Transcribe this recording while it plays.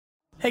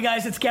Hey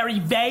guys, it's Gary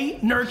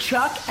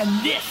Vaynerchuk,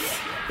 and this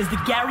is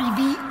the Gary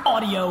V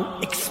Audio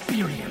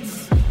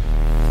Experience.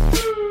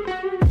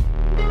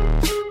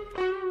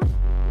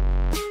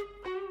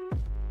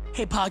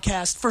 Hey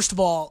podcast, first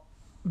of all,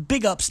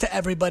 big ups to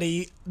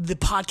everybody. The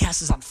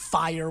podcast is on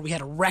fire. We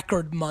had a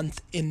record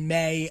month in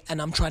May,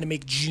 and I'm trying to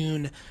make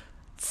June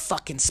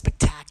fucking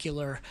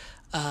spectacular.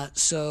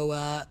 This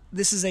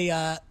is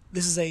a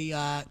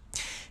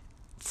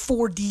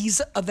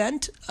 4Ds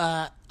event.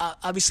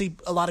 Obviously,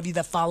 a lot of you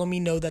that follow me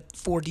know that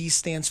 4D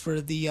stands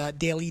for the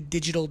Daily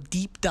Digital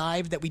Deep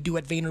Dive that we do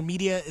at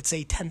Vaynermedia. It's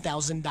a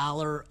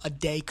 $10,000 a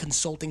day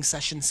consulting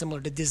session similar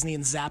to Disney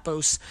and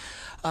Zappos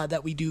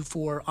that we do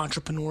for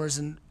entrepreneurs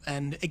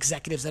and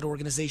executives at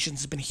organizations.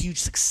 It's been a huge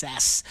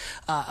success.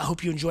 I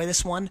hope you enjoy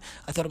this one.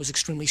 I thought it was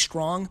extremely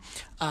strong.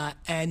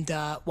 And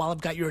while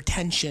I've got your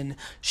attention,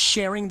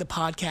 sharing the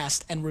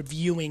podcast and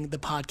reviewing the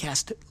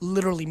podcast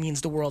literally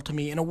means the world to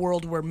me. In a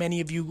world where many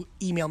of you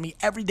email me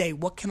every day,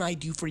 what can I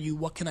do for you?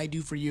 What can I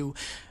do for you?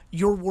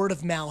 Your word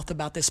of mouth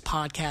about this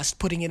podcast,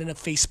 putting it in a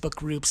Facebook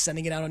group,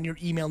 sending it out on your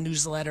email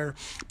newsletter,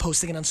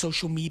 posting it on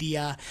social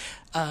media,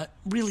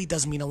 really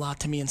does mean a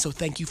lot to me. And so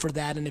thank you for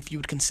that. And if you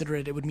would consider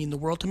it, it would mean the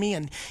world to me.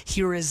 And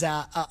here is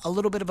a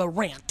little bit of a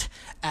rant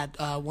at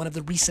one of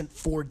the recent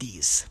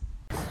 4Ds.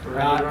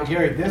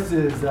 Gary, this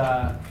is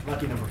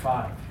lucky number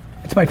 5.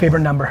 It's my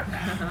favorite number.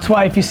 That's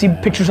why if you see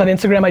pictures on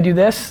Instagram, I do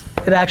this.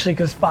 It actually,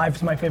 because 5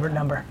 is my favorite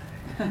number.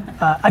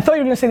 I thought you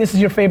were going to say this is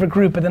your favorite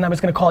group, but then I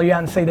was going to call you out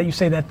and say that you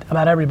say that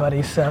about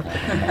everybody. So,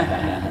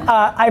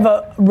 I have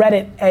a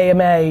Reddit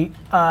AMA.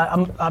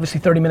 I'm obviously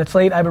 30 minutes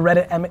late. I have a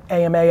Reddit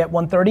AMA at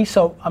 1:30,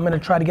 so I'm going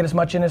to try to get as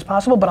much in as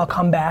possible, but I'll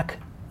come back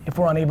if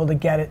we're unable to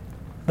get it,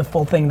 the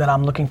full thing that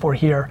I'm looking for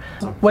here.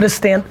 What has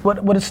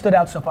stood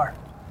out so far?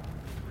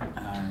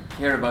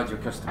 Care about your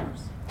customers.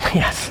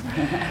 Yes,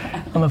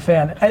 I'm a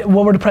fan.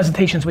 What were the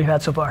presentations we've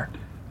had so far?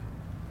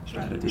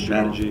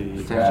 Strategy.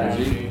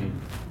 Attention.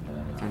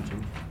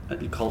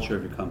 The culture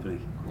of your company.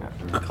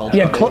 Who'd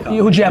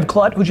you have?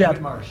 Claude? Who'd you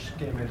have? Marsh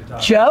came in to talk.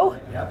 Joe?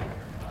 Yep.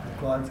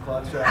 Claude's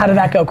How did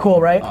that go?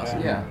 Cool, right?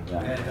 Awesome. Yeah.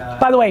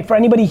 And, By the way, for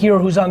anybody here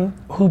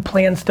who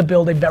plans to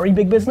build a very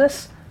big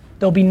business,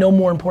 there'll be no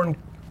more important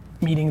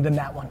meeting than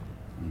that one.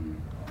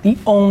 The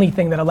only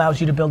thing that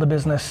allows you to build a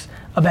business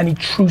of any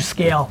true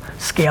scale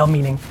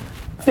meaning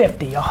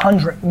 $50,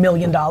 $100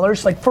 million,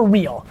 like for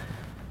real,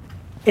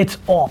 it's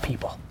all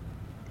people.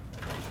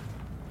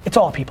 It's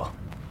all people.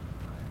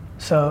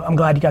 So I'm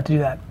glad you got to do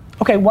that.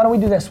 Okay, why don't we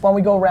do this? Why don't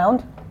we go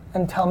around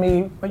and tell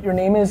me what your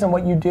name is and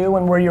what you do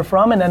and where you're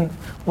from, and then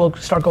we'll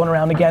start going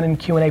around again in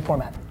Q&A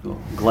format.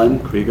 Glenn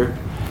Krieger,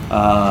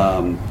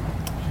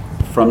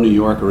 from New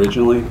York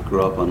originally,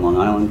 grew up on Long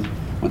Island,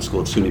 went to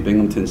school at SUNY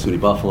Binghamton,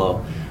 SUNY Buffalo,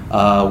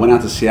 went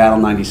out to Seattle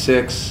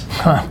 '96,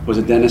 was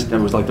a dentist, and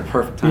it was like the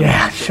perfect time.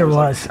 Yeah, it sure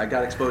was. I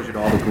got exposure to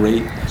all the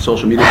great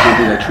social media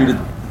companies. I treated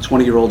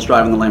 20-year-olds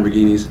driving the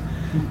Lamborghinis,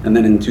 and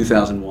then in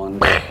 2001,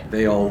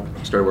 they all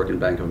started working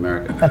at Bank of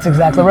America. That's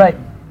exactly right.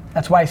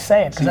 That's why I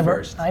say it,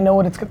 because I know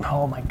what it's going to,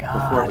 oh my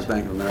God. Before it was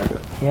Bank of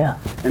America. Yeah.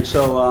 And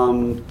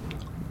so,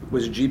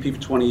 was a GP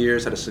for 20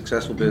 years, had a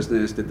successful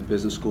business, did the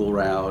business school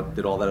route,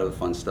 did all that other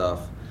fun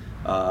stuff.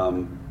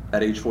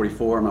 At age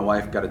 44, my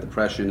wife got a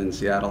depression in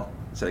Seattle,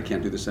 said I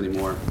can't do this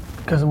anymore.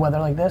 Because of weather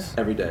like this?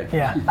 Every day.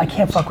 Yeah, I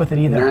can't fuck with it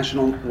either.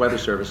 National Weather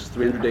Service,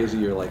 300 days a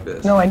year like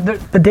this. No,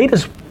 the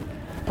data's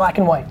black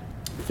and white.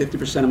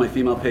 50% of my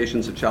female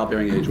patients of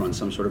childbearing age run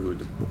some sort of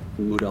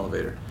mood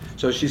elevator.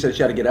 So she said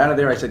she had to get out of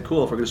there. I said,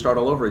 cool, if we're going to start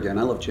all over again,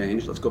 I love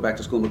change. Let's go back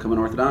to school and become an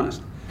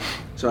orthodontist.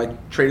 So I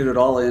traded it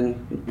all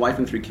in, wife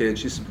and 3 kids.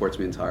 She supports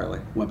me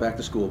entirely. Went back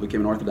to school,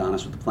 became an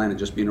orthodontist with the plan of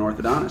just being an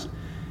orthodontist.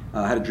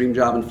 I had a dream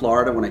job in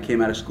Florida when I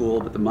came out of school,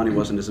 but the money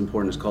wasn't as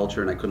important as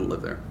culture, and I couldn't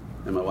live there.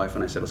 And my wife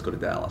and I said, let's go to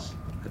Dallas.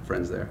 I had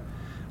friends there.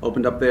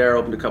 Opened up there,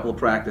 opened a couple of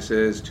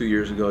practices 2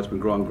 years ago. It's been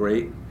growing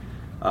great.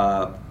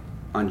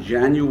 On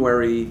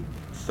January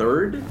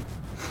 3rd,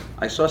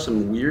 I saw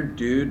some weird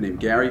dude named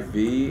Gary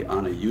V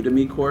on a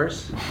Udemy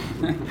course,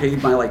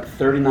 paid my like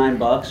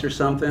 $39 or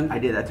something. I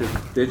did that too.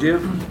 Did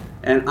you?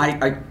 And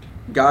I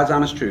God's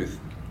honest truth,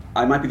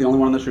 I might be the only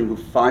one in this room who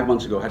 5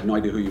 months ago had no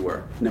idea who you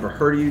were. Never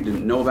heard of you,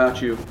 didn't know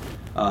about you.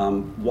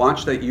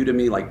 Watched that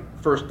Udemy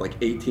first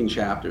 18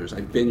 chapters.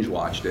 I binge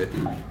watched it,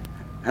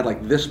 had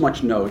like this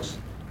much notes,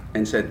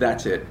 and said,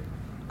 that's it.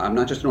 I'm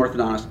not just an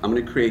orthodontist, I'm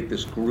gonna create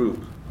this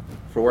group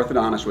for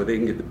orthodontists where they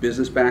can get the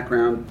business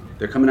background.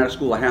 They're coming out of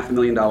school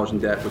 $500,000 in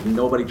debt with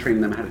nobody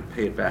training them how to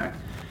pay it back.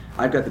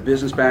 I've got the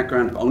business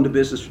background, I've owned a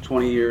business for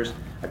 20 years,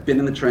 I've been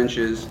in the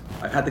trenches,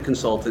 I've had the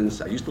consultants,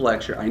 I used to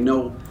lecture, I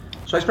know.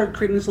 So I started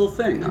creating this little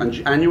thing on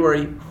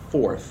January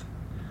 4th.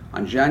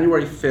 On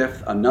January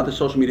 5th, another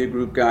social media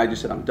group guy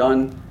just said, I'm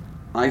done.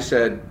 I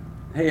said,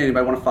 hey,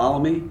 anybody want to follow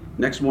me?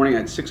 Next morning I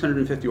had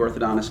 650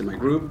 orthodontists in my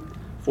group.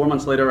 4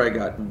 months later, I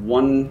got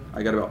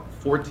about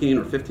 14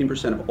 or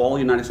 15% of all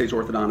United States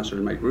orthodontists are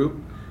in my group.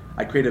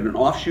 I created an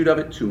offshoot of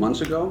it 2 months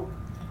ago.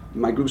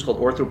 My group's called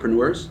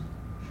Orthopreneurs.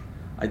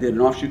 I did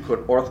an offshoot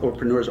called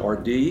Orthopreneurs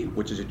RD,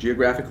 which is a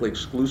geographically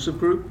exclusive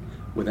group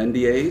with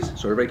NDAs,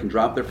 so everybody can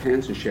drop their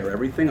pants and share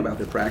everything about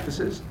their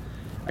practices.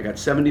 I got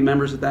 70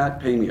 members of that,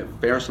 paying me a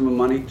fair sum of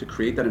money to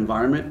create that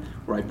environment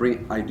where I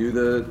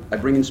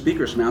bring in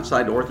speakers from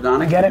outside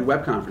orthodontics to do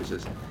web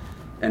conferences.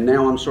 And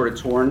now I'm sort of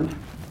torn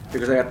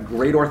because I got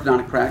great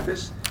orthodontic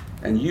practice,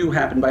 and you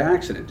happened by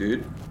accident,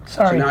 dude.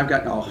 Sorry. So now I've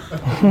got,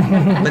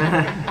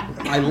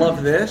 I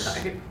love this.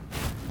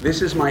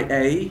 This is my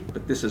A,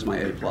 but this is my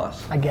A+.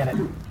 I get it.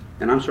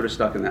 And I'm sort of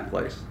stuck in that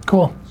place.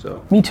 Cool.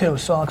 So. Me too,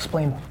 so I'll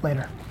explain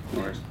later. No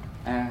worries.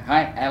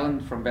 Hi,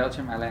 Alan from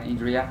Belgium, Alan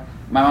Indria.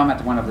 My mom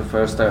had one of the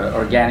first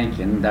organic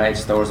and dye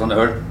stores on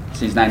earth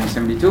since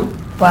 1972.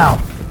 Wow.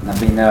 And I've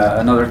been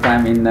another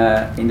time in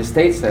the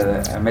States.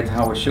 I met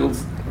Howard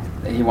Schultz.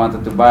 He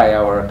wanted to buy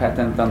our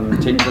patent on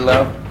ginger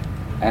love.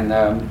 And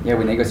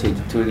we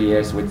negotiated 2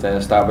 years with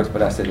Starbucks,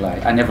 but I said,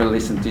 like, I never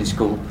listened in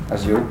school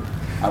as you.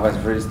 I was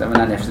very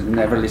stubborn. I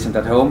never listened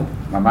at home.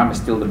 My mom is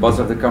still the boss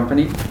of the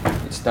company.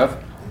 It's tough.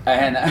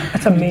 And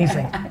that's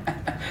amazing.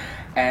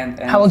 and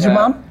how old's your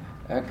mom?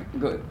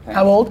 Good.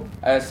 How old?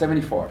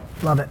 74.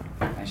 Love it.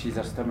 And she's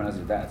as stubborn as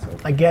her dad. So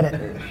I get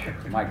it.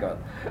 My God.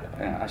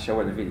 I show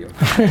her the video.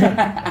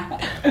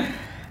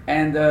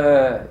 And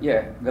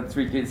got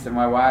 3 kids and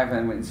my wife.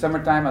 And in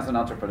summertime, as an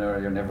entrepreneur,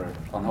 you're never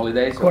on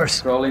holidays. Of course.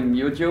 Scrolling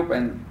YouTube,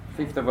 and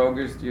 5th of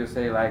August, you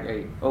say like,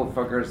 "Hey, oh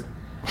fuckers,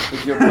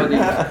 if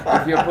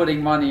you're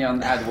putting money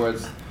on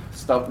AdWords,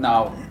 stop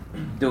now,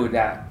 do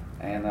that."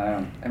 And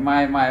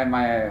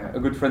a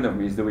good friend of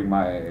me is doing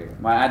my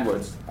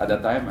AdWords at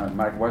that time,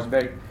 Mark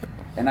Warsberg,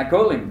 and I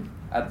called him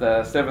at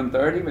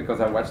 7:30 because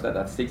I watched that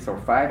at 6 or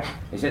 5.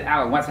 He said,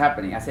 "Alan, what's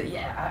happening?" I said,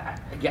 "Yeah,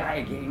 a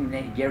guy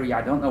named Gary,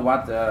 I don't know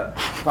what,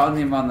 found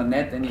him on the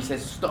net, and he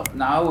says, stop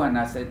now." And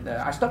I said,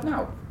 "I stop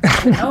now." He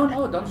said,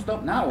 no, don't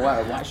stop now.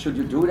 Why should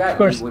you do that? Of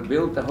course. We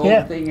built the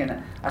whole thing. And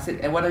I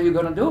said, "And what are you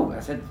gonna do?" I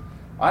said,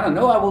 "I don't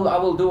know. I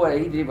will do what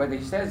he did. What he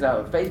says,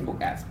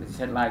 Facebook ads." But he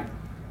said like.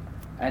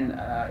 And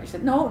he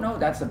said, no,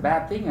 that's a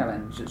bad thing,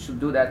 Alan. Should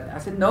do that. I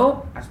said,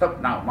 "No, I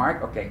stopped now,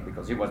 Mark." Okay,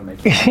 because he was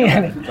making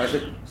it. So I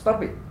said,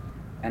 "Stop it."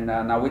 And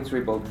now we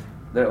tripled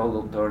the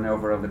whole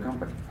turnover of the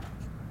company,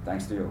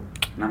 thanks to you.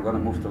 And I'm going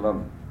to move to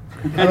London.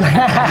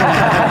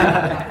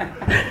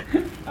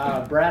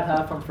 Brad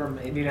Huff, I'm from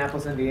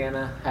Indianapolis,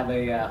 Indiana. Have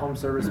a home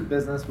service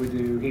business. We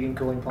do heating,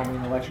 cooling, plumbing,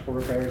 and electrical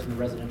repairs in the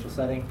residential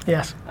setting.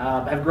 Yes.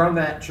 I've grown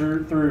that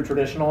through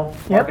traditional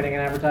marketing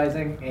and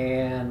advertising,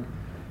 and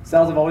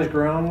sales have always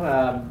grown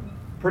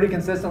pretty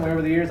consistently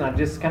over the years. And I've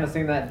just kind of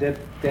seen that dip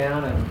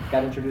down, and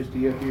got introduced to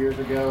you a few years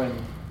ago, and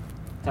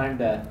time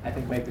to, I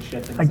think, make the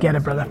shift into I get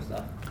it, brother.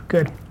 stuff.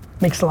 Good.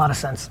 Makes a lot of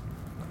sense.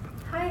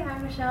 Hi,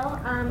 I'm Michelle.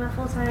 I'm a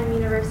full-time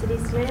university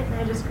student, and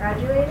I just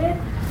graduated.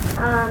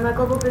 I'm a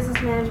global business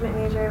management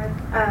major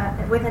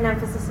with an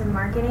emphasis in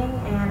marketing,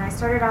 and I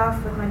started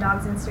off with my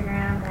dog's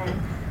Instagram, and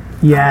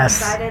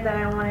Yes. I decided that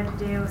I wanted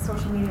to do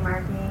social media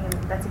marketing, and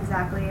that's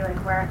exactly like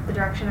where the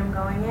direction I'm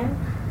going in.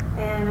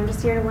 And I'm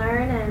just here to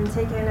learn and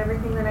take in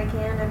everything that I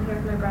can. I'm here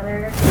with my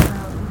brother.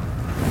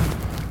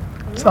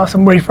 It's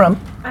awesome. Where are you from?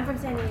 I'm from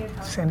San Diego.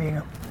 San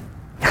Diego.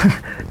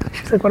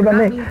 She's like, "What about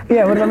me?"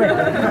 Yeah, what about me?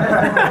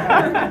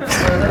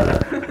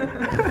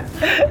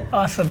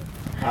 Awesome.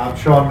 I'm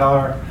Sean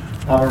Miller.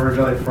 I'm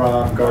originally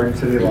from Garden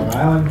City, Long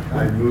Island.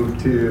 I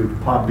moved to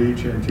Palm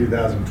Beach in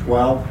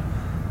 2012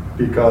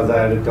 because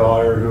I had a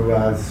daughter who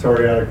has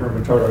psoriatic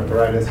rheumatoid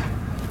arthritis.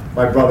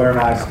 My brother and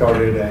I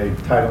started a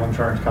title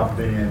insurance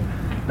company in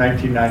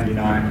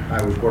 1999.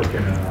 I was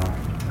working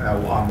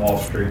on Wall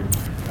Street,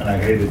 and I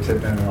hated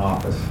sitting in an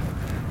office.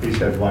 He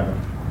said, "Why don't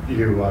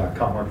you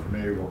come work for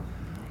me?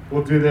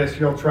 We'll do this.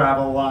 You'll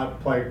travel a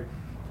lot, play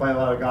a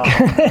lot of golf."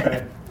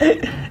 Okay?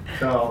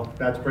 So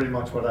that's pretty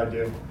much what I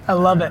do. I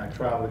love it. I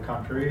travel the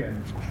country,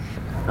 and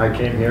I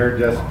came here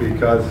just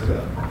because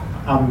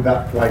I'm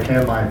like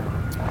him. I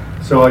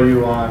saw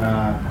you on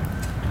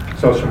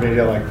social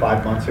media like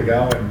 5 months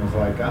ago, and was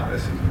like, "Oh,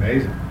 this is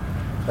amazing."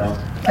 So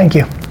Thank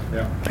you.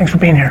 yeah. Thanks for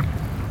being here.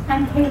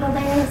 I'm Kate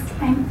Davis.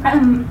 I'm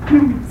from,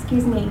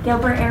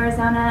 Gilbert,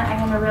 Arizona.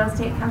 I own a real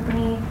estate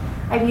company.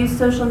 I've used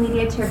social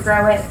media to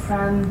grow it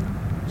from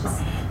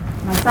just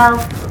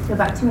myself to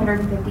about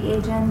 250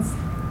 agents.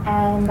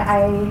 And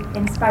I,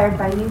 inspired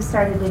by you,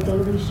 started a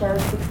daily show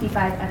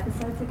 65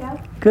 episodes ago.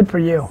 Good for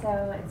you.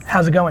 So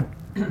How's it going?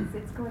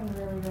 it's going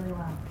really, really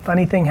well.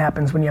 Funny thing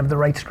happens when you have the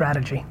right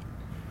strategy.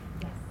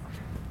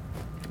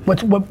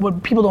 Yes.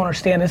 What people don't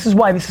understand, this is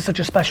why this is such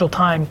a special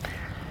time.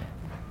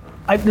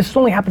 This has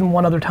only happened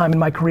one other time in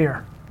my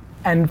career.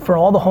 And for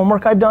all the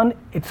homework I've done,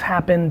 it's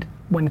happened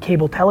when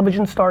cable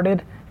television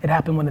started, it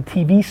happened when the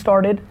TV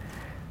started.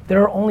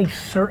 There are only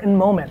certain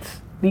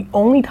moments. The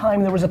only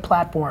time there was a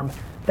platform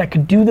that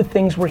could do the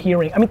things we're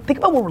hearing. I mean, think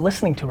about what we're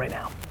listening to right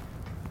now.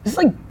 This is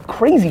like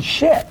crazy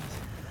shit.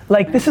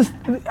 Like this is,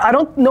 I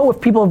don't know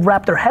if people have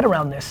wrapped their head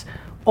around this.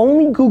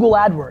 Only Google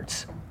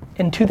AdWords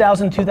in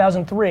 2000,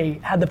 2003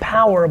 had the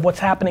power of what's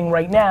happening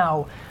right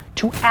now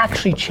to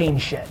actually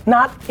change shit,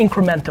 not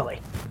incrementally.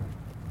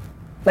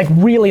 Like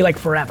really like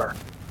forever.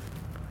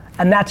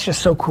 And that's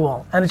just so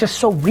cool. And it's just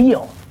so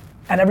real.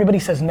 And everybody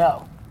says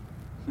no.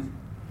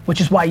 which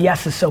is why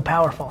yes is so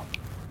powerful.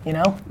 You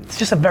know, it's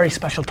just a very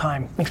special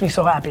time. Makes me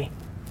so happy.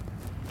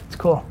 It's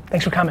cool.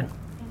 Thanks for coming.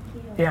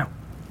 Thank you. Yeah.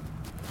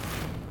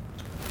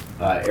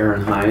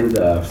 Aaron Hind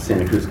of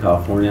Santa Cruz,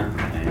 California,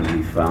 and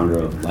the founder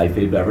of Life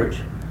Aid Beverage.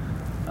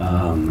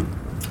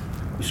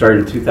 We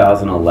started in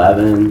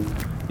 2011,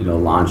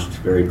 launched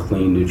very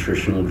clean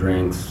nutritional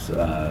drinks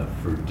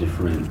for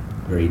different,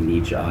 very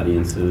niche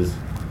audiences,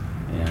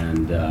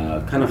 and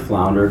kind of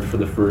floundered for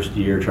the first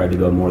year, tried to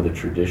go more the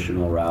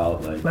traditional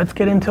route. Like let's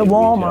get into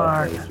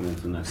Walmart,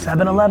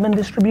 7-Eleven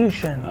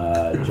distribution.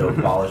 Joe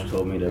Polish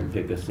told me to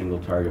pick a single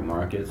target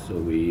market, so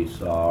we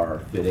saw our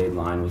Fit Aid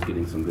line was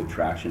getting some good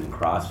traction in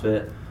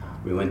CrossFit.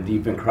 We went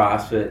deep in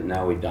CrossFit, and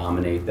now we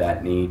dominate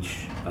that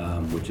niche,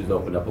 which has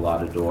opened up a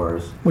lot of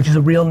doors. Which is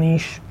a real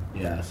niche.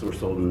 Yeah, so we're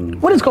sold in...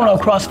 What is going on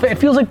with CrossFit? It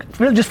feels like,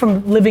 just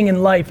from living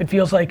in life, it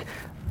feels like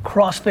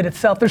CrossFit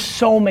itself, there's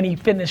so many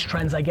fitness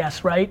trends, I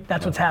guess, right?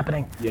 That's what's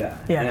happening. Yeah,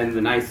 and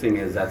the nice thing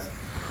is that's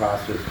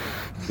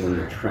CrossFit's been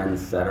the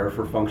trendsetter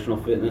for functional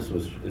fitness,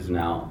 which is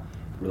now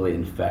really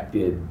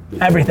infected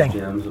the everything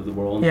gyms of the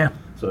world. Yeah.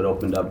 So it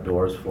opened up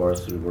doors for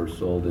us. We're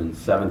sold in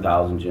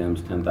 7,000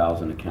 gyms,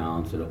 10,000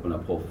 accounts. It opened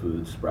up Whole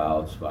Foods,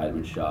 Sprouts,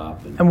 Vitamin Shop.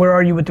 And where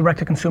are you with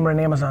direct-to-consumer and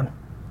Amazon?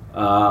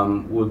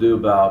 We'll do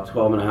about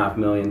 12.5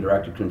 million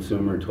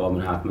direct-to-consumer,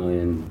 12.5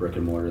 million brick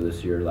and mortar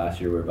this year. Last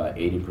year we were about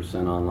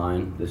 80%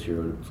 online. This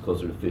year it's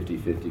closer to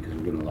 50-50 because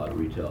we're getting a lot of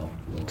retail.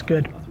 It's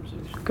good.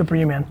 Good for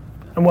you, man.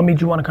 And what made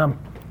you want to come?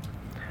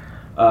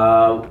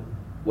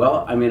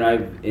 Well, I mean,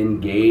 I've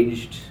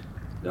engaged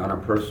on a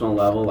personal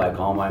level, like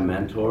all my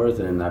mentors,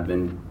 and I've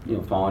been,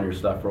 following your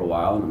stuff for a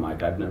while, and I'm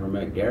like, I've never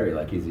met Gary.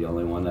 Like, he's the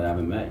only one that I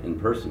haven't met in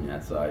person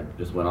yet. So I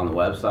just went on the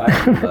website.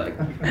 And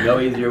like,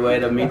 no easier way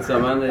to meet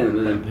someone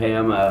than pay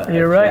him a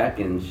check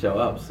and show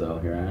up. So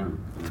here I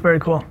am. It's very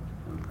cool.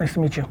 Nice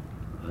to meet you.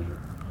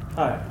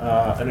 Hi,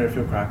 I'm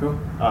Phil Krakow.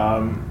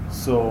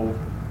 So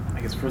I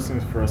guess first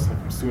things first, like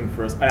I'm student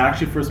first. I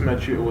actually first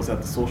met you, it was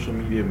at the Social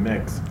Media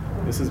Mix.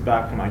 This is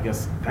back when, I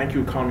guess, Thank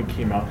You Economy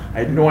came out. I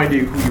had no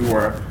idea who you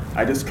were.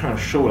 I just kind of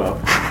showed up.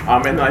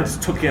 And then I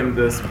just took in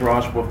this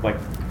barrage with like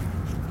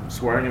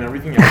swearing and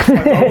everything else.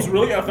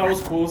 I thought it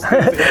was cool.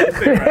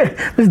 Right?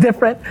 It was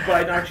different.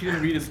 But I actually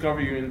didn't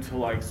rediscover you until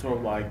like sort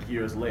of like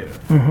years later.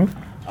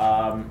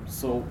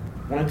 So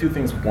one or two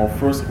things. Well,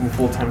 first, I'm a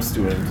full-time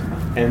student,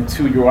 and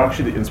two, you're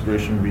actually the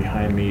inspiration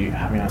behind me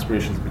having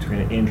aspirations between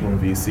an angel and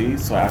VC.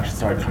 So I actually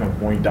started kind of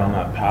going down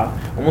that path,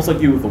 almost like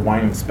you with the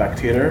whining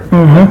spectator.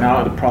 But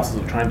now in the process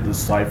of trying to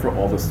decipher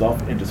all this stuff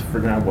and just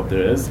figuring out what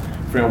there is,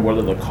 figuring out what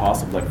are the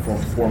costs of like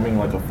forming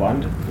like a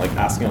fund, like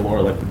asking a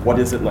lawyer like what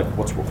is it, like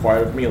what's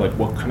required of me, like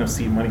what kind of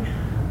seed money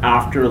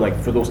after like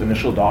for those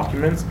initial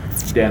documents,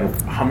 then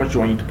how much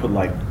do I need to put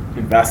like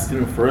invest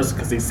in first,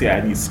 because they say I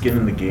need skin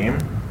in the game,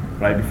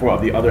 right, before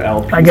the other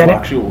LPs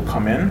actually will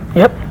come in.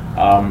 Yep.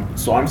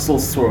 So I'm still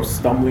sort of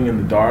stumbling in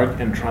the dark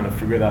and trying to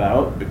figure that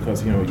out,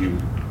 because you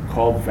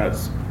call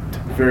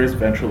various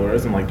venture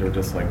lawyers and like they're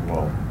just like,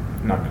 well,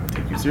 I'm not going to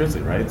take you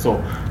seriously, right? So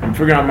I'm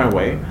figuring out my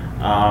way,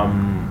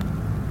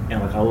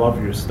 and like I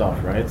love your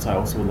stuff, right? So I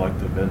also would like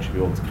to eventually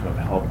be able to kind of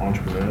help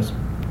entrepreneurs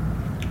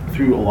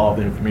through a lot of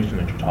the information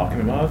that you're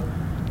talking about.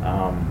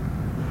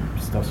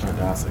 Stuff's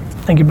fantastic.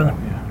 Thank you, brother.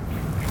 Yeah.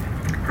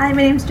 Hi,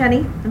 my name's Jenny.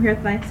 I'm here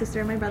with my sister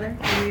and my brother.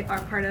 We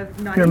are part of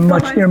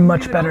You're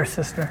much better,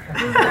 sister.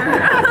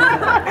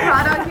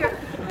 Product here.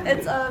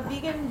 It's a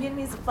vegan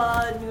Vietnamese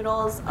pho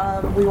noodles.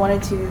 We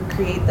wanted to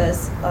create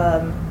this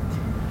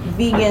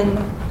vegan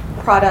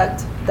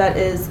product that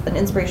is an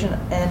inspiration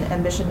and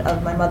ambition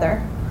of my mother,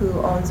 who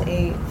owns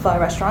a pho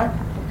restaurant.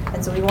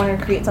 And so we wanted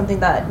to create something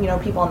that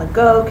people on the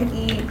go could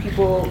eat,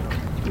 people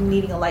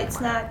needing a light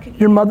snack could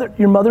eat. Your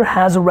mother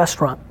has a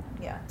restaurant.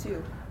 Yeah,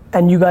 too.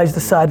 And you guys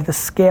decided to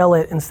scale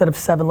it instead of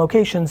 7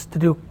 locations to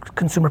do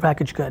consumer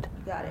packaged good.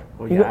 Got it.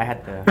 Well, yeah, I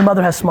had to. Your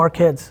mother has smart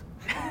kids.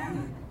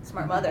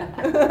 Smart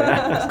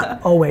mother.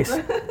 Always.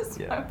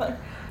 Smart mother.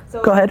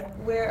 So go ahead.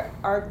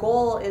 Our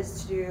goal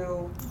is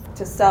to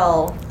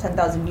sell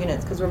 10,000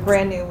 units, because we're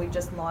brand new. We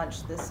just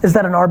launched this. Is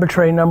that an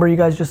arbitrary number you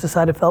guys just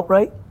decided felt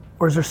right?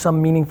 Or is there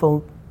some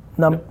meaningful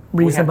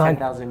reason behind?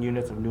 We have 10,000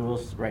 units of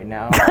noodles right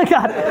now. I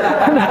got it.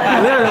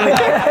 Literally.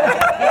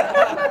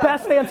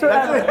 Best answer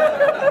ever.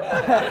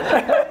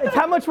 It's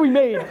how much we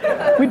made.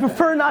 We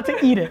prefer not to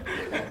eat it.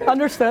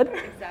 Understood?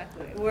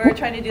 Exactly. We're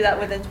trying to do that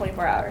within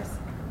 24 hours.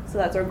 So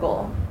that's our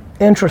goal.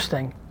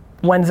 Interesting.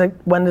 When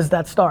does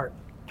that start?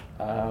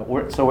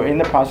 We're in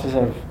the process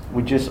of,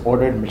 we just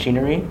ordered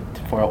machinery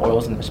for our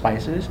oils and the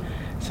spices.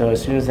 So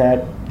as soon as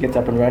that gets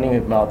up and running,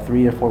 in about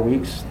 3 to 4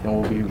 weeks,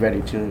 then we'll be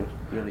ready to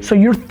really. So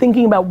you're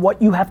thinking about what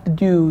you have to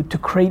do to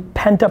create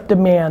pent-up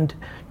demand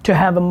to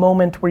have a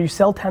moment where you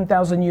sell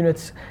 10,000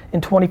 units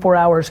in 24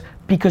 hours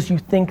because you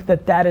think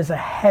that is a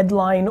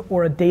headline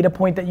or a data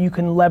point that you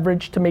can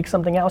leverage to make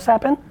something else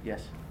happen?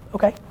 Yes.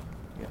 Okay.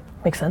 Yeah.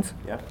 Makes sense.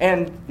 Yeah.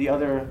 And the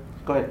other,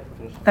 go ahead.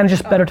 And it's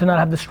just better to not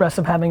have the stress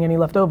of having any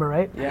left over,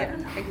 right? Yeah,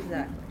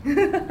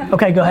 exactly.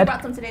 Okay, go ahead. I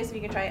brought some today so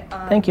you can try it.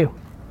 Thank you.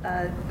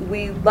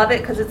 We love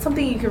it because it's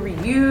something you can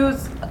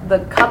reuse. The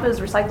cup is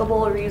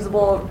recyclable,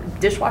 reusable,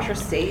 dishwasher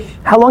safe.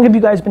 How long have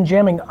you guys been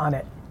jamming on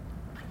it?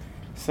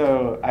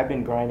 So I've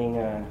been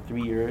grinding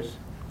 3 years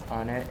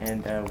on it,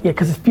 and Yeah,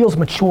 because it feels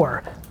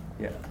mature.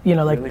 yeah. You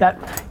know, like Really?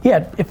 that.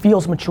 Yeah, it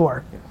feels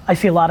mature. I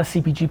see a lot of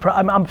CPG.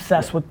 I'm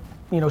obsessed with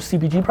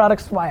CPG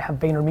products. That's why I have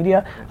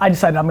Vaynermedia. I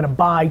decided I'm going to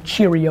buy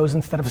Cheerios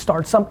instead of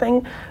start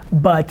something.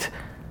 But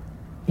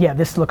yeah,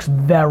 this looks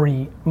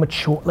very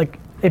mature. Like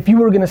if you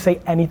were going to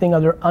say anything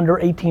under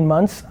 18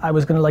 months, I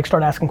was going to like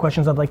start asking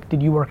questions of like,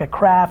 did you work at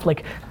Kraft?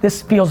 Like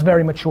this feels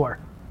very mature,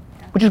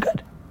 which is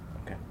good.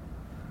 Okay.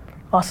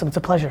 Awesome. It's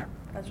a pleasure.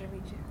 Pleasure to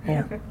meet you.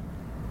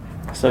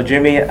 Yeah. So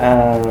Jimmy,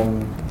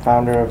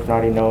 founder of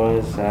Naughty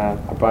Noahs,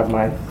 I brought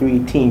my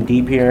 3 team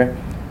deep here.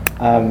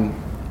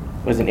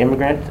 Was an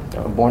immigrant,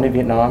 born in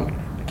Vietnam.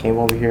 I came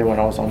over here when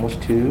I was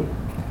almost 2.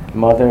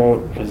 Mother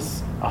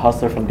was a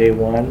hustler from day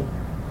 1.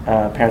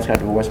 Parents got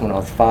divorced when I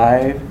was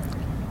 5.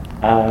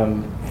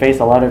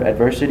 Faced a lot of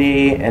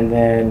adversity, and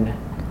then,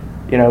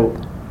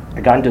 I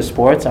got into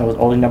sports. I was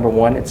only number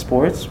 1 at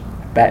sports.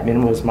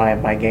 Badminton was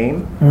my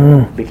game.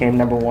 Became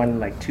number 1 in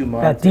like 2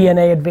 months. That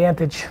DNA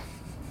advantage.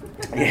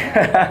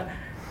 Yeah.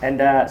 And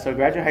so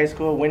graduated high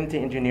school, went into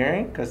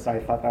engineering because I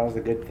thought that was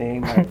a good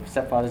thing. My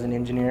stepfather's an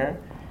engineer,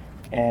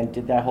 and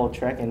did that whole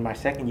trek. In my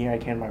second year, I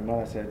came to my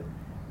mother. I said,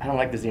 I don't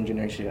like this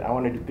engineering shit. I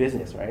want to do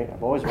business, right?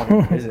 I've always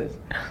wanted to do business.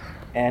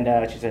 And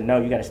she said,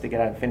 no, you got to stick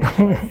it out and finish.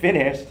 So I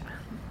finished,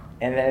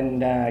 and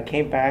then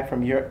came back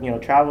from Europe,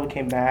 traveled,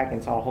 came back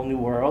and saw a whole new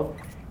world.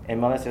 And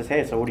mother says,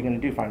 hey, so what are you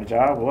going to do? Find a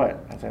job or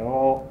what? I said,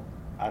 well,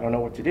 I don't know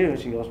what to do.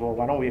 She goes, well,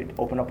 why don't we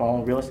open up our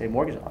own real estate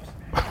mortgage office?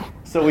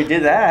 So we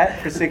did that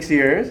for 6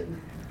 years.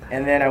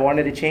 And then I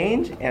wanted to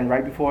change. And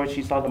right before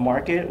she saw the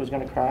market was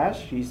going to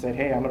crash, she said,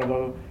 hey, I'm going to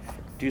go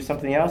do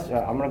something else.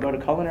 I'm going to go to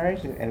culinary.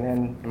 And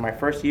then in my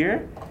first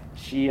year,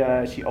 she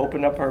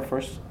opened up her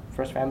first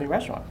family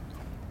restaurant.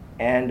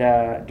 And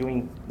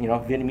doing,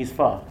 Vietnamese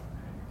pho.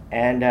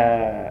 And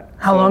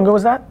How long ago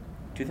was that?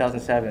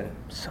 2007.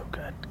 So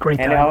good. Great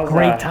And timing. I was,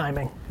 Great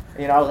timing.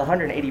 I was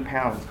 180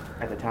 pounds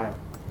at the time.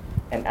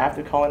 And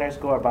after culinary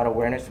school, I brought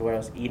awareness to what I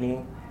was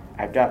eating.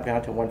 I've dropped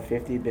down to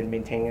 150, been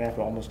maintaining that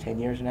for almost 10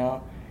 years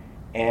now.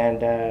 And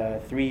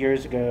 3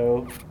 years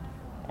ago,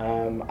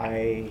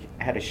 I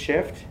had a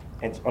shift,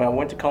 and I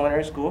went to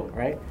culinary school,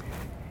 right?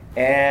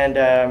 And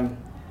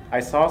I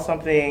saw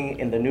something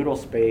in the noodle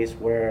space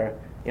where,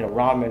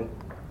 ramen,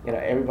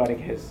 everybody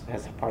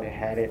has probably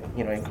had it,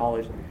 in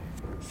college.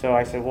 So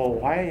I said, well,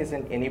 why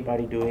isn't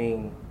anybody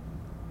doing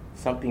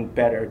something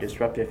better,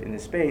 disruptive in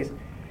this space?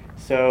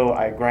 So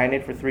I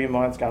grinded for 3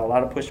 months, got a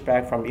lot of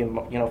pushback from,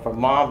 from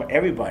mom,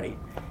 everybody.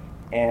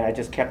 And I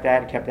just kept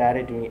at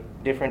it, doing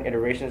different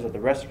iterations of the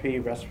recipe,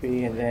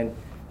 and then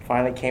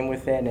finally came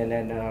with it. And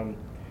then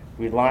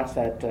we launched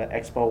at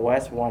Expo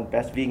West, won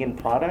Best Vegan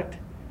Product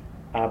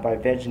by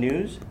Veg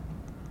News,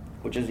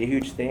 which is a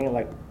huge thing,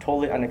 like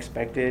totally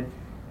unexpected.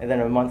 And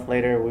then a month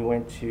later, we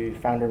went to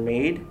Founder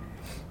Made,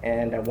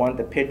 and I won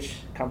the pitch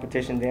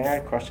competition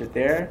there, crushed it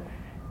there.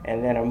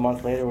 And then a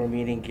month later, we're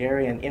meeting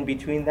Gary, and in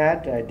between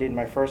that, I did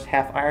my first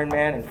half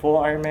Ironman and full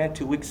Ironman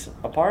 2 weeks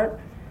apart.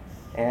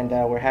 And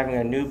we're having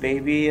a new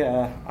baby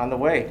on the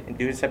way,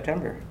 due in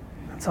September.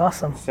 That's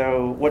awesome.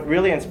 So what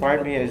really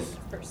inspired me is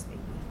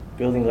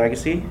building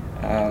legacy.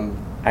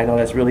 I know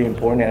that's really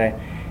important,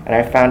 and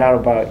I found out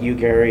about you,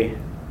 Gary,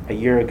 a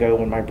year ago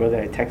when my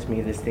brother had texted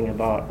me this thing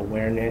about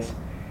awareness.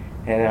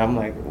 And I'm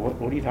like,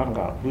 what are you talking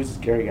about? Who's this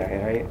Gary guy,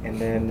 right? And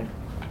then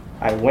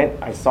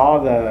I saw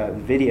the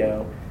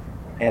video,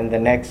 and the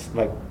next,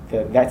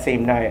 that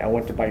same night, I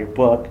went to buy your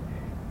book,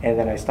 and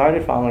then I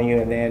started following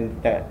you, and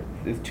then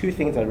the 2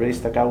 things that really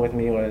stuck out with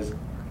me was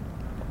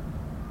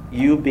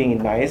you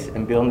being nice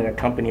and building a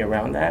company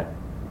around that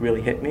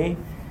really hit me,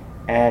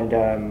 and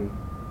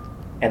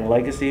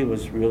legacy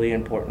was really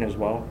important as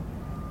well.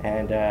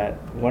 And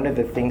one of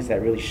the things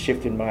that really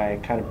shifted my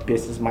kind of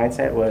business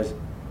mindset was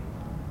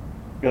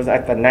it was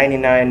at the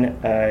 99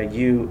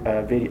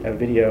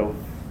 video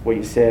where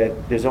you said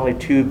there's only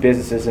 2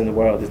 businesses in the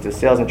world. It's the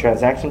sales and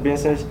transaction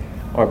business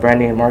or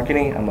branding and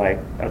marketing. I'm like,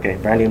 okay,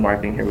 branding and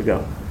marketing, here we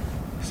go.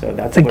 So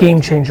that's it's a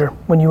game changer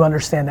when you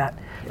understand that.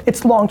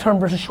 It's long-term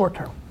versus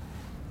short-term.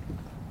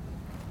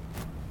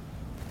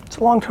 It's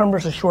long-term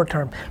versus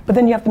short-term. But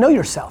then you have to know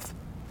yourself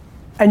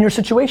and your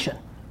situation.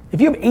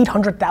 If you have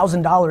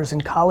 $800,000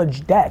 in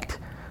college debt,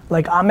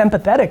 like I'm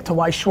empathetic to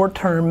why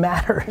short-term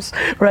matters,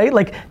 right?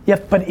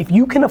 But if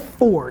you can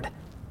afford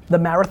the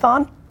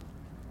marathon,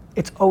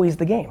 it's always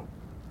the game.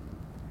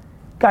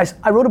 Guys,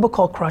 I wrote a book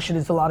called Crush It,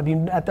 as a lot of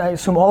you, I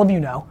assume all of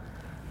you know.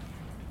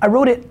 I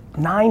wrote it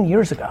 9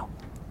 years ago.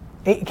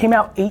 It came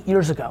out 8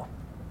 years ago.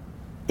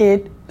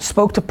 It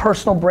spoke to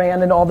personal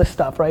brand and all this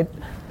stuff, right?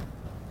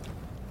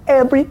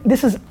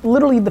 This is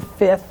literally the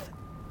 5th,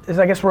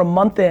 I guess we're a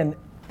month in.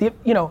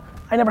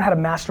 I never had a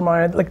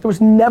mastermind. There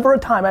was never a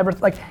time I ever,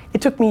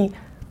 it took me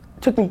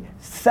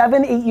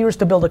 7, 8 years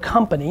to build a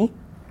company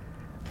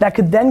that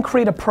could then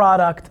create a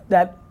product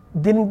that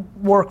didn't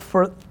work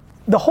for,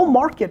 the whole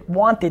market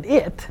wanted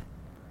it,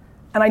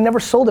 and I never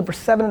sold it for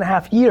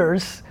 7.5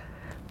 years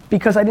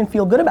because I didn't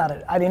feel good about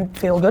it. I didn't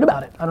feel good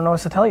about it. I don't know what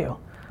else to tell you.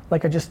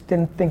 Like I just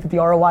didn't think that the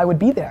ROI would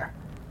be there.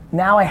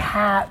 Now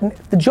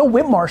the Joe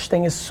Whitmarsh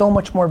thing is so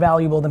much more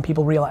valuable than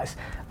people realize.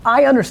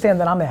 I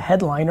understand that I'm a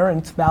headliner and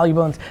it's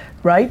valuable, and,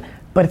 right?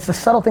 But it's the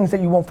subtle things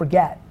that you won't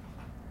forget.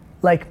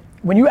 Like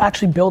when you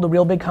actually build a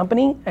real big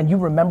company and you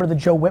remember the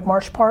Joe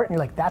Whitmarsh part and you're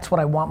like, that's what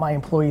I want my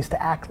employees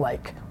to act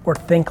like or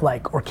think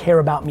like or care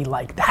about me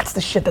like. That's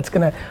the shit that's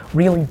gonna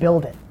really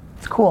build it.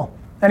 It's cool.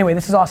 Anyway,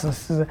 this is awesome.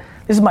 This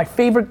is my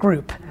favorite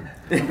group.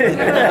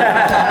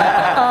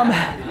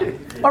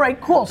 All right,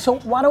 cool. So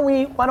why don't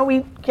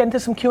we get into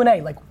some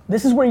Q&A? Like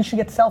this is where you should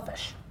get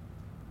selfish,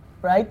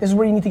 right? This is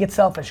where you need to get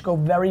selfish. Go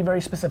very,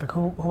 very specific.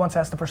 Who wants to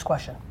ask the first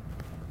question?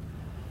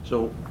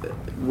 So,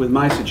 with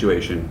my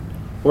situation,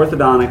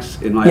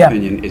 orthodontics, in my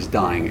opinion, is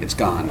dying. It's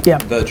gone. Yeah.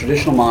 The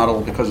traditional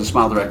model, because of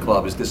Smile Direct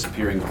Club, is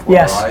disappearing before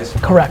our eyes.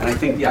 Correct. And I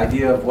think the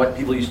idea of what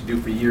people used to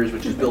do for years,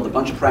 which is build a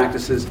bunch of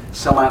practices,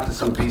 sell out to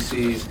some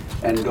VCs,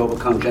 and go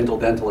become Gentle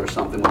Dental or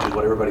something, which is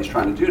what everybody's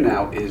trying to do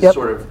now, is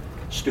sort of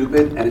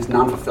stupid and it's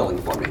non-fulfilling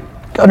for me.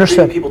 Understood.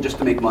 Treating people just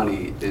to make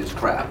money is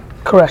crap.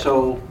 Correct.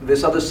 So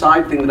this other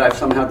side thing that I've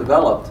somehow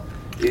developed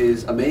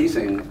is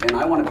amazing, and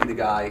I want to be the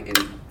guy in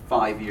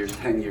 5 years,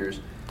 10 years,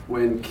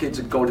 when kids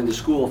are going into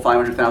school,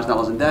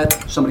 $500,000 in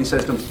debt, somebody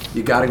says to them,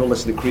 you gotta go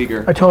listen to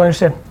Krieger. I totally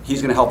understand.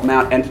 He's gonna help them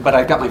out. But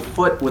I got my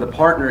foot with a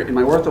partner in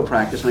my ortho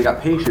practice and I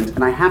got patients,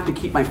 and I have to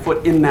keep my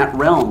foot in that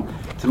realm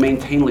to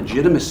maintain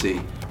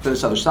legitimacy for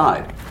this other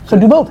side. So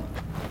do both.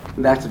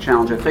 And that's the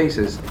challenge I face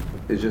is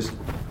just...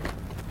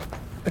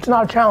 It's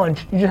not a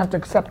challenge, you just have to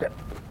accept it.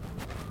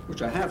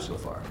 Which I have so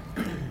far.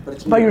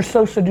 But you're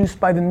so seduced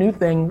by the new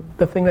thing,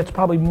 the thing that's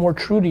probably more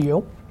true to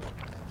you,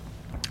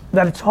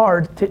 that it's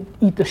hard to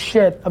eat the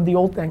shit of the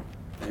old thing.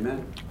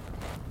 Amen.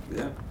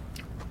 Yeah.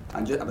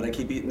 But I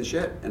keep eating the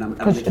shit.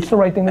 Because it's the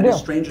right thing to do. And the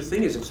stranger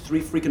thing is, it's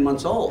 3 freaking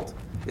months old.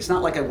 It's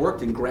not like I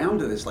worked and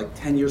ground to this like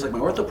 10 years like my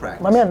ortho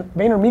practice. My man,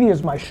 Vaynermedia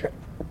is my shit.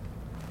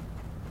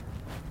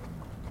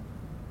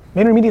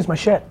 Vaynermedia is my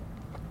shit.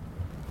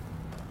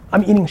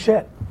 I'm eating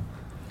shit.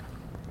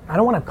 I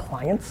don't want to have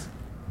clients.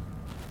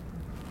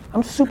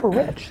 I'm super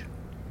rich.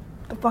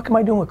 What the fuck am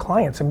I doing with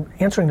clients? I'm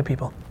answering to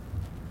people.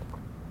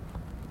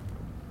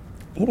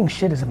 Eating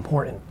shit is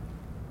important.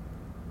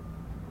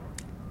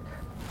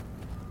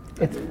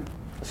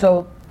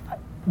 So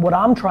what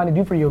I'm trying to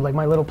do for you, like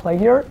my little play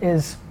here,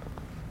 is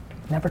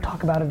never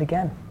talk about it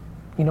again.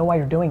 You know why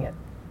you're doing it.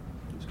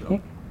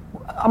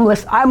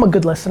 I'm a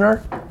good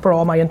listener for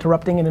all my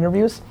interrupting in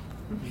interviews.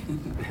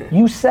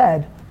 You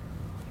said,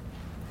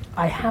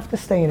 I have to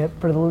stay in it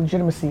for the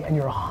legitimacy, and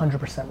you're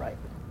 100% right.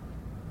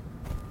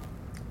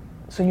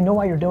 So you know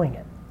why you're doing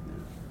it.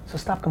 So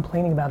stop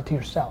complaining about it to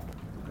yourself.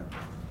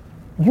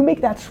 You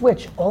make that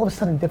switch, all of a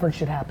sudden different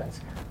shit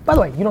happens. By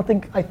the way, you don't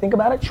think I think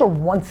about it? Sure,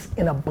 once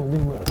in a blue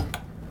moon.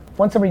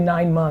 Once every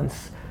 9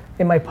 months,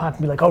 it might pop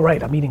and be like, oh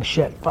right, I'm eating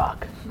shit,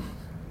 fuck.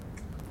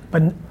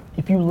 But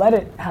if you let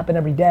it happen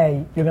every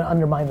day, you're gonna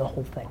undermine the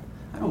whole thing.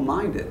 I don't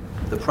mind it.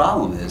 The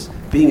problem is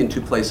being in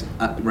 2 places,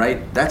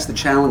 right? That's the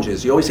challenge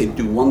is, you always say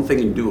do one thing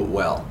and do it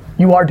well.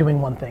 You are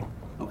doing one thing.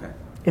 Okay.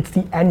 It's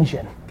the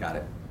engine. Got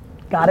it.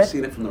 Got it? I've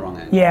seen it from the wrong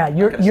angle. Yeah,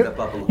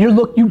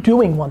 you're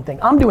doing one thing.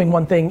 I'm doing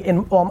one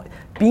thing.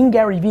 Being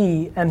Gary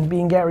Vee and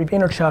being Gary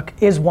Vaynerchuk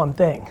is one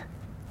thing.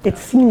 It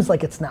seems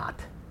like it's not.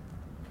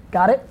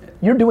 Got it?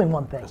 You're doing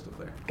one thing. Crystal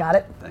clear. Got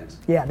it? Thanks.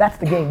 Yeah, that's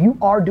the game. You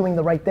are doing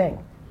the right thing.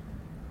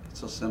 It's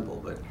so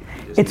simple, but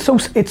It's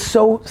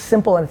so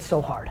simple and it's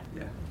so hard.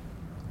 Yeah.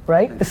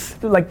 Right?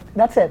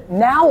 That's it.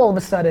 Now all of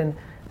a sudden,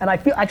 and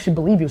I actually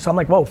believe you, so I'm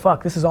like, whoa,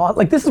 fuck, this is all,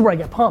 like this is where I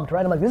get pumped,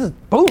 right? I'm like, this is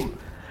boom.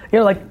 You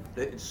know, like,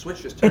 the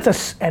switch just turned.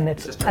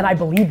 And I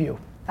believe you,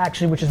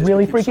 actually, which is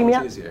really freaking me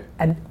out. Easier.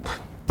 And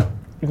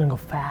you're gonna go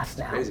fast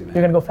now. Crazy, man.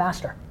 You're gonna go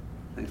faster.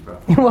 Thanks, bro.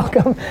 You're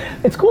welcome.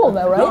 It's cool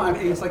though, right? No, I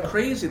mean, it's like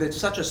crazy. That's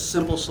such a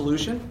simple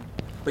solution,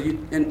 but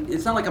and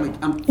it's not like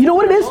I'm You know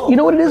what it is? You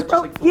know what it is, It's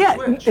bro? like flip Yeah,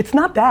 switch. it's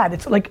not that.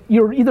 It's like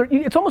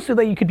it's almost so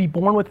that you could be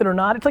born with it or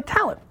not. It's like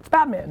talent. It's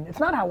Batman. It's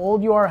not how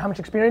old you are, how much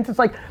experience. It's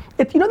like,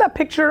 you know that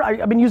picture,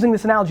 I've been using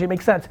this analogy, it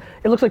makes sense.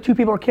 It looks like 2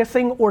 people are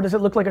kissing, or does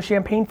it look like a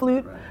champagne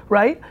flute,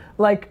 right?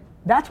 Like,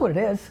 that's what it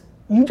is.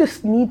 You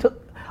just need to,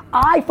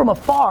 from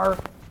afar,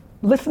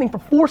 listening for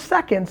 4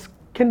 seconds,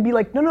 can be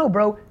like, no,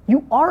 bro,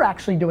 you are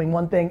actually doing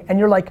one thing, and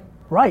you're like,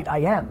 right, I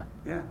am.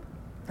 Yeah.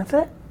 That's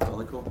it.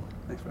 Totally cool.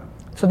 Thanks, bro.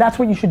 So that's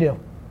what you should do.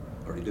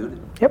 Already doing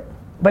it. Yep.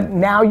 But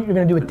now you're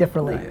gonna do it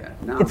differently. Yeah.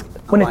 Now It's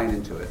I'm buying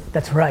into it.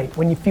 That's right.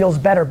 When it feels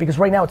better, because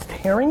right now it's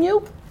tearing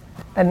you,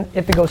 and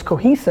if it goes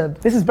cohesive,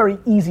 this is very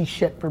easy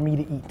shit for me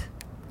to eat.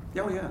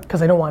 Yeah, well, yeah.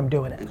 Because I know why I'm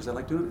doing it. Because I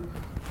like doing it.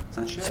 It's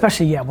not shit.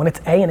 Especially when it's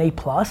A and A+.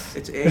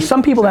 It's A. There's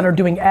some people that are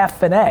doing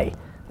F and A.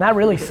 That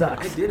really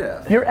sucks. I did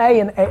F. You're A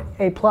and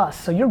A+,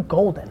 so you're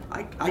golden.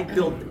 I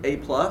built A+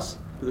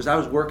 because I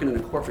was working in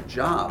a corporate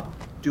job,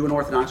 doing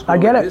orthodontic I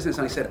get it. business,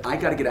 and I said, I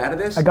got to get out of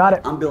this. I got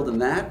it. I'm building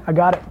that. I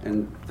got it.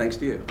 And thanks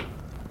to you.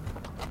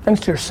 Thanks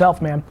to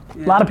yourself, man.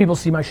 Yeah. A lot of people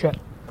see my shit.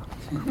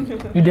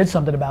 You did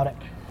something about it.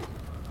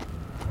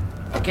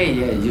 okay,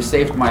 yeah, you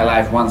saved my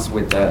life once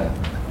with the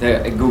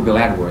Google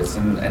AdWords,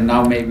 and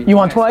now maybe you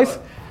want twice?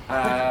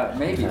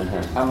 Maybe.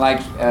 I'm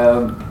like,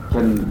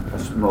 can a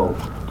small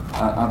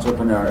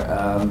entrepreneur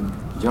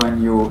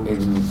join you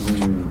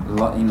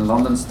in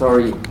London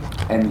story,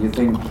 and you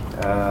think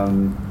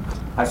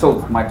I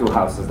sold my 2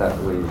 houses that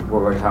we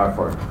worked hard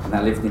for, and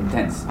I lived in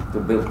tents to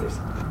build this,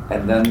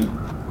 and then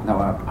now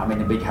I'm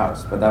in a big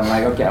house, but I'm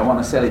like, okay, I want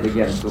to sell it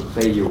again to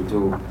pay you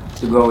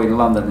to go in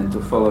London and to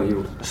follow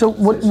you. So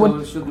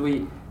should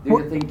we? Do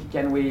you think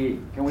can we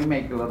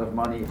make a lot of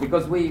money?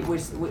 Because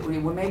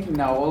we're making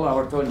now all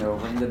our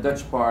turnover in the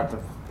Dutch part of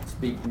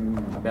speaking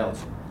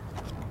Belgium,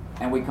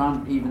 and we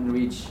can't even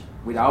reach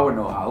with our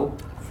know-how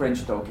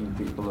French talking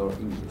people or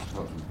English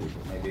talking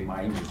people. Maybe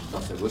my English is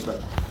not so good,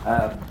 but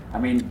I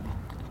mean,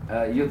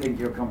 you think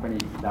your company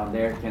down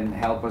there can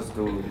help us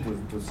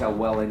to sell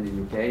well in the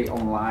UK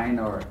online,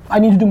 or? I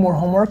need to do more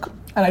homework,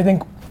 and I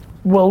think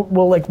we'll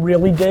like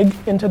really dig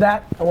into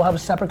that, and we'll have a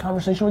separate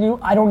conversation with you.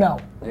 I don't know.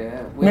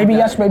 Yeah. Maybe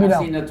yes, maybe no.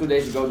 I've seen 2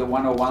 days ago the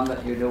 101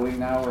 that you're doing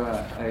now.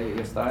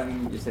 You're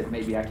starting. You said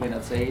maybe I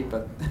cannot say it,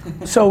 but.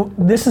 So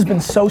this has been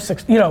so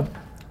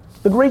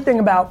the great thing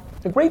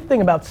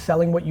about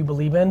selling what you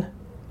believe in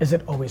is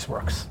it always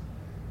works.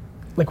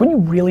 Like when you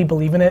really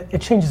believe in it,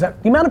 it changes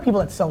that. The amount of people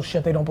that sell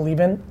shit they don't believe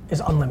in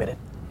is unlimited.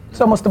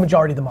 It's almost the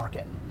majority of the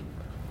market,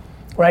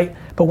 right?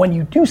 But when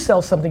you do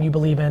sell something you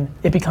believe in,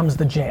 it becomes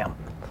the jam.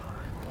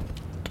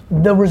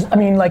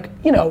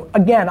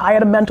 Again, I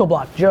had a mental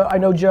block. Joe, I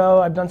know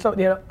Joe, I've done so,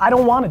 I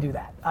don't want to do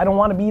that. I don't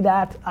want to be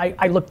that.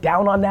 I look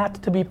down on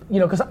that to be,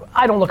 because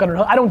I don't look under the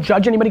hood. I don't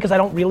judge anybody because I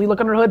don't really look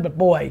under the hood, but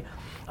boy,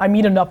 I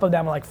meet enough of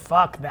them, I'm like,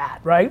 fuck that,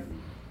 right?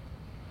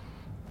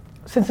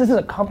 Since this is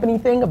a company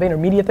thing, a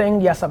Vaynermedia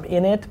thing, yes, I'm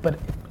in it, but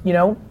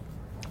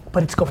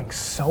it's going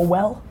so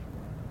well.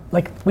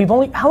 Like when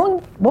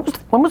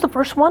was the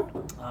first one?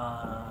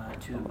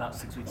 About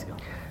 6 weeks ago.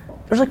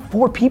 There's like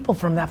 4 people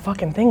from that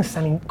fucking thing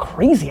sending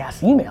crazy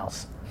ass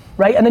emails,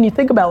 right? And then you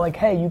think about like,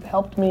 hey, you've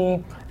helped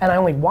me, and I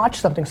only watched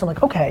something, so I'm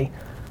like, okay,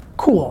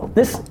 cool,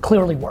 this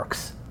clearly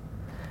works.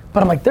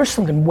 But I'm like, there's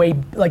something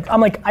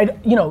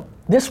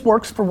this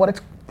works for what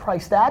it's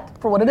priced at,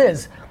 for what it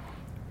is.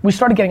 We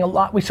started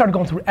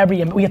going through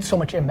we had so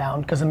much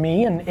inbound because of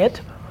me and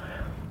it,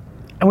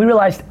 and we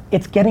realized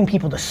it's getting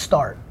people to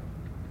start,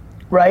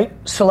 right?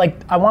 So like,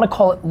 I want to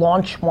call it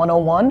Launch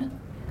 101,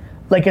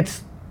 like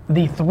it's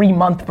the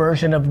 3-month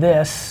version of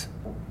this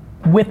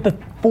with the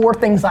 4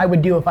 things I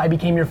would do if I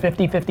became your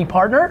 50-50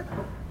 partner.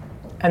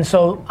 And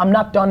so I'm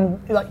not done,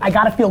 like, I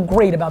gotta feel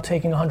great about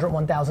taking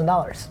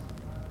 $101,000.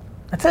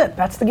 That's it,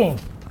 that's the game.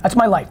 That's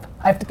my life.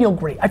 I have to feel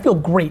great. I feel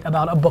great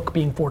about a book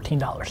being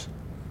 $14.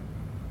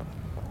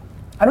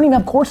 I don't even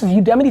have courses. The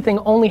Udemy thing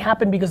only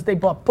happened because they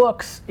bought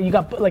books. You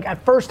got, like,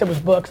 at first it was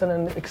books and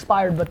then it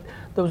expired, but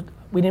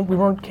we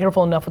weren't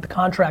careful enough with the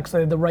contracts,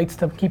 the rights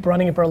to keep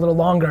running it for a little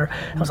longer.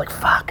 I was like,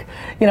 fuck,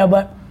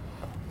 but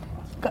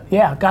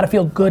yeah, gotta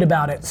feel good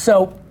about it.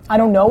 So I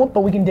don't know,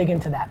 but we can dig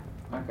into that.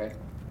 Okay.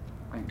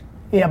 Thanks.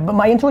 Yeah, but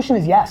my intuition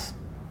is yes.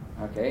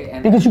 Okay.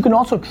 And because you can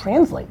also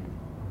translate.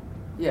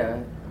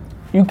 Yeah.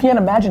 You can't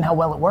imagine how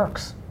well it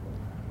works.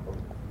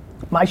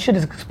 My shit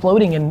is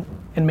exploding in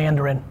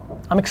Mandarin.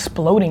 I'm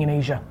exploding in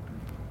Asia,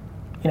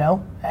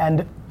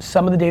 and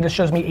some of the data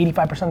shows me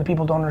 85% of the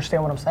people don't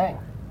understand what I'm saying.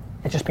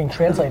 It's just being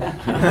translated.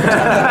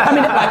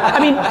 I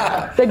mean,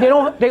 they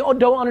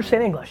don't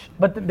understand English,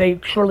 but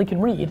they surely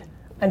can read.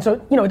 And so,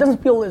 it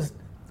doesn't feel as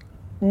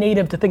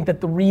native to think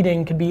that the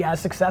reading could be as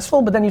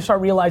successful, but then you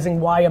start realizing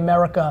why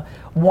America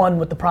won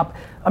with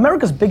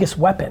America's biggest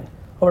weapon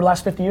over the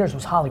last 50 years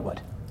was Hollywood.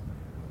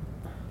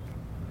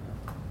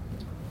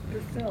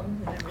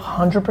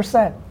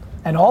 100%.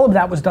 And all of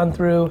that was done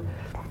through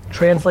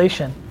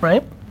translation,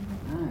 right?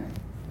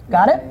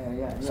 Got it?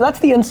 Yeah. So that's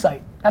the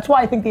insight. That's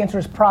why I think the answer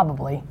is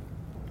probably,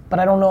 but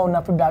I don't know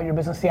enough about your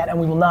business yet, and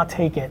we will not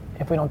take it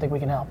if we don't think we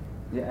can help.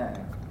 Yeah.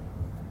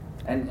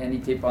 And any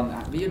tip on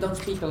that? You don't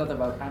speak a lot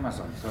about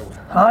Amazon, so.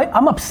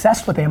 I'm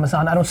obsessed with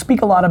Amazon. I don't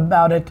speak a lot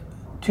about it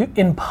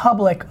in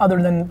public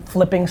other than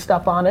flipping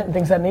stuff on it and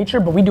things of that nature,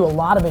 but we do a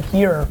lot of it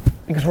here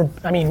because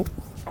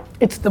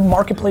it's the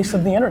marketplace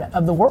of the internet,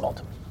 of the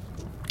world.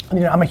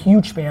 I'm a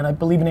huge fan. I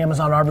believe in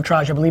Amazon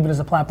arbitrage. I believe it as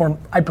a platform.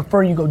 I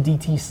prefer you go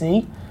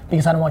DTC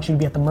because I don't want you to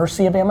be at the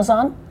mercy of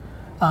Amazon.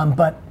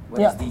 But what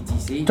is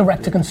DTC?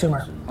 Direct to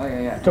consumer. Oh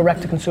yeah.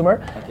 Direct to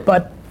consumer. Okay.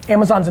 But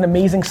Amazon's an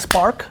amazing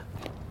spark.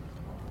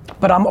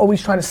 But I'm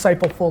always trying to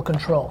stifle full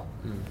control.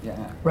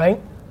 Yeah. Right?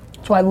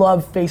 That's why I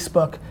love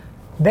Facebook.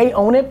 They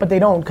own it, but they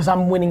don't because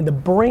I'm winning the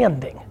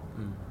branding.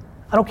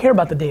 I don't care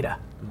about the data.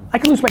 I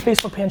can lose my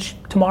Facebook page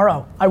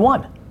tomorrow. I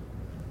won.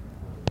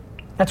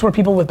 That's where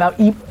people without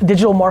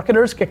digital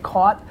marketers get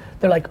caught.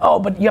 They're like, oh,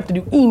 but you have to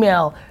do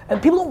email.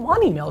 And people don't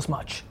want email as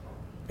much.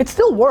 It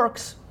still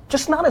works,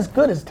 just not as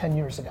good as 10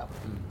 years ago.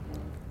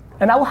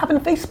 And that will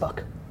happen to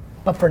Facebook.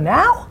 But for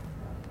now,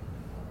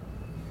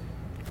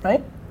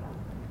 right?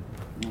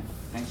 Yeah.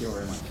 Thank you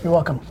very much. You're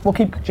welcome. We'll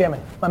keep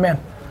jamming, my man.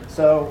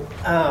 So,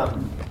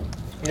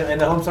 in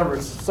the home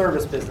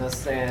service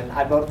business, and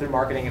I both through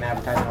marketing and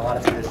advertising, a lot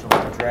of traditional,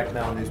 direct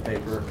mail,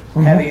 newspaper,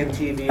 heavy in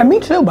TV. And me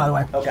too, by the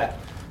way. Okay.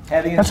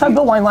 Heavy in That's how I TV.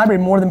 built Wine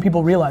Library more than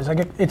people realize.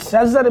 Like it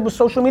says that it was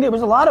social media. It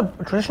was a lot of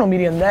traditional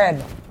media and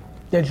then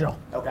digital.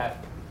 Okay.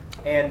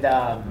 And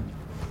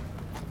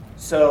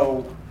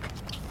so,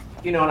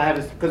 and I have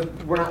this, because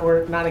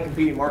we're not in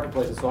competing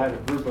marketplaces, so I have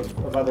a group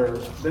of other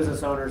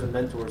business owners and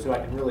mentors who I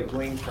can really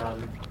glean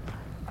from.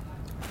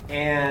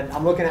 And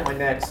I'm looking at my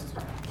next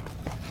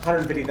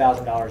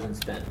 $150,000 in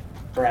spend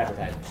for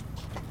advertising.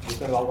 We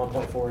spend about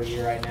 1.4 a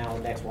year right now.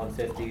 The next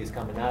 150 is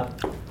coming up.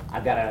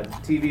 I've got a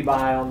TV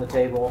buy on the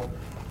table,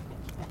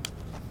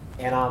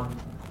 and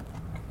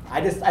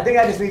I think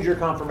I just need your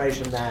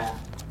confirmation that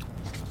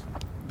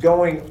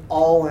going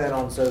all in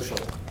on social.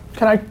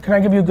 Can I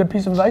give you a good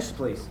piece of advice?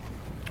 Please.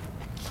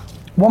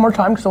 One more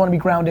time, because I want to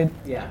be grounded.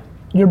 Yeah.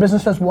 Your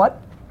business does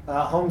what?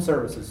 Home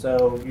services.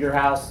 So your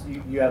house,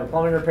 you have a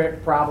plumbing repair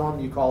problem,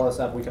 you call us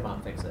up, we come out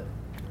and fix it.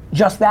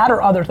 Just that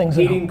or other things?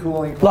 Heating,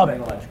 cooling,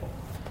 plumbing, electrical.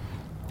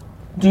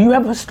 Do you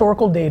have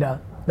historical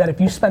data that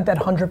if you spent that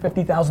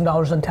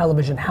 $150,000 on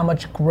television, how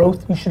much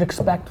growth you should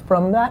expect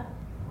from that?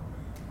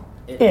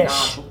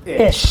 Ish.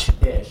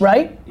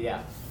 Right?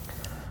 Yeah.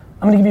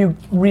 I'm gonna give you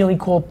a really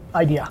cool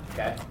idea.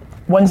 Okay.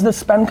 When's the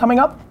spend coming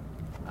up?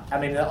 I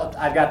mean,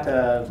 I've got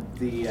the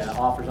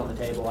offers on the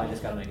table. I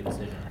just got to make a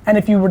decision. And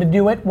if you were to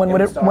do it, when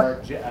would it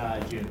start?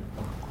 June.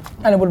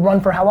 And it would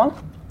run for how long?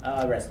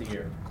 Rest of the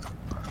year.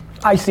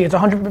 I see. It's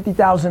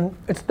 150,000.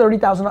 It's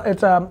 30,000.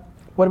 It's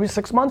what are we?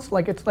 6 months?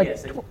 Like it's like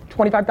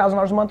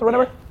 $25,000 a month or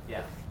whatever.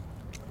 Yeah.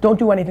 Don't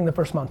do anything the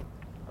first month.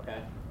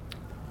 Okay.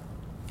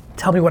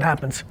 Tell me what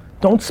happens.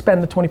 Don't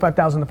spend the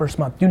 $25,000 the first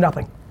month. Do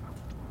nothing.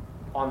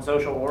 On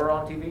social or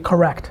on TV?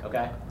 Correct.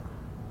 Okay.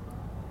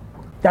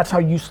 That's how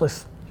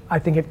useless I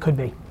think it could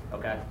be.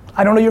 Okay.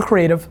 I don't know your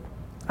creative.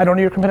 I don't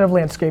know your competitive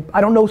landscape. I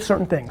don't know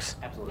certain things.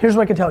 Absolutely. Here's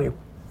what I can tell you.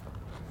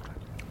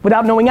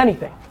 Without knowing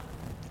anything,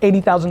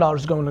 $80,000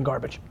 is going in the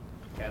garbage.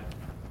 Okay.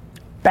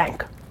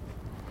 Bank.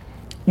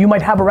 You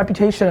might have a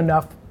reputation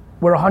enough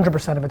where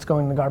 100% of it's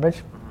going in the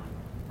garbage.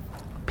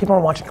 People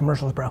aren't watching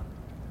commercials, bro.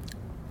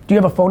 Do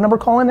you have a phone number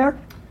call in there?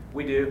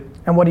 We do.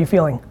 And what are you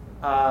feeling?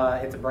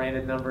 It's a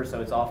branded number,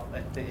 so it's all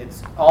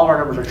of our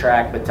numbers are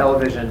tracked, but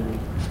television,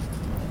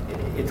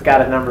 it's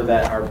got a number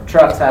that our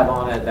trucks have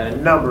on it, that a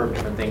number of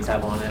different things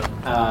have on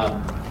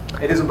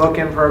it. It is a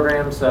bookend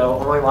program, so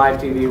only live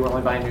TV, we're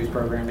only buying news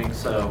programming,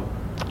 so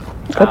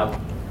I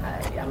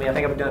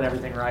think I've done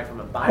everything right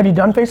from a buying. Have you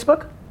done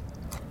Facebook?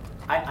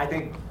 I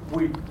think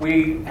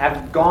we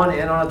have gone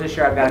in on it this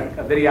year. I've got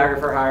a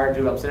videographer hired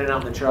who I'm sending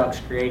out in the trucks,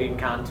 creating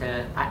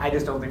content. I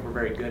just don't think we're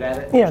very good at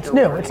it. Yeah, it's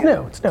new. It's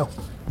new. So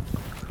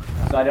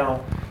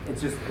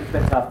it's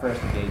been tough for us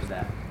to gauge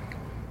that.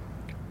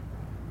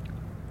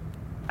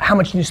 How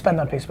much do you spend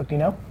on Facebook, do you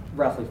know?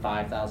 Roughly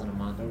 $5,000 a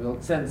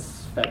month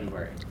since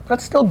February.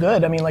 That's still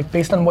good. I mean, like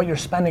based on what you're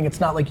spending,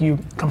 it's not like you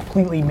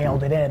completely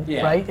mailed it in,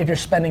 right? If you're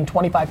spending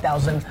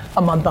 $25,000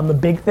 a month on the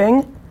big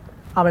thing,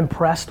 I'm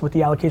impressed with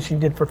the allocation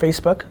you did for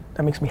Facebook.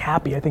 That makes me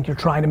happy. I think you're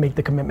trying to make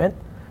the commitment.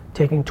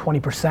 Taking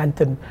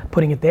 20% and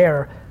putting it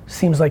there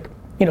seems like,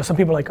 some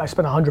people are like, I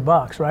spent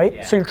 $100, right?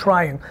 Yeah. So you're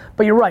trying.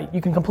 But you're right, you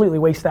can completely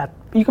waste that.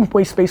 You can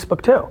waste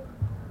Facebook too.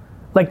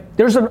 Like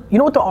you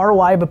know what the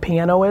ROI of a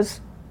piano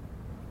is?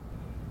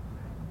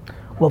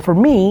 Well, for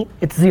me,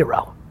 it's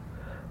 0.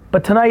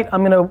 But tonight,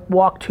 I'm gonna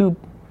walk 2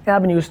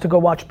 avenues to go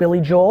watch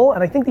Billy Joel,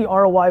 and I think the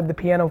ROI of the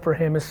piano for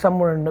him is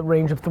somewhere in the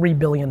range of $3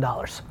 billion.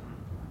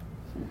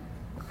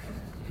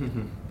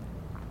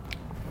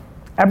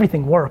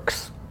 Everything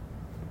works.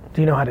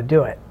 Do you know how to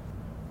do it,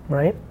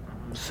 right?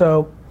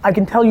 So I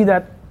can tell you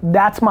that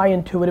that's my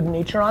intuitive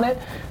nature on it.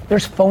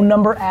 There's phone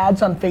number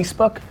ads on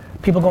Facebook.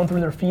 People going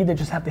through their feed, they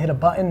just have to hit a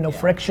button, no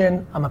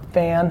friction. I'm a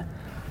fan.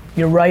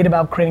 You're right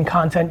about creating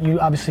content. You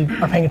obviously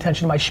are paying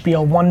attention to my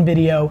spiel. One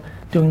video,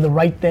 doing the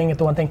right thing at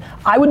the one thing.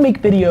 I would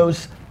make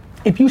videos,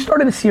 if you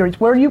started a series,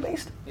 where are you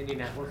based?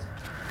 Indianapolis.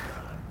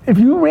 If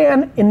you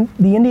ran in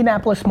the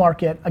Indianapolis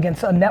market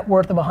against a net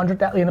worth of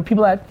 100,000,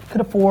 people that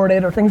could afford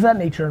it or things of that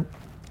nature,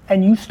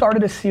 and you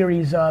started a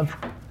series of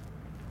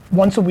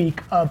once a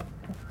week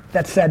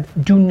that said,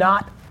 do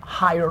not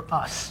hire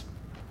us.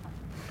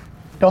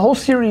 The whole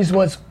series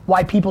was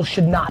why people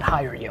should not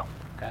hire you.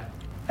 Okay.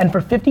 And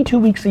for 52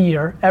 weeks a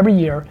year, every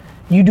year,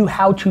 you do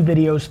how-to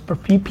videos for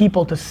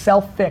people to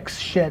self-fix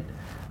shit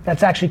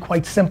that's actually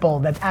quite simple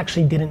that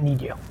actually didn't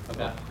need you.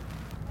 Okay.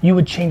 You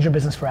would change your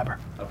business forever.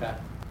 Okay.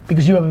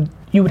 Because you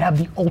would have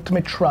the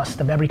ultimate trust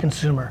of every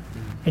consumer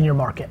in your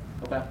market.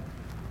 Okay.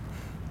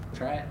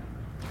 Try it.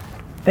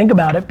 Think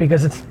about it,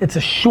 because it's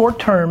a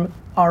short-term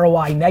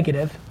ROI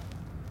negative.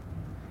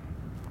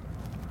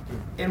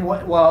 In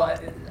what? Well,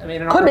 I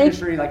mean, in our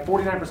industry, like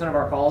 49% of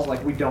our calls,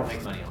 like we don't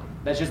make money on.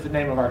 That's just the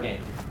name of our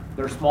game.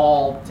 They're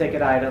small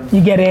ticket items. You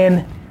get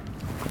in.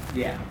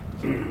 Yeah.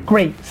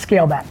 Great.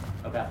 Scale that.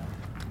 Okay.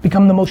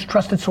 Become the most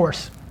trusted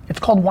source. It's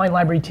called Wine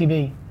Library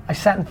TV. I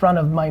sat in front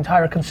of my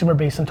entire consumer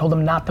base and told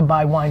them not to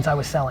buy wines I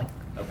was selling.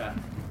 Okay.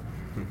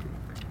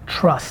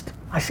 Trust.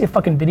 I see a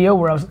fucking video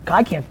where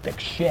I can't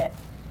fix shit.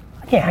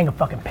 I can't hang a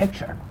fucking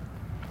picture.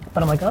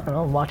 But I'm like, I don't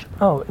know, watch,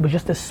 oh, it was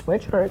just this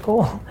switch? All right,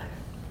 cool.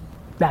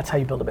 That's how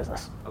you build a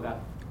business. Okay.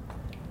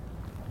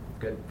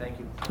 Good, thank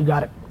you. You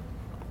got it.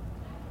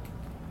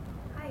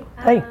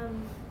 Hi.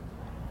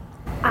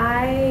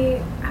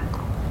 Hey.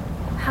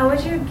 How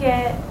would you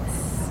get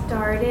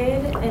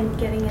started in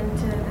getting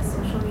into the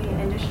social media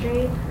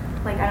industry?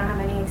 Like, I don't have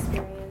any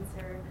experience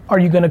or. Are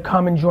you gonna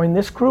come and join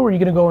this crew, or are you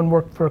gonna go and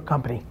work for a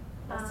company?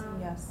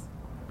 Yes.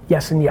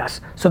 Yes and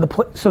yes. So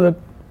the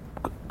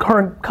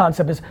current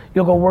concept is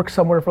you'll go work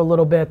somewhere for a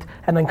little bit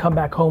and then come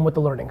back home with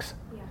the learnings.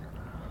 Yeah.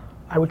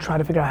 I would try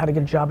to figure out how to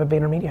get a job at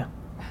Vaynermedia.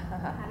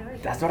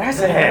 That's what I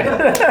said.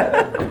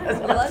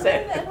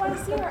 London,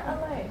 NYC, or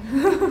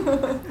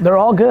LA? They're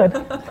all good.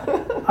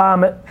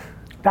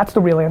 That's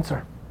the real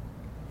answer.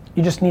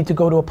 You just need to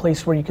go to a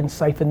place where you can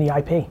siphon the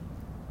IP.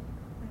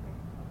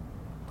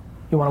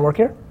 You wanna work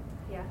here?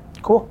 Yeah.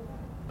 Cool.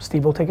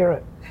 Steve will take care of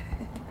it.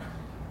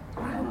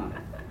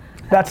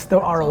 That's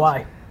the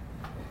ROI.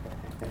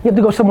 You have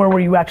to go somewhere where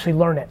you actually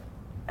learn it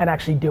and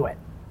actually do it.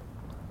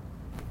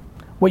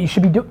 What you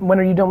should be doing, when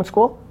are you done with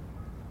school?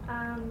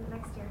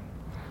 Next year.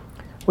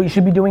 What you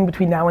should be doing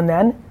between now and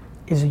then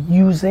is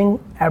using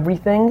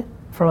everything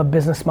from a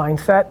business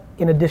mindset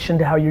in addition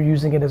to how you're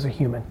using it as a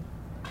human.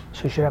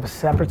 So you should have a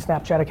separate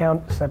Snapchat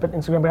account, a separate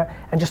Instagram account,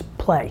 and just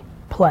play,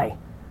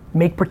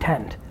 make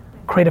pretend.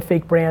 Create a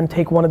fake brand,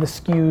 take one of the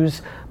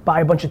SKUs,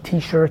 buy a bunch of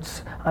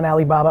t-shirts on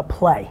Alibaba,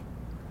 play.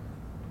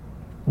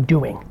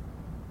 Doing.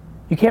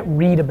 You can't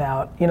read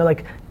about,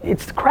 like,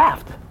 it's the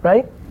craft,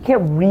 right? You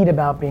can't read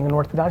about being an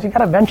orthodontist, you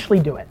gotta eventually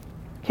do it.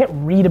 You can't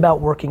read about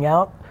working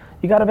out,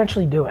 you gotta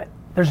eventually do it.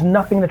 There's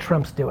nothing that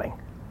Trump's doing.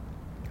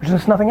 There's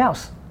just nothing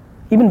else.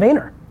 Even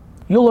Vayner.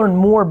 You'll learn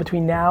more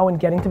between now and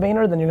getting to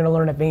Vayner than you're gonna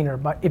learn at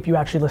Vayner, but if you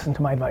actually listen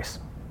to my advice.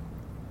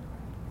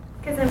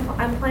 Because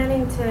I'm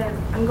planning to,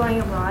 I'm going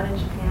abroad in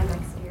Japan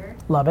next year.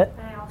 Love it.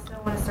 And I also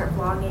want to start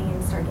vlogging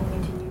and start getting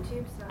into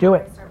YouTube. So Do I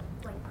it. wanna start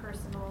like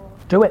personal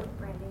Do it.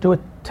 branding. Do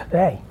it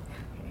today.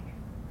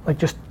 Like,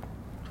 just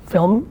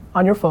film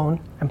on your phone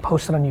and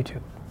post it on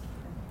YouTube.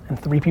 And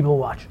 3 people will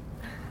watch.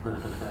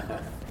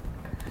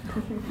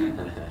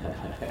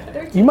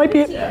 You might be,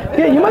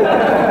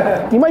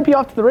 you might be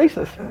off to the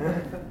races.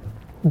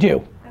 Do.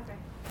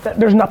 Okay.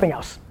 There's nothing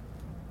else.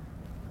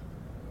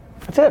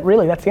 That's it,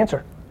 really, that's the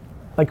answer.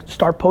 Like,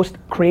 start, post,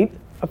 create.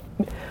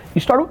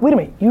 You start, wait a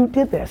minute, you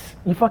did this.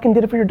 You fucking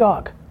did it for your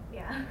dog.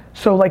 Yeah.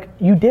 So, like,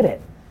 you did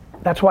it.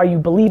 That's why you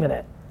believe in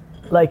it.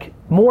 Like,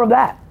 more of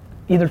that.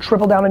 Either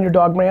triple down on your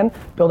dog brand,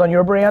 build on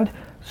your brand,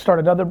 start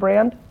another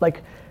brand,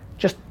 like,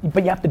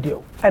 but you have to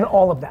do, and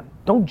all of them.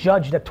 Don't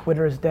judge that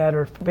Twitter is dead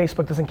or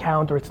Facebook doesn't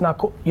count or it's not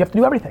cool. You have to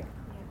do everything.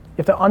 You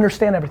have to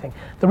understand everything.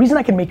 The reason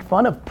I can make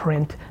fun of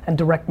print and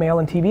direct mail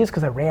and TV is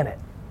because I ran it.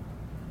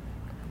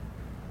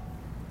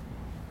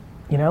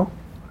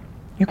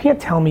 You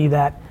can't tell me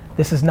that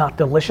this is not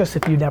delicious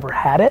if you never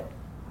had it,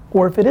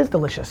 or if it is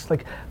delicious.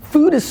 Like,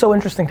 food is so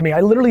interesting to me.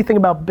 I literally think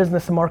about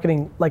business and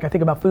marketing like I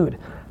think about food.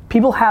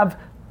 People have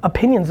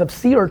opinions of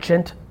sea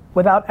urchin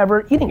without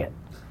ever eating it.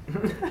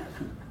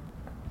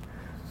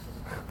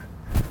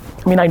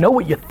 I mean, I know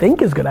what you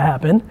think is gonna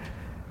happen.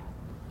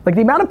 Like,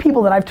 the amount of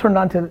people that I've turned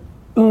on to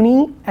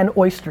uni and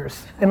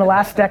oysters in the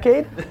last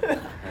decade.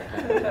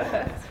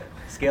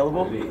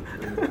 Scalable?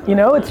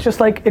 It's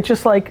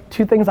just like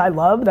 2 things I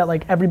love that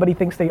like everybody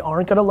thinks they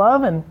aren't gonna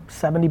love, and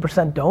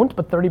 70% don't,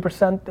 but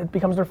 30% it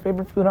becomes their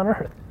favorite food on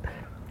earth.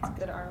 It's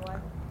good ROI.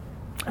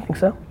 I think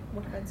so.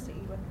 What friends to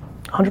eat with?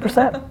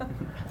 100%.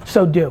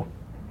 So do.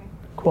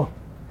 Cool.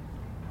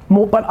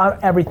 More, but on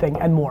everything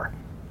and more.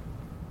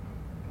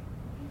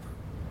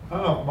 I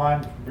don't know,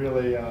 mine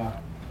really,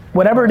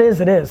 Whatever it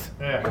is, it is.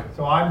 yeah,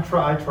 so I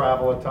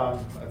travel a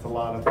ton, it's a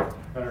lot of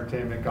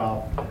entertainment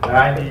golf, and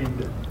I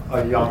need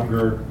a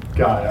younger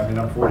guy. I mean,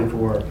 I'm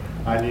 44,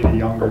 I need a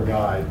younger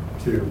guy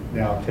to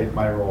now take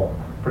my role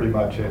pretty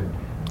much in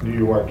New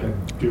York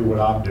and do what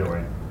I'm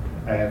doing.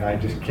 And I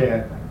just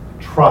can't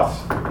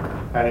trust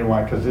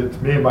anyone, because it's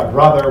me and my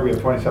brother, we have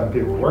 27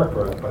 people who work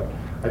for us, but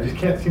I just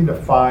can't seem to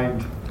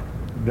find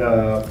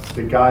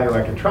the guy who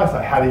I can trust.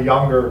 I had a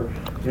younger,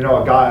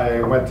 a guy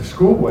I went to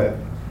school with,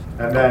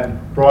 and then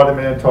brought him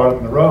in, taught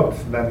him the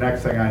ropes, and then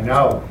next thing I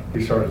know,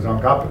 he started his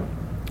own company.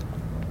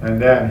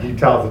 And then he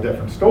tells a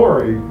different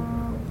story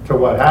to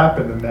what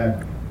happened, and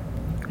then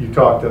you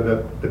talk to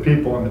the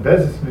people in the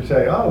business and you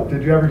say, oh,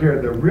 did you ever hear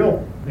the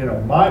real,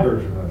 my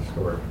version of the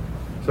story?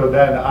 So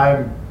then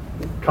I'm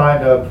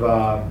kind of,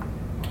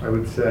 I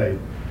would say,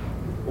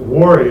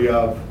 wary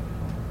of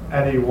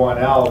anyone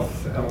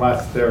else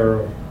unless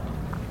they're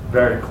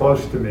very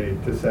close to me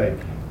to say,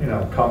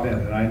 come in.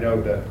 And I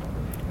know that,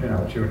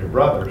 it's you and your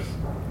brothers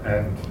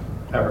and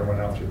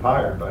everyone else you've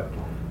hired, but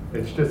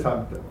it's just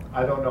something,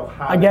 I don't know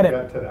how to get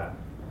to that.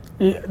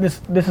 This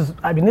is,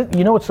 I mean,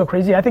 what's so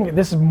crazy? I think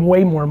this is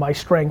way more my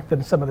strength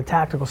than some of the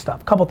tactical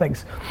stuff. Couple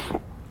things.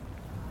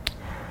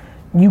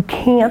 You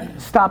can't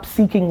stop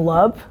seeking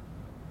love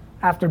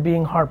after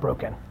being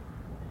heartbroken.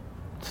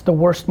 It's the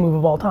worst move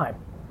of all time.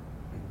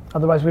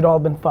 Otherwise, we'd all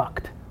been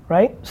fucked,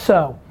 right?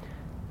 So,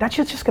 that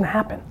shit's just gonna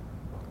happen.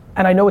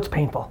 And I know it's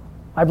painful.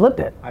 I've lived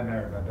it. I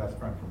married my best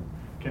friend from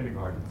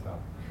kindergarten, so.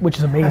 Which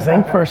is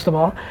amazing, first of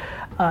all.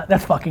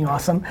 That's fucking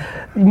awesome.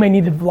 You may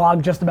need to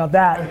vlog just about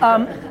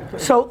that.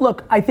 So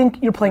look, I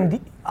think you're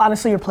playing,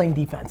 honestly, you're playing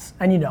defense,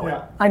 and you know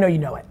it. I know you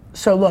know it.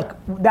 So look,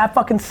 that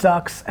fucking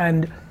sucks,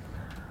 and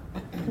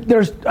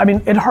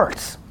it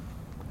hurts.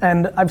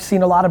 And I've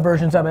seen a lot of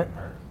versions of it.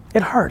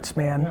 It hurts,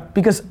 man,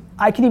 because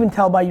I can even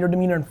tell by your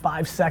demeanor in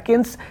 5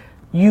 seconds,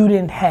 you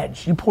didn't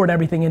hedge. You poured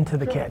everything into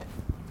the kid.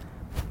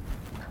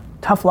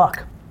 Tough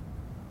luck.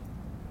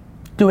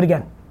 Do it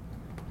again.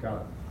 Got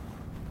it.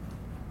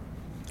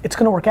 It's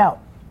gonna work out.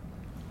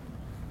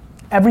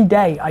 Every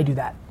day I do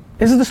that.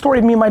 This is the story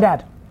of me and my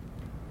dad.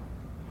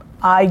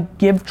 I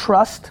give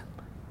trust,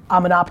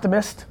 I'm an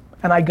optimist,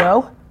 and I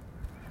go,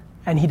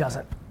 and he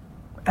doesn't.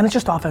 And it's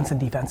just offense and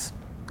defense,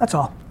 that's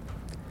all.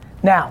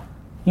 Now,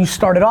 you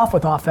started off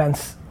with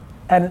offense,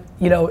 and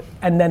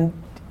then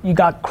you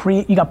got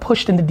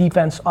pushed into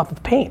defense off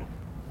of pain.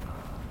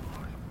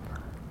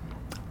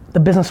 The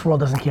business world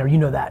doesn't care, you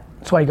know that.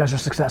 That's why you guys are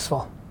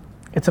successful.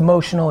 It's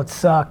emotional, it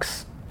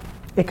sucks.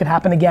 It could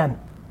happen again.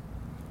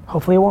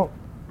 Hopefully it won't.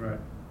 Right.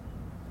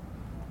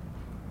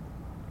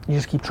 You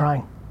just keep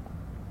trying.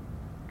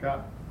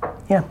 Got it.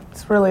 Yeah,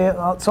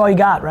 it's all you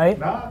got, right?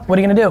 Nah. What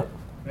are you gonna do?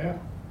 Yeah.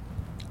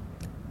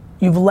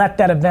 You've let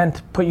that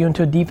event put you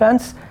into a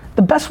defense.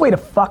 The best way to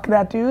fuck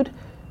that dude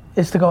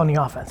is to go on the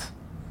offense.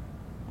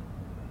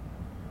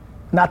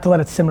 Not to let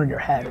it simmer in your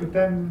head. But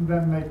then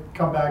they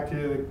come back to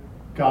the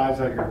guys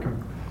that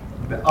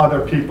the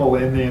other people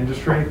in the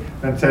industry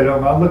and say to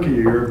them, "Oh, look at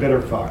you, you're a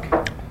bitter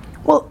fuck."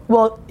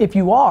 Well, if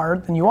you are,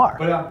 then you are.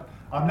 But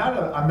I'm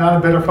not a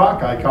bitter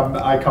fuck. I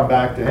come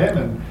back to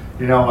him,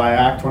 and I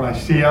act when I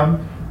see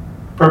him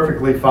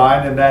perfectly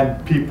fine, and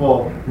then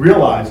people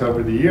realize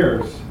over the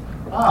years,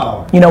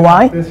 oh, you know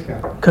why? This guy.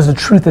 Because the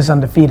truth is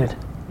undefeated.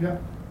 Yeah.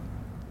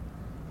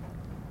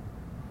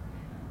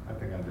 I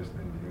think I just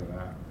need to hear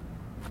that.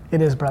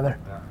 It is, brother.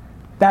 Yeah.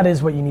 That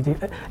is what you need to.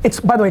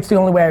 By the way, it's the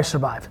only way I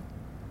survive.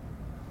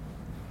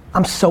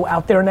 I'm so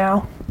out there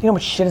now. You know how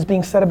much shit is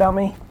being said about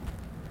me?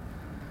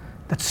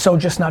 That's so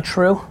just not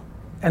true,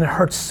 and it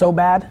hurts so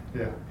bad.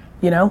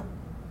 Yeah.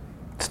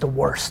 It's the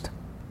worst.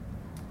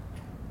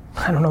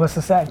 I don't know what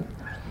to say.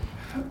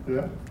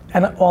 Yeah.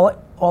 And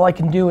all I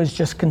can do is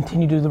just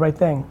continue to do the right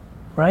thing,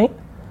 right?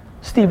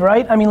 Steve,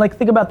 right? I mean,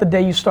 think about the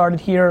day you started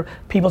here,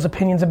 people's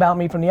opinions about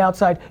me from the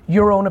outside,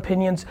 your own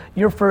opinions,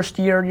 your first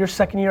year, your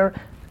second year.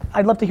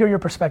 I'd love to hear your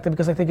perspective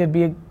because I think it'd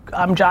be,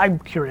 I'm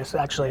curious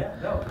actually. Yeah,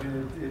 no, I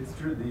mean, it's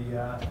true.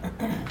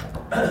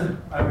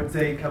 I would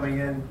say coming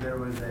in,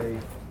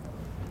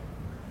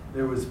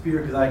 there was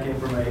fear because I came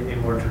from a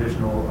more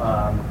traditional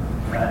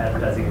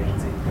advertising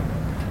agency.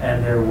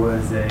 And there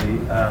was a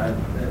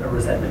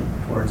resentment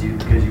towards you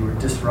because you were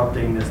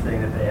disrupting this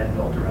thing that they had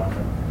built around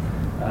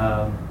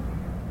them.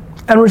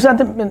 And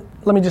resentment,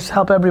 let me just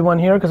help everyone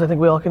here because I think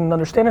we all can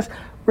understand this.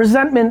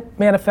 Resentment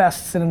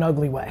manifests in an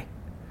ugly way.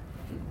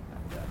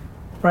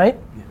 Right?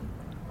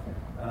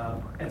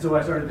 And so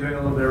I started doing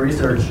a little bit of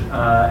research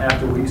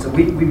after we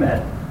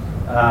met.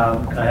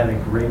 And I had a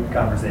great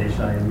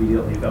conversation. I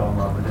immediately fell in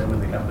love with it,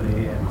 with the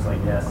company, and was like,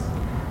 yes.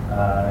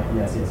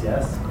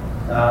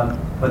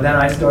 But then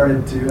I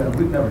started to, and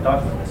we've never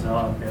talked about this,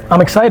 no,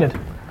 I'm excited.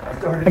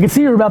 I can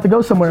see you're about to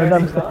go somewhere.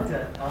 Checking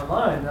content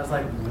online, and I was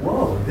like,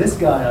 whoa, this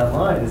guy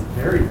online is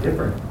very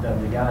different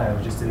than the guy I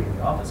was just sitting in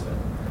the office with.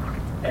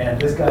 And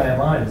this guy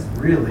online is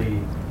really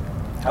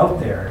out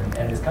there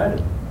and is kind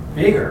of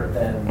bigger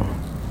than,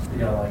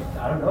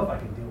 I don't know if I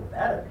can deal with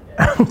that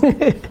every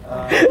day.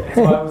 And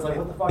so I was like,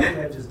 what the fuck did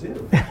I just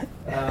do?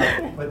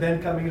 But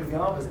then coming into the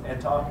office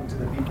and talking to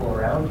the people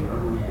around you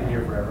who've been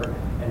here forever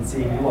and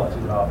seeing you walk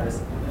through the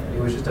office, it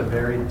was just a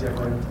very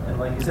different, and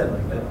like you said,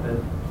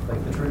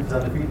 the truth is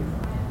undefeated.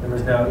 There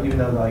was no, even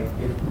though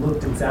it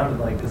looked and sounded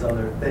like this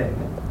other thing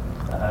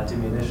to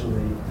me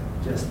initially,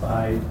 just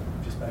by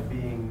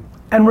being.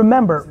 And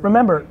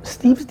remember,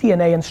 Steve's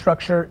DNA and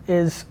structure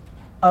is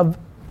of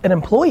an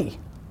employee.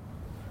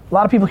 A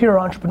lot of people here are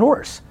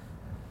entrepreneurs.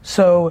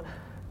 So,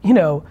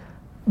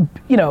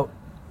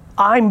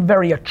 I'm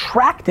very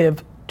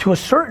attractive to a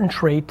certain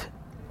trait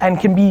and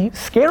can be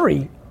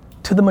scary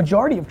to the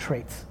majority of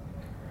traits.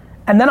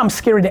 And then I'm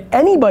scary to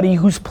anybody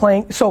who's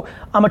playing. So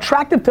I'm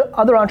attractive to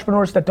other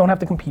entrepreneurs that don't have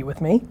to compete with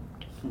me.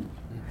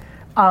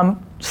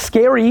 I'm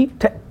scary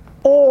to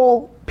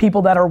all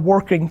people that are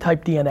working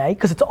type DNA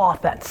because it's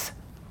offense.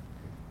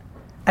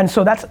 And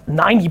so that's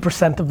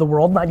 90% of the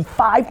world,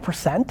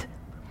 95%.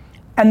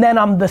 And then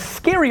I'm the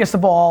scariest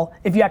of all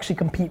if you actually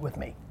compete with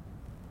me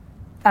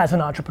as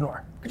an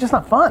entrepreneur. It's just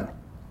not fun.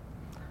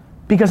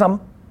 Because I'm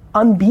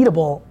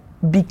unbeatable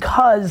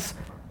because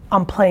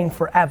I'm playing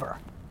forever.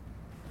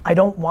 I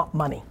don't want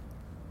money.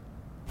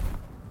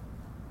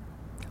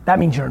 That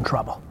means you're in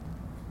trouble.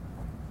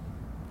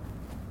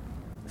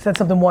 He said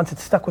something once, it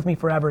stuck with me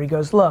forever. He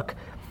goes, look,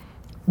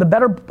 the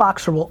better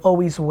boxer will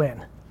always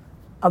win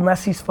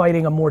unless he's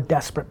fighting a more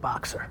desperate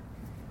boxer.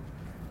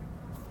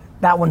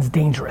 That one's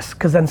dangerous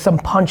because then some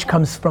punch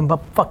comes from a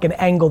fucking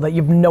angle that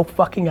you have no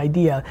fucking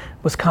idea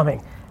was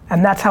coming.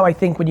 And that's how I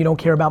think when you don't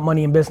care about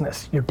money in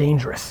business, you're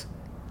dangerous.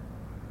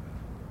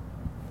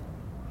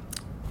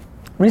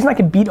 The reason I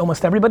can beat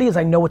almost everybody is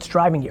I know what's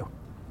driving you.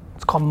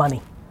 It's called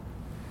money.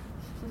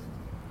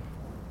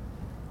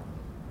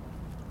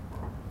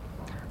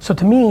 So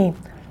to me,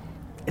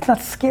 it's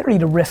not scary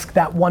to risk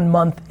that 1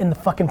 month in the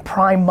fucking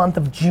prime month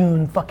of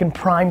June, fucking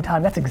prime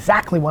time. That's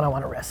exactly what I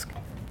want to risk.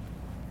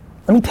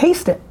 Let me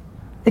taste it.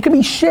 It could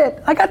be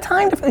shit. I got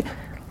time to, you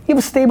have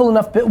a stable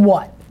enough bit,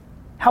 what?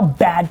 How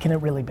bad can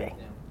it really be?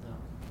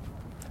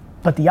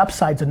 But the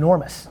upside's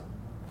enormous.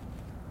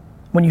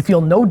 When you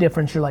feel no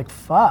difference, you're like,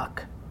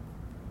 fuck.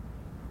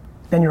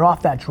 Then you're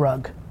off that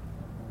drug.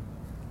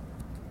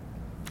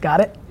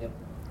 Got it? Yep.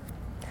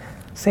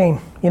 Same,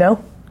 you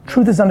know?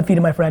 Truth is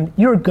undefeated, my friend.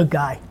 You're a good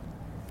guy.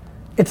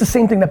 It's the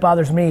same thing that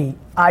bothers me.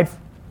 I've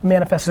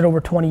manifested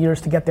over 20 years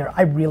to get there.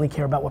 I really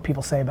care about what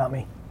people say about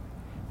me.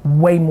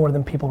 Way more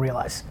than people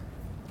realize.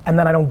 And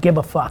then I don't give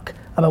a fuck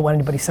about what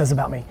anybody says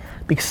about me.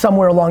 Because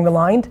somewhere along the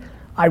line,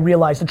 I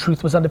realized the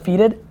truth was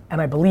undefeated,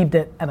 and I believed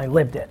it, and I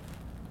lived it.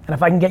 And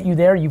if I can get you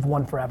there, you've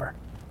won forever.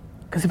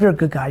 Because if you're a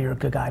good guy, you're a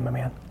good guy, my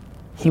man.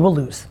 He will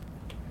lose.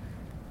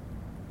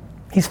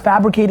 He's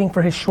fabricating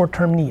for his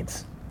short-term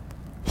needs.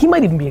 He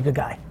might even be a good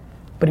guy,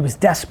 but he was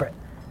desperate,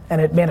 and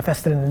it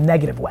manifested in a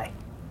negative way.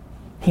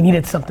 He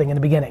needed something in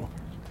the beginning,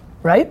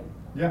 right?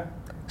 Yeah.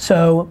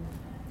 So,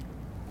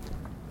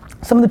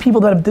 some of the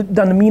people that have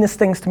done the meanest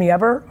things to me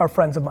ever are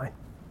friends of mine.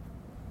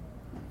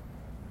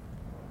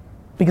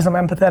 Because I'm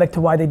empathetic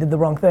to why they did the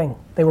wrong thing.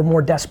 They were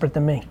more desperate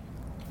than me.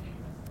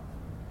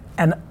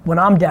 And when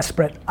I'm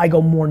desperate, I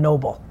go more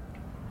noble,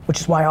 which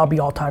is why I'll be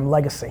all-time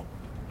legacy.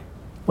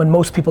 When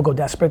most people go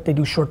desperate, they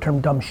do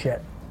short-term dumb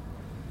shit.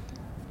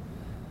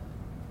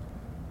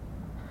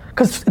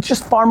 Because it's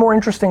just far more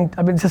interesting.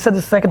 I mean, I said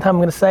this the second time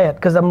I'm gonna say it,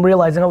 because I'm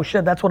realizing, oh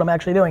shit, that's what I'm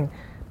actually doing.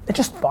 It's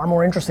just far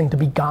more interesting to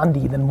be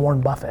Gandhi than Warren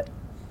Buffett.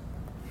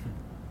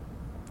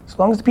 As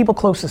long as the people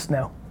closest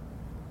know,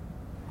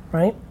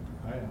 right?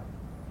 Oh, yeah.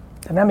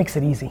 And that makes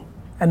it easy.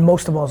 And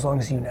most of all, as long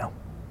as you know.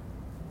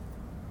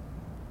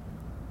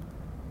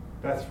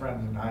 Best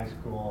friends in high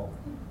school.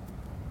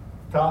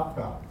 Tough.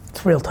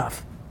 It's real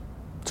tough.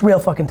 It's real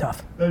fucking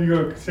tough. Then you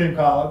go to the same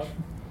college.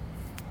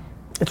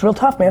 It's real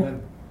tough, man. And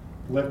then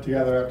live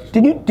together after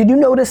school. Did you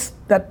notice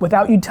that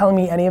without you telling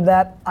me any of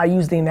that, I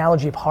used the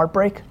analogy of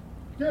heartbreak?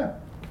 Yeah.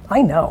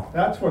 I know.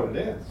 That's what it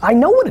is. I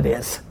know what it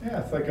is. Yeah,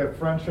 it's like a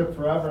friendship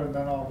forever, and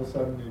then all of a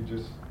sudden you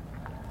just.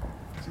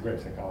 It's a great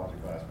psychology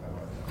class,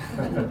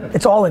 by the way.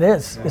 It's all it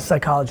is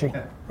psychology,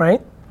 right?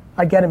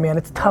 I get it, man.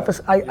 It's tough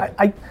as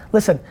I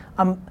listen.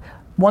 I'm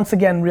once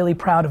again really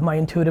proud of my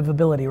intuitive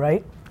ability,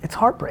 right? It's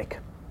heartbreak.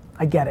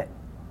 I get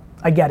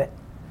it.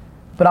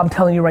 But I'm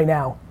telling you right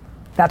now,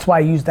 that's why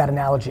I use that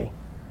analogy.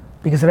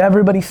 Because if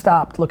everybody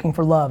stopped looking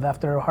for love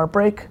after a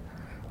heartbreak,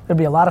 there'd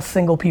be a lot of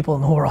single people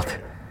in the world.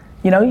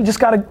 You know, you just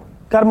gotta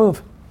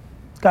move.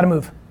 Gotta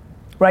move.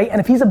 Right?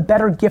 And if he's a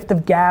better gift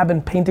of gab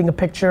and painting a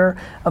picture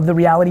of the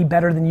reality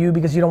better than you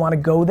because you don't want to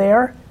go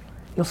there,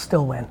 you'll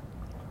still win.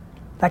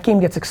 That game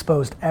gets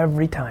exposed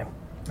every time.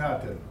 No,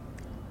 it did.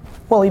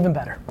 Well, even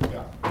better.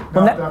 Yeah.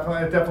 No,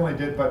 it definitely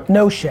did, but.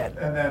 No shit.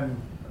 And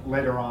then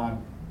later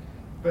on,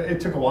 but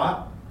it took a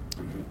while.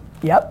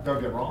 Yep.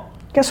 Don't get wrong.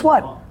 Guess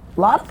what?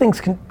 A lot of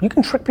things you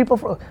can trick people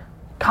for.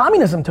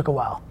 Communism took a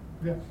while.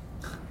 Yeah.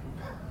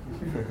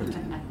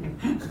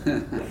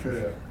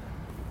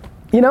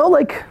 You know,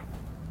 like,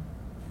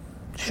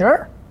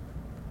 sure.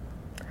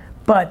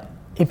 But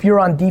if you're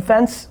on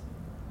defense,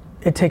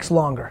 it takes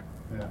longer.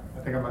 Yeah, I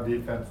think I'm on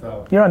defense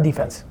though. You're on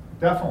defense.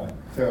 Definitely.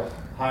 So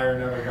hire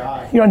another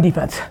guy. You're on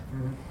defense.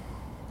 Mm-hmm.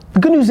 The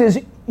good news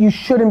is you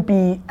shouldn't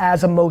be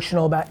as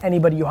emotional about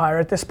anybody you hire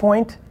at this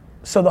point,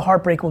 so the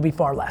heartbreak will be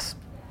far less.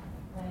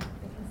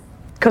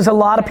 Because a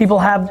lot of people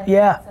have,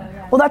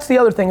 yeah. Well, that's the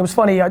other thing. It was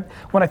funny,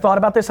 when I thought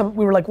about this,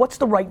 we were like, what's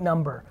the right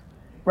number,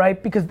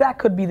 right? Because that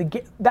could be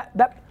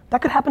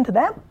that could happen to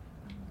them.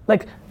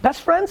 Like,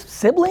 best friends,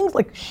 siblings,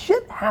 like,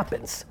 shit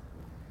happens.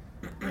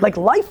 Like,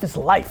 life is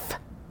life.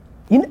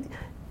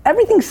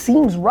 Everything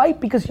seems right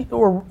because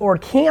or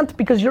can't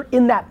because you're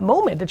in that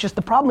moment. It's just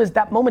the problem is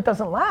that moment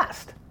doesn't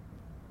last.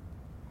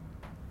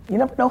 You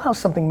never know how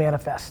something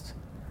manifests,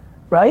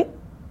 right?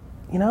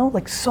 You know,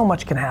 like, so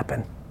much can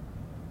happen.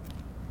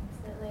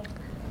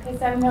 Okay,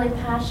 so I'm really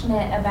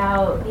passionate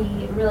about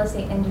the real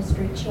estate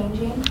industry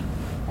changing.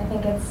 I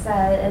think it's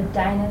a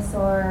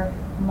dinosaur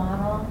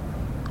model,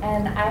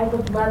 and I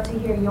would love to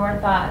hear your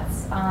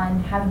thoughts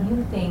on how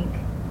you think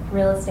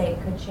real estate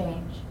could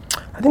change.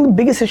 I think the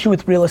biggest issue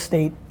with real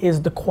estate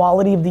is the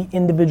quality of the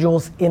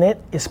individuals in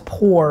it is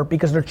poor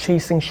because they're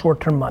chasing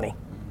short-term money.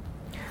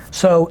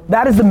 So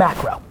that is the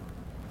macro.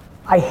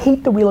 I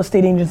hate the real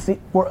estate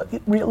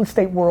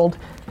world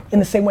in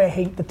the same way I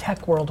hate the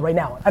tech world right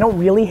now. I don't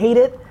really hate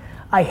it.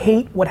 I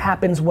hate what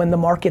happens when the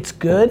market's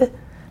good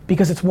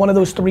because it's one of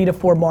those 3 to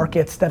 4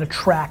 markets that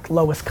attract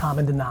lowest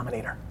common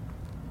denominator.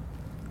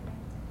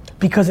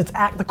 Because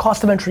the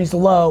cost of entry is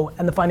low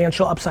and the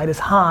financial upside is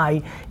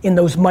high in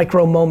those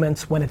micro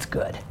moments when it's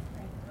good.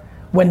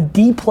 When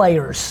D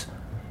players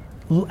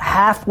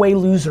halfway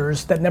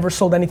losers that never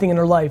sold anything in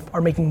their life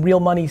are making real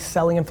money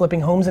selling and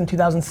flipping homes in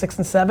 2006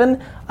 and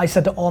 7, I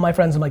said to all my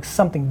friends, I'm like,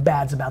 something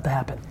bad's about to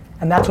happen.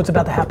 And that's what's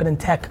about to happen in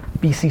tech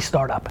VC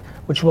startup,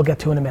 which we'll get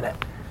to in a minute.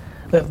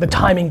 The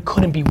timing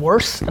couldn't be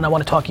worse, and I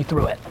want to talk you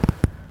through it.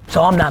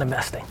 So I'm not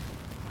investing.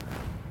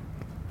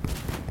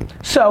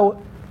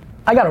 So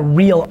I got a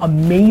real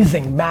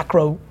amazing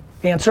macro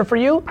answer for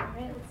you.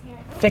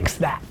 Fix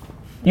that.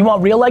 You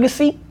want real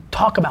legacy?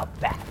 Talk about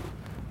that.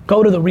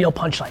 Go to the real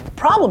punchline. The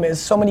problem is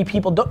so many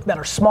people that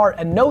are smart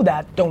and know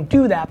that don't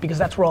do that because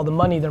that's where all the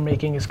money they're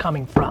making is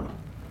coming from.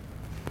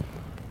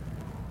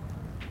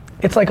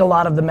 It's like a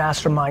lot of the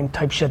mastermind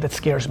type shit that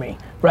scares me,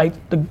 right?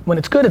 When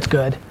it's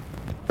good,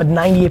 but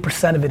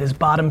 98% of it is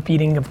bottom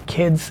feeding of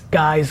kids,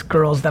 guys,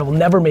 girls that will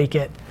never make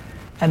it,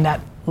 and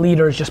that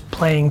leader is just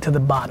playing to the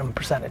bottom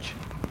percentage.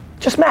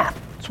 Just math.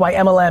 That's why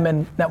MLM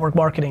and network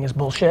marketing is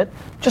bullshit.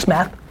 Just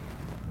math.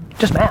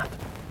 Just math.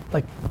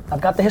 Like,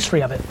 I've got the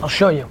history of it. I'll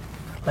show you.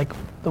 Like,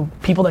 the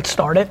people that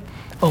start it,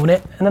 own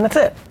it, and then that's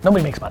it.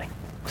 Nobody makes money.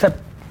 Except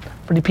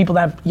for the people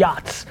that have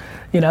yachts,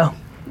 you know?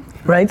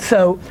 Right?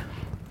 So,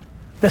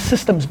 the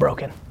system's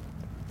broken.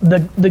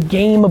 The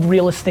game of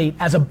real estate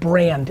as a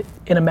brand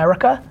in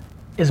America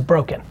is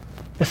broken.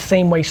 The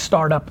same way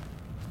startup,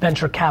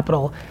 venture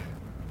capital,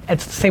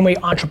 it's the same way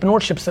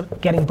entrepreneurship's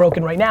getting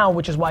broken right now,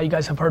 which is why you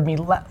guys have heard me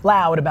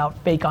loud about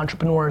fake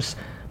entrepreneurs.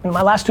 In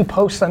my last 2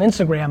 posts on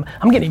Instagram,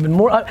 I'm getting even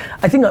more,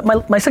 I think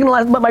my second to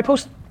last, my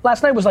post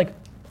last night was like,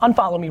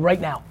 unfollow me right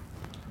now.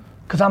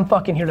 Cause I'm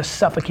fucking here to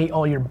suffocate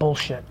all your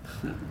bullshit,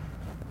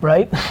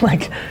 right?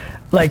 like,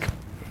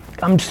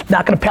 I'm just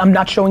not gonna, I'm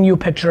not showing you a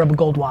picture of a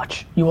gold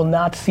watch. You will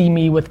not see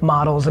me with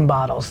models and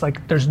bottles. Like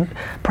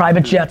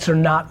private jets are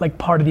not like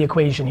part of the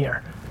equation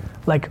here.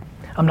 Like,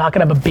 I'm not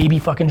gonna have a baby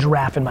fucking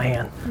giraffe in my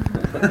hand.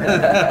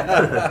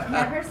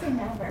 Never say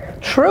never.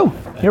 True,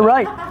 you're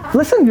right.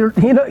 Listen, you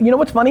know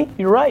what's funny?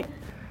 You're right.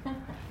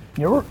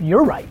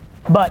 You're right,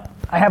 but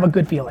I have a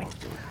good feeling.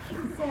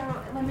 So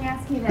let me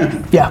ask you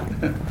this. Yeah.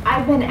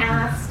 I've been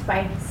asked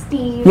by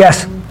Steve.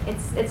 Yes. And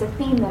it's a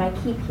theme that I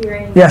keep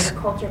hearing Yes. in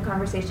culture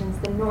conversations.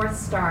 The North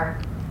Star.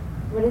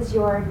 What is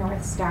your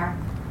North Star?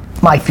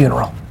 My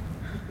funeral.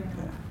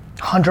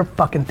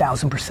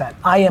 100,000%.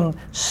 I am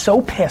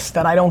so pissed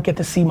that I don't get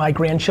to see my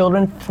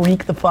grandchildren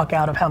freak the fuck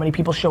out of how many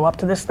people show up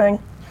to this thing.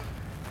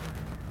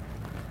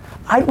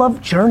 I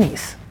love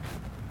journeys.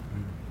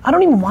 I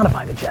don't even want to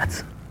buy the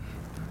jets.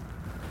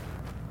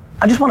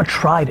 I just want to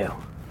try to.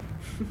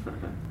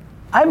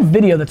 I have a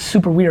video that's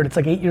super weird. It's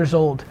like 8 years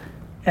old,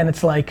 and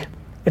it's like,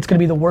 it's gonna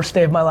be the worst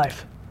day of my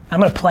life. I'm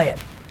gonna play it.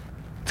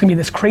 It's gonna be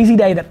this crazy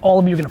day that all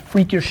of you are gonna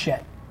freak your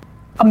shit.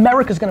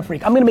 America's gonna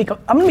freak. I'm gonna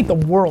make the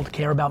world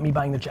care about me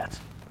buying the jets.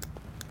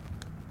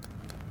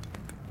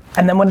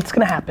 And then when it's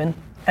gonna happen,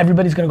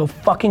 everybody's gonna go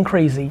fucking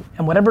crazy,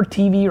 and whatever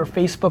TV or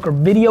Facebook or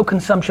video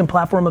consumption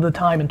platform of the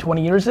time in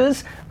 20 years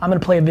is, I'm gonna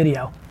play a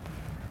video.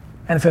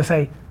 And it's gonna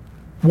say,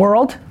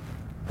 world,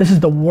 this is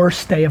the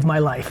worst day of my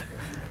life.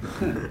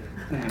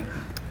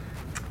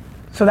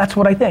 So that's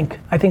what I think.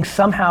 I think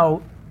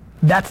somehow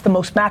that's the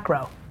most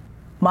macro.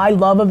 My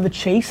love of the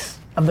chase,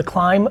 of the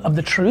climb, of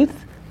the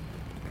truth,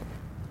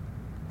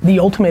 the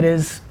ultimate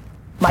is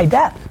my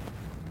death.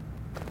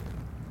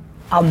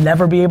 I'll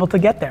never be able to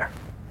get there.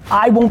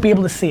 I won't be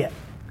able to see it.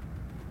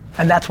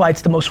 And that's why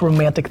it's the most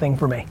romantic thing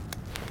for me.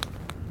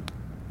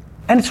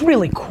 And it's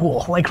really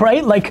cool, like,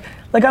 right? Like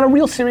on a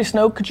real serious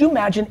note, could you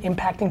imagine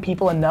impacting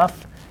people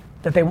enough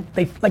that they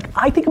like,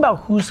 I think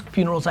about whose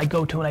funerals I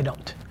go to and I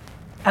don't.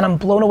 And I'm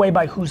blown away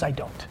by whose I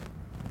don't.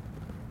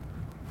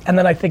 And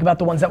then I think about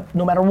the ones that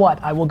no matter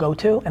what I will go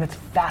to, and it's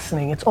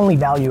fascinating. It's only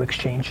value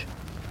exchange.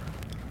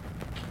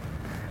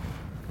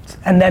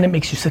 And then it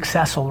makes you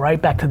successful, right?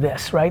 Back to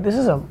this, right? This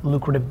is a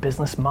lucrative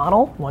business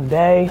model. One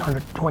day,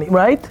 120,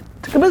 right?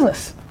 It's a good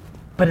business.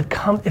 But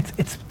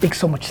it makes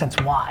so much sense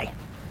why.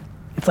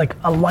 It's like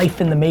a life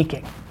in the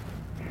making,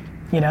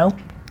 you know?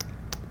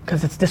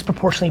 Because it's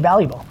disproportionately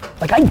valuable.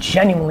 Like, I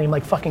genuinely am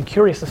like fucking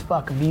curious as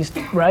fuck of these,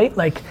 right?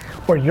 Like,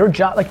 or your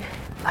job, like,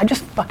 I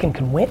just fucking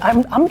can win.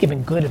 I'm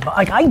giving good advice.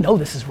 Like, I know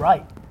this is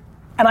right.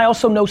 And I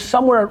also know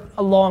somewhere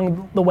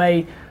along the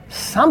way,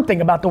 something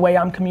about the way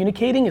I'm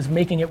communicating is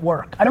making it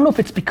work. I don't know if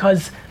it's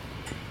because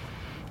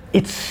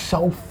it's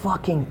so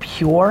fucking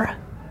pure.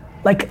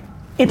 Like,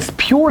 it's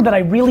pure that I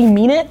really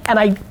mean it, and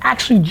I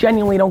actually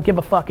genuinely don't give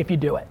a fuck if you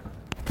do it.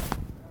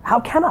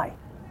 How can I?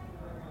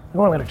 I'm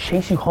gonna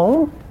chase you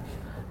home?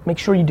 Make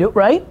sure you do it,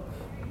 right?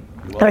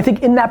 And I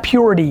think in that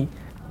purity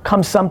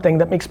comes something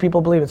that makes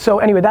people believe it. So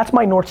anyway, that's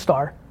my North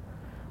Star.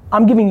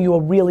 I'm giving you a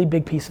really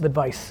big piece of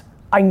advice.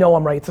 I know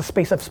I'm right. It's a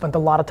space I've spent a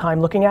lot of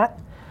time looking at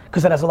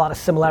because it has a lot of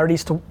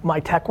similarities to my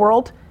tech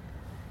world.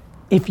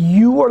 If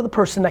you are the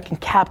person that can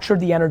capture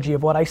the energy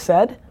of what I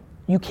said,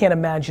 you can't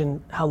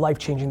imagine how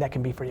life-changing that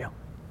can be for you.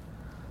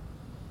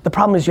 The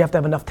problem is you have to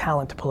have enough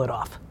talent to pull it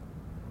off.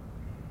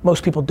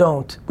 Most people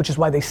don't, which is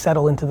why they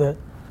settle into the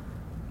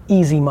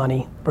easy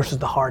money versus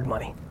the hard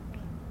money.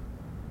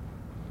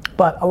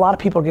 But a lot of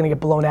people are gonna get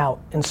blown out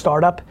in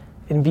startup,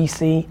 in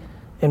VC,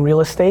 in real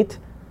estate,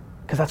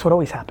 Because that's what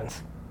always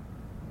happens.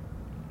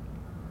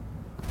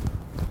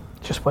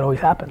 It's just what always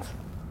happens.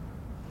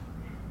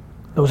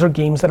 Those are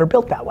games that are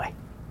built that way.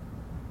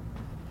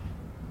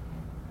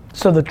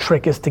 So the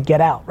trick is to get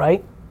out,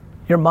 right?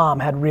 Your mom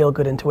had real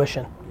good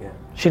intuition. Yeah.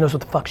 She knows what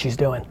the fuck she's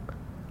doing.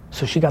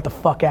 So she got the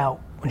fuck out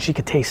when she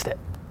could taste it.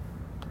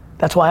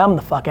 That's why I'm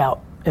the fuck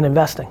out in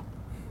investing.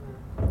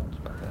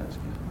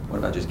 What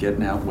about just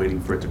getting out,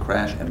 waiting for it to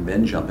crash, and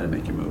then jump in and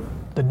make your move?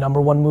 The number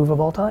one move of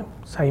all time.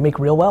 It's how you make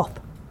real wealth.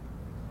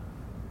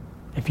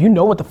 If you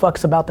know what the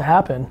fuck's about to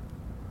happen,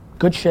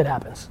 good shit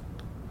happens.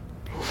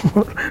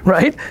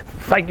 Right?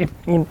 Like,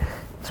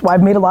 that's why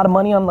I've made a lot of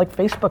money on like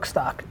Facebook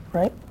stock,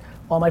 right?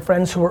 All my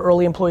friends who were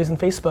early employees in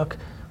Facebook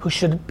who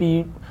should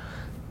be,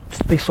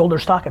 they sold their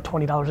stock at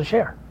 $20 a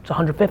share. It's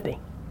 150.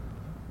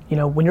 You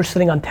know, when you're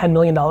sitting on $10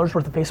 million worth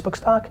of Facebook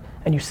stock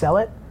and you sell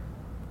it,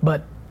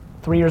 but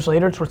 3 years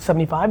later it's worth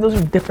 75, those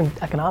are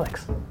different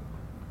economics.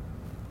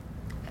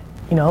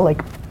 You know,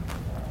 like,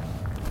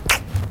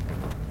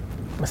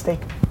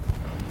 mistake.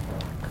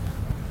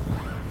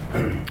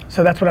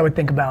 So that's what I would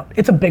think about.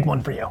 It's a big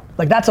one for you.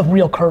 Like, that's a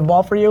real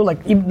curveball for you.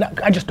 Like, even,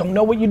 I just don't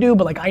know what you do,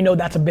 but like, I know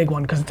that's a big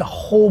one because it's a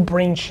whole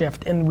brain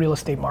shift in the real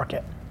estate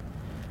market.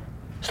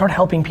 Start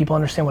helping people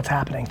understand what's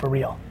happening for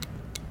real.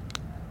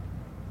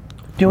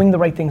 Doing the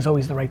right thing is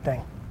always the right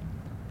thing.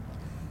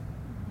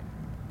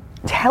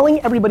 Telling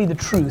everybody the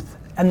truth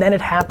and then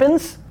it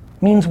happens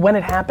means when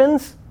it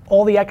happens,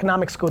 all the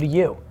economics go to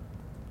you.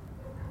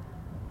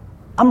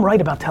 I'm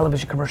right about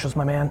television commercials,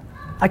 my man.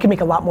 I could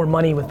make a lot more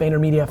money with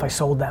Vaynermedia if I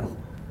sold them.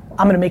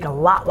 I'm gonna make a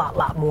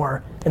lot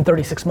more in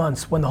 36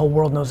 months when the whole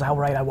world knows how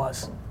right I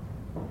was.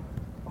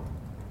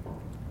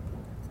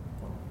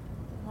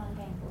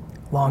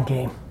 Long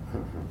game.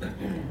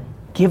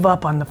 Give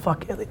up on the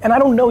fuck, and I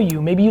don't know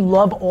you, maybe you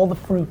love all the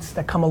fruits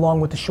that come along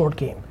with the short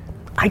game.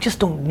 I just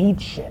don't need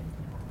shit.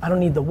 I don't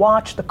need the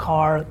watch, the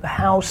car, the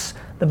house,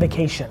 the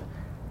vacation.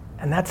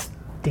 And that's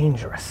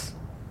dangerous.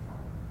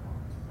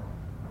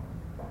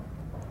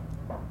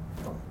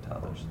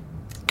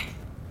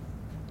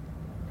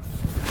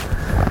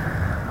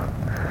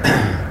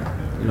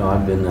 You know,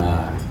 I've been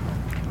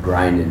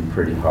grinding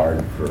pretty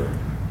hard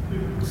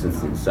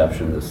since the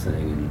inception of this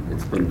thing, and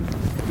it's been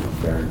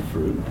bearing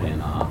fruit and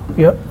paying off.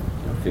 Yep.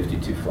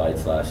 52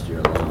 flights last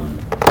year alone.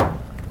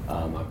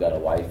 I've got a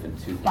wife and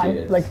 2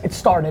 kids. Like, it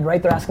started,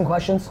 right? They're asking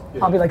questions.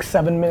 Yeah. I'll be like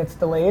 7 minutes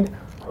delayed.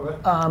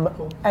 Okay.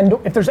 Cool. And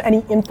if there's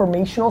any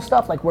informational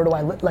stuff, like where do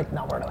I live? Like,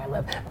 not where do I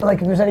live, but like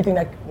if there's anything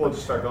that. We'll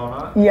just start going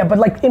on. Yeah, but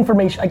like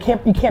information,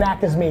 you can't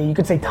act as me. You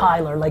could say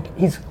Tyler, like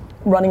he's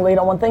running late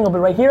on one thing, he'll be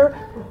right here.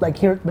 Like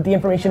here, but the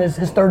information is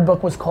his third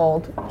book was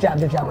called Jab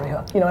to Jab Right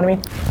Hook. You know what I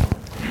mean?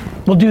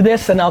 We'll do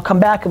this and I'll come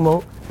back and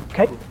we'll,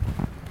 okay?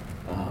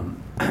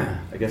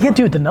 I guess yeah,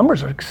 dude, the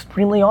numbers are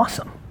extremely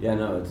awesome. Yeah,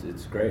 no,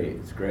 it's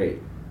great,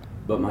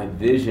 But my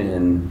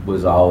vision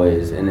was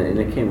always, and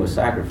it came with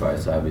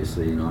sacrifice,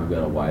 obviously. You know, I've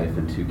got a wife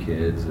and 2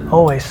 kids. And,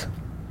 always.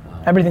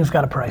 Everything's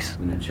got a price. It's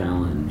been a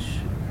challenge,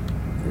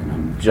 and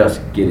I'm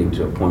just getting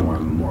to a point where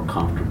I'm more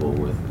comfortable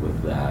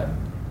with that.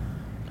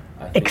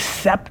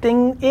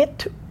 Accepting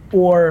it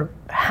or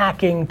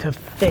hacking to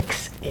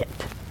fix it?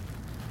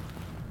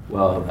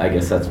 Well, I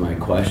guess that's my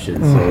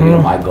question. So, you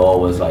know, my goal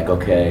was like,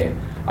 okay,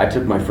 I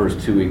took my first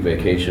 2-week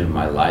vacation of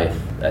my life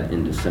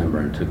in December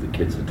and took the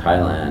kids to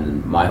Thailand.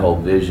 And my whole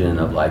vision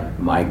of like,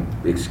 my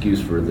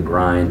excuse for the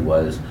grind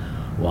was,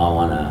 well, I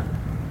want to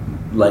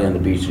lay on the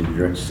beach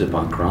and sip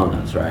on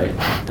Coronas, right?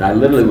 And I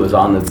literally was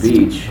on the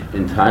beach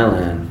in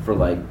Thailand for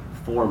like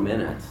 4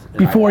 minutes.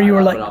 Before you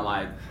were like, and I'm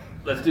like,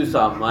 let's do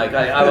something. Like,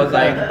 I was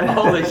like,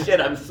 holy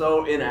shit, I'm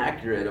so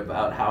inaccurate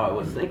about how I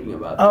was thinking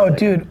about this. Oh, like,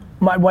 dude,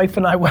 my wife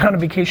and I went on a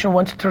vacation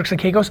once to Turks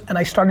and Caicos, and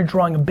I started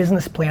drawing a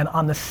business plan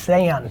on the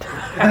sand.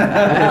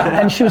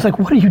 And she was like,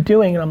 what are you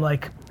doing? And I'm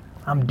like,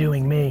 I'm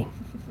doing me.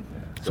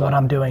 That's what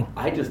I'm doing.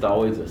 I just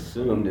always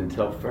assumed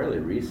until fairly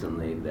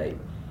recently that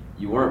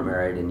you weren't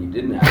married and you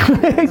didn't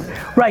have kids.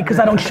 Right, because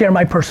I don't share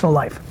my personal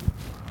life.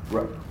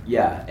 Right.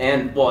 Yeah,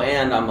 and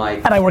I'm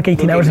like, and I work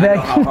 18 hours a day.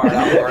 How hard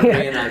I'm working, yeah.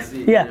 And I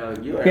see you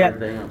and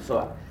everything.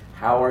 So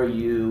how are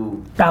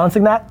you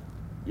balancing that?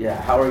 Yeah,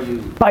 how are you?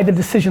 By the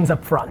decisions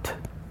up front,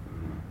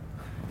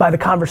 by the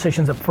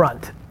conversations up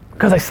front,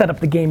 because I set up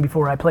the game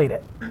before I played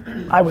it.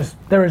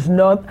 There is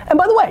no, and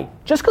by the way,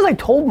 just because I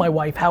told my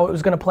wife how it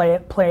was going to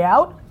play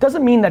out,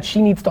 doesn't mean that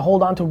she needs to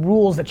hold on to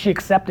rules that she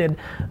accepted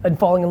and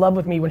falling in love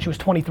with me when she was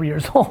 23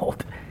 years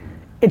old.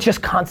 It's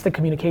just constant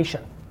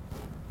communication.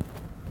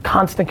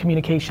 Constant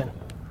communication,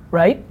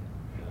 right?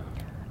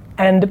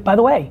 And by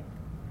the way,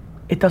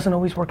 it doesn't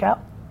always work out.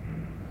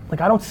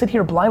 Like, I don't sit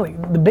here blindly.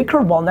 The big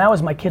curveball now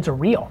is my kids are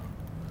real,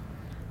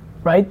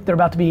 right? They're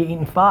about to be 8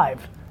 and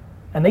 5,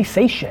 and they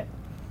say shit.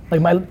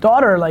 Like, my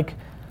daughter, like,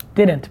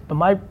 didn't, but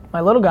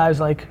my little guy's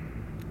like,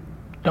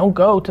 don't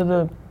go to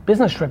the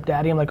business trip,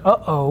 Daddy. I'm like,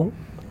 uh-oh,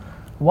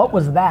 what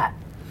was that?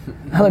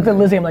 I looked at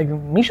Lizzie, I'm like,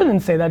 Misha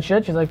didn't say that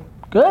shit. She's like,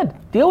 good,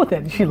 deal with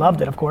it. She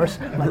loved it, of course.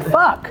 I'm like,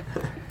 fuck.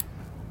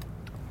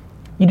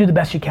 You do the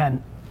best you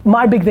can.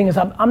 My big thing is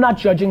I'm not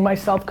judging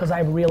myself because I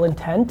have real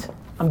intent.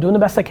 I'm doing the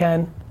best I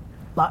can.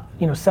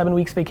 7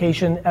 weeks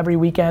vacation every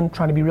weekend,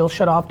 trying to be real,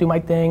 shut off, do my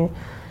thing.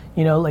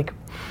 Like,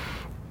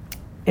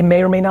 it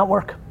may or may not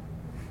work.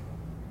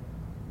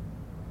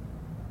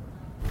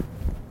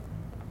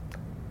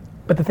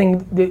 But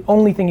the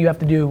only thing you have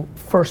to do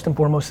first and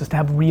foremost is to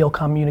have real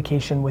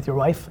communication with your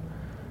wife.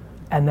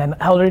 And then,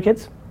 how old are your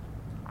kids?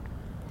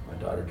 My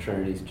daughter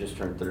Trinity's just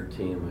turned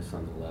 13 and my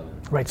son's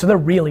 11. Right, so they're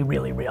really,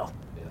 really real.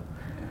 Yeah.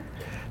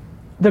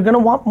 They're gonna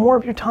want more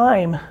of your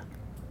time.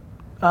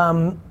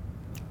 And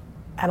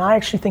I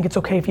actually think it's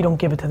okay if you don't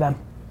give it to them.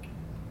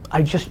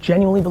 I just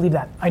genuinely believe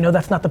that. I know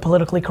that's not the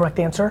politically correct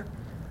answer.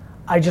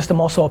 I just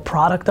am also a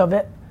product of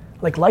it.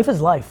 Like, life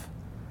is life.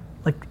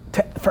 Like,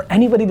 for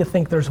anybody to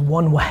think there's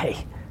one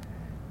way,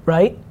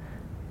 right?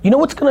 You know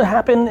what's gonna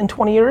happen in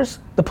 20 years?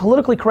 The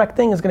politically correct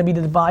thing is gonna be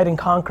to divide and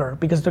conquer,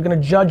 because they're gonna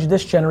judge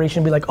this generation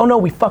and be like, oh no,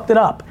 we fucked it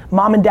up.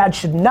 Mom and dad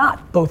should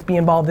not both be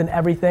involved in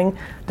everything.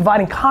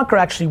 Divide and conquer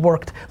actually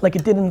worked like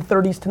it did in the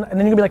 30s, and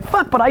then you're gonna be like,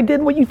 fuck, but I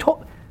did what you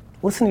told.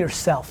 Listen to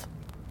yourself.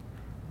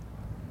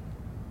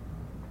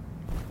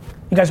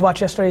 You guys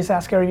watch yesterday's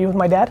Ask Gary Vee with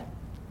my dad?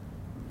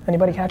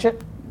 Anybody catch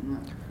it?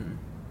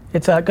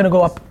 It's gonna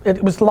go up,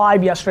 it was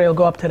live yesterday, it'll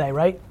go up today,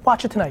 right?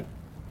 Watch it tonight.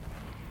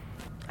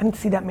 I didn't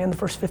see that man the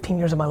first 15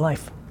 years of my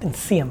life. Didn't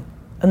see him.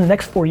 And the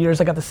next 4 years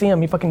I got to see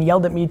him, he fucking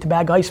yelled at me to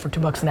bag ice for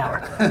 $2 an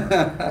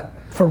hour.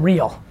 For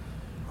real.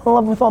 I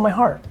love him with all my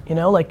heart,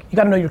 Like, you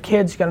gotta know your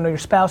kids, you gotta know your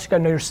spouse, you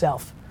gotta know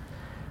yourself.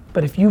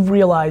 But if you've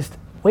realized,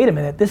 wait a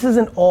minute, this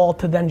isn't all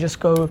to then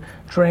just go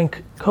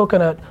drink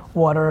coconut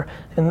water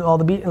and all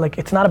the like,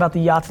 it's not about the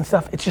yachts and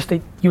stuff, it's just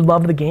that you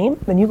love the game,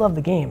 then you love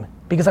the game.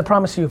 Because I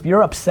promise you, if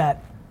you're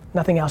upset,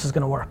 nothing else is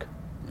gonna work.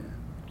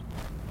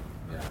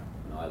 Yeah,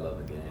 no, I love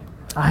the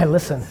game.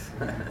 Listen,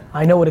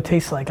 I know what it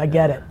tastes like, I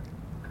get it.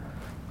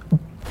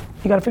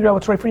 You gotta figure out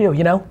what's right for you,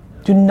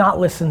 Do not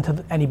listen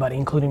to anybody,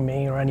 including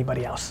me or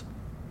anybody else.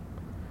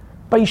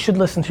 But you should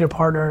listen to your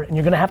partner, and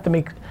you're gonna have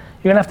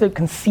to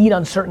concede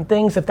on certain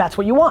things if that's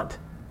what you want.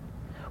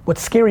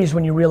 What's scary is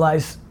when you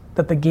realize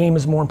that the game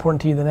is more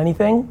important to you than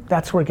anything.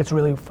 That's where it gets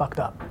really fucked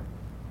up,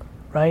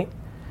 right?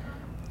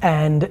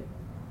 And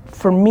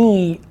for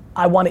me,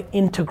 I want to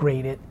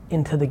integrate it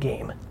into the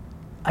game.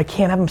 I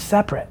can't have them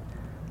separate.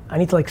 I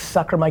need to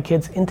sucker my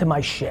kids into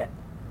my shit.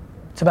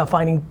 It's about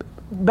finding,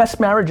 best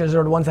marriages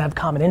are the ones that have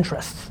common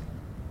interests.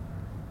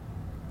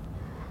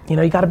 You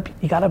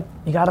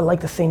gotta like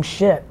the same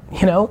shit,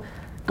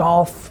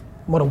 Golf,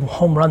 what a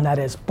home run that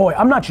is. Boy,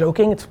 I'm not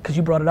joking, it's because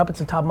you brought it up, it's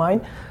the top of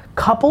mind.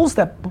 Couples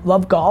that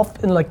love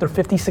golf in their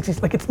 50s,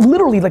 60s, it's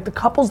literally the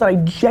couples that I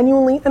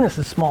genuinely, and this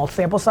is small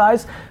sample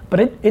size, but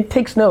it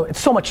takes it's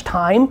so much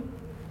time.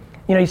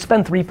 You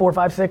spend 3, 4,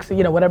 5, 6,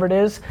 whatever it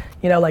is,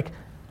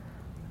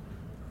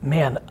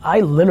 man, I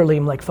literally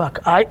am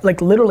fuck.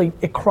 Literally,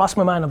 it crossed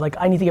my mind of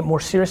I need to get more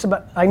serious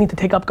I need to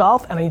take up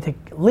golf, and I need to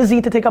take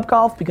Lizzie to take up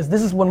golf, because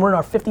this is when we're in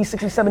our 50s,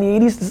 60s, 70s,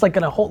 80s, this is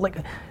gonna hold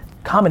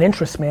common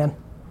interest, man.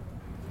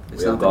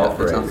 It's not the golf.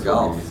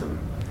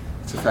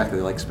 It's the fact that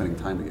they like spending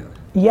time together.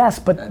 Yes,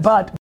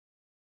 but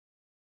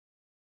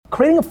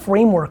creating a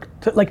framework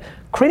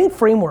creating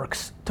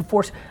frameworks to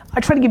force. I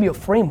try to give you a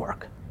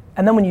framework,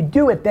 and then when you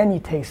do it, then you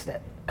taste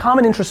it.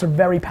 Common interests are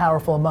very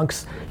powerful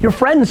amongst your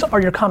friends.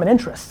 Are your common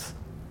interests.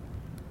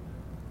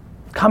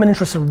 Common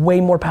interests are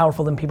way more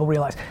powerful than people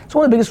realize. It's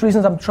one of the biggest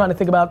reasons I'm trying to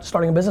think about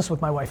starting a business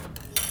with my wife.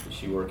 Is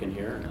she working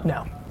here or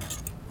no?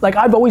 No.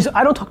 I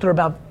don't talk to her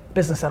about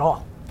business at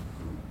all.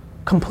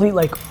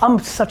 I'm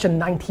such a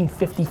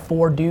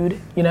 1954 dude,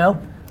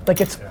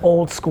 it's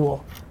old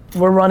school.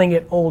 We're running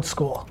it old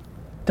school.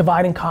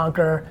 Divide and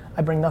conquer,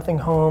 I bring nothing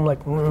home,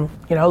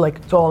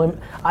 it's all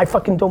I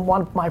fucking don't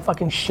want my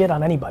fucking shit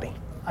on anybody.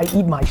 I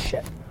eat my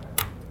shit,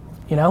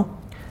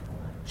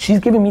 She's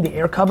giving me the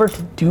air cover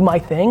to do my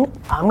thing.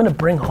 I'm gonna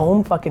bring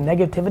home fucking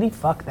negativity,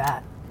 fuck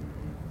that.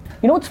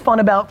 You know what's fun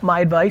about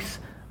my advice?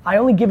 I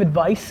only give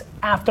advice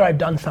after I've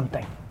done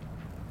something.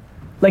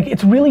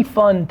 It's really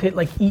fun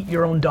to eat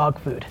your own dog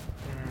food.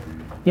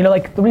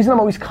 The reason I'm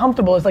always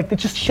comfortable is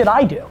it's just shit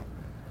I do.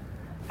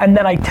 And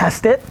then I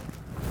test it,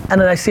 and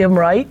then I see I'm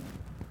right.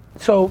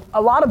 So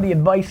a lot of the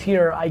advice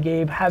here I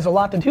gave has a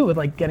lot to do with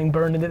getting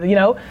burned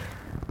into,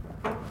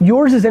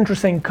 Yours is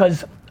interesting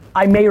because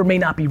I may or may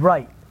not be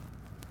right,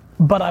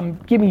 but I'm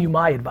giving you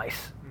my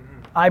advice.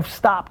 I've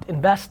stopped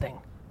investing.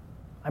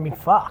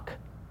 Fuck,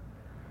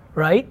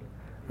 right?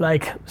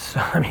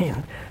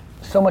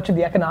 So much of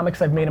the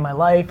economics I've made in my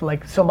life,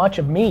 so much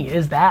of me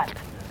is that,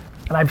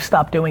 and I've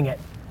stopped doing it.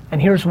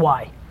 And here's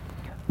why.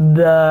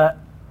 The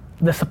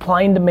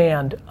supply and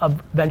demand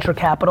of venture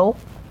capital,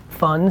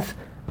 funds,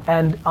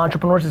 and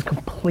entrepreneurs is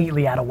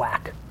completely out of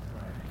whack.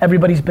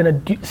 Everybody's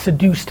been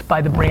seduced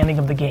by the branding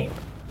of the game.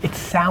 It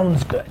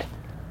sounds good.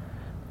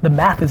 The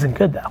math isn't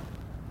good though.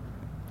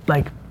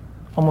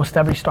 Almost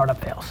every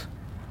startup fails.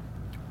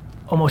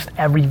 Almost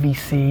every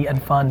VC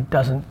and fund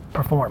doesn't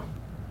perform.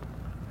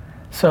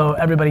 So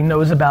everybody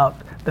knows about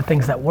the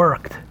things that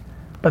worked,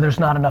 but there's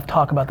not enough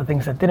talk about the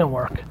things that didn't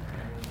work.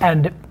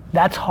 And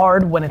that's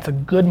hard when it's a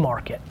good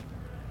market.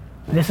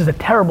 This is a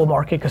terrible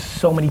market because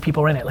so many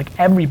people are in it.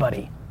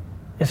 Everybody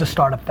is a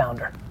startup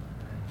founder.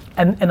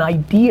 And an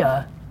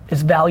idea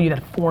is valued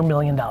at $4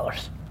 million.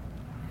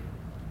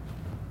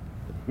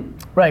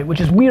 Right, which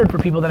is weird for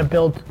people that have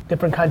built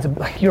different kinds of,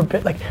 like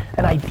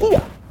an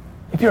idea.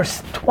 If you're a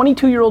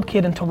 22-year-old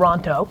kid in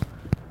Toronto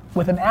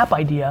with an app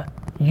idea,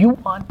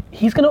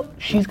 she's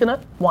gonna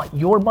want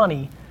your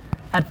money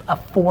at a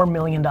 $4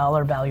 million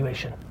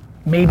valuation,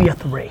 maybe a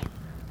 3.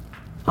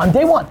 On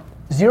day one,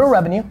 0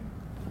 revenue,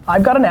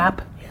 I've got an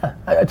app. Yeah,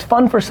 it's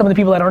fun for some of the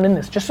people that aren't in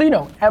this. Just so you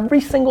know,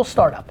 every single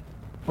startup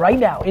right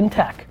now in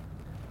tech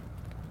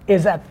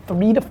is at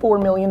 $3 to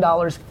 $4 million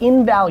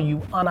in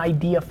value on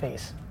idea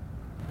phase.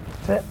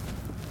 That's it.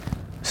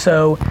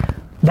 So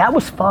that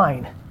was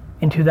fine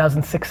in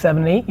 2006,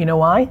 7, 8. You know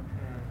why?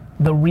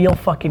 The real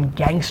fucking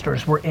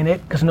gangsters were in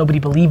it because nobody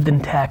believed in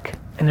tech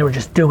and they were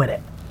just doing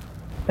it.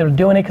 They were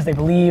doing it because they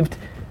believed.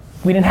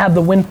 We didn't have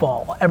the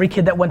windfall. Every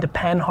kid that went to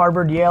Penn,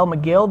 Harvard, Yale,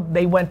 McGill,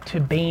 they went to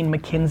Bain,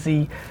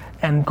 McKinsey,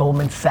 and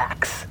Goldman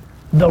Sachs.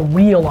 The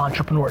real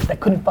entrepreneurs that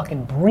couldn't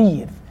fucking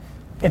breathe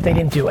if they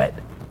didn't do it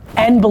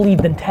and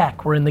believed in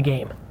tech were in the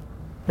game.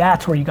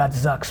 That's where you got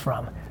Zucks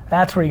from.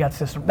 That's where you got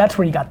System. That's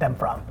where you got them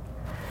from.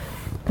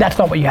 That's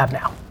not what you have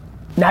now.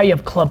 Now you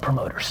have club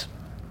promoters.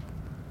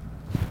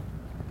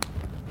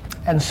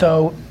 And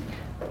so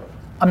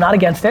I'm not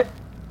against it.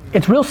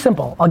 It's real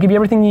simple. I'll give you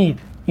everything you need.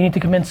 You need to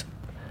convince.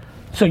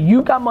 So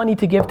you've got money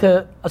to give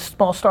to a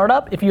small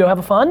startup. If you have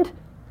a fund,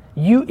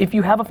 if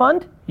you have a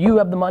fund, you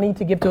have the money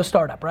to give to a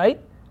startup, right?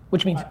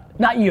 Which means,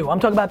 not you, I'm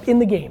talking about in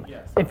the game.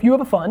 Yes. If you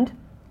have a fund,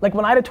 like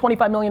when I had a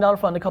 $25 million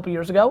fund a couple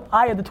years ago,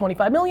 I had the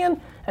 25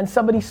 million and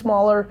somebody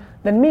smaller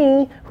than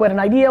me who had an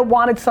idea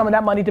wanted some of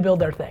that money to build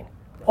their thing.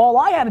 All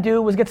I had to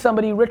do was get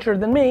somebody richer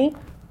than me,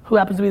 who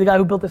happens to be the guy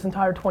who built this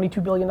entire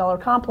 $22 billion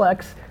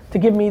complex, to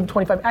give me the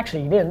 25,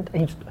 actually he didn't.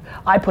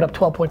 I put up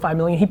 12.5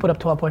 million, he put up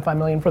 12.5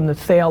 million from the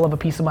sale of a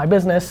piece of my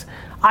business.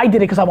 I did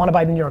it because I want to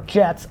buy the New York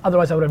Jets,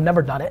 otherwise I would have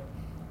never done it.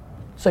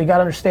 So you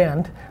gotta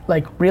understand,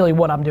 like, really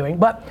what I'm doing.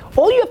 But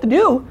all you have to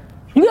do,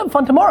 you can have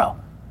fun tomorrow.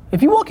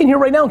 If you walk in here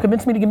right now and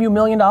convince me to give you $1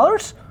 million,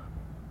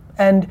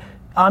 and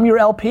I'm your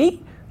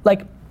LP,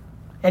 like,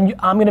 and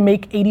I'm gonna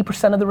make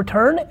 80% of the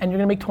return, and you're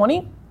gonna make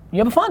 20, you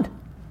have a fund.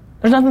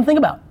 There's nothing to think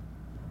about.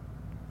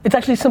 It's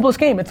actually the simplest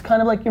game. It's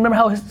kind of like, you remember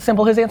how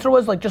simple his answer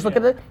was? Like, just look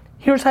at it.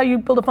 Here's how you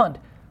build a fund.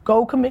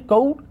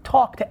 Go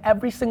talk to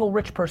every single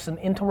rich person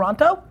in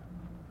Toronto,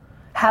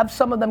 have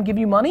some of them give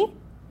you money,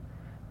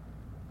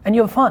 and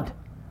you have a fund.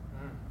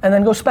 And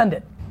then go spend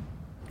it.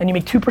 And you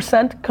make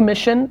 2%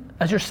 commission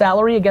as your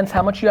salary against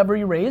how much you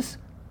raise.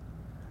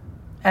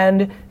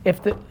 And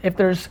if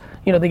there's,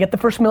 they get the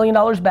first $1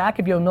 million back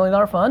if you have a $1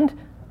 million fund,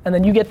 and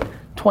then you get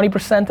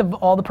 20% of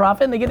all the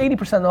profit, and they get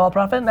 80% of all the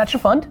profit, and that's your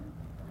fund.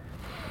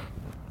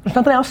 There's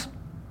nothing else.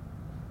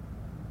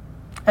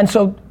 And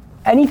so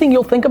anything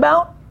you'll think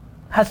about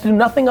has to do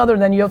nothing other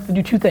than you have to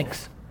do 2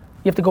 things.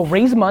 You have to go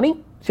raise money, so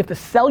you have to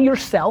sell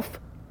yourself,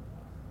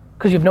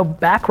 because you have no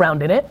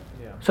background in it.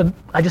 So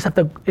I just have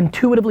to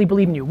intuitively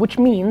believe in you, which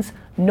means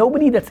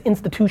nobody that's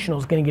institutional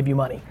is going to give you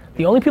money.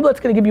 The only people that's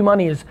going to give you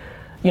money is,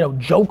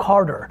 Joe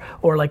Carter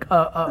or like,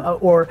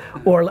 or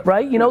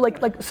right,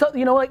 like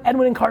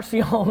Edwin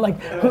Encarnacion,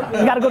 like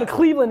you got to go to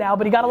Cleveland now,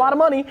 but he got a lot of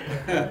money.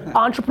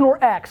 Entrepreneur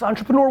X,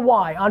 Entrepreneur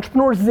Y,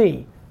 Entrepreneur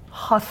Z,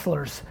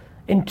 hustlers,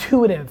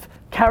 intuitive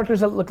characters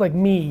that look like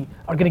me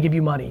are going to give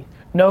you money.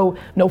 No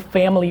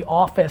family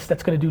office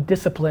that's going to do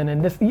discipline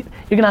and this.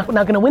 You're not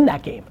going to win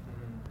that game.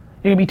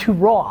 You're going to be too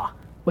raw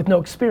with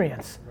no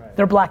experience. Right.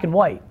 They're black and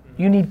white.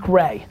 You need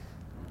gray.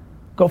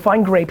 Go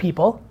find gray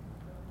people,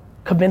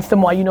 convince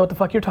them why you know what the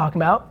fuck you're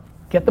talking about,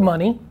 get the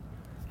money,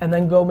 and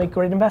then go make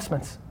great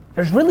investments.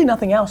 There's really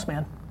nothing else,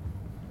 man.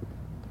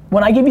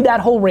 When I give you that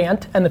whole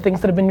rant and the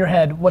things that have been in your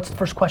head, what's the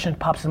first question that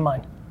pops in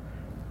mind?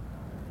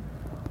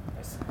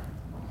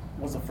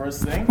 What's the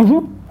first thing?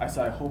 Mm-hmm. I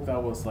said, I hope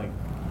that was like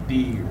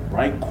the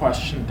right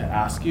question to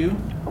ask you,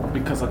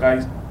 because like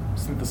I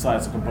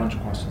synthesized like a bunch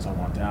of questions I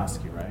wanted to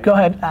ask you, right? Go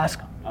ahead, ask.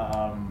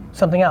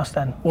 Something else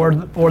then, or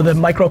the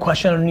micro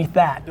question underneath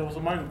that. There was a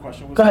micro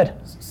question. Go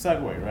ahead.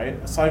 Segue, right?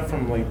 Aside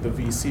from like the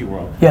VC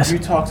world, yes. You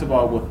talked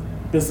about with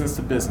business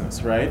to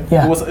business, right?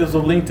 Yeah. It was a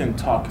LinkedIn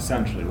talk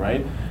essentially,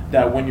 right?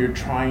 That when you're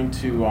trying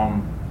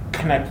to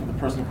connect with the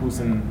person who's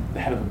in the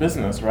head of the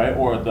business, right,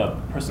 or the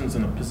person's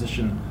in a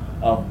position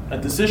of a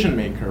decision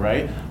maker,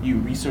 right? You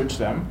research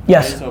them.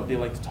 Yes. Right? So if they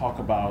like to talk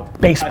about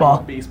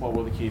baseball,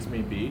 whatever the case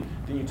may be,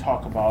 then you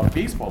talk about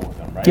baseball with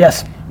them, right?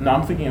 Yes. Now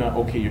I'm thinking,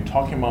 okay, you're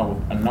talking about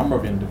with a number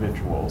of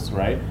individuals,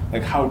 right?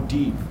 Like how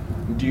deep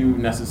do you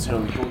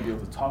necessarily go to be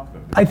able to talk to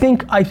them?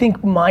 I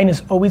think mine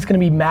is always going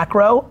to be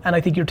macro, and I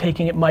think you're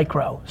taking it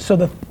micro. So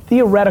the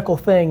theoretical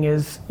thing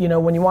is,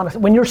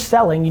 when you're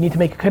selling, you need to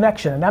make a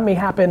connection, and that may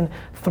happen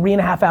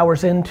 3.5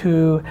 hours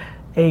into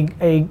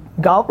a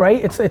golf,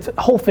 right? It's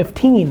hole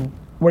 15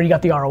 where you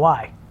got the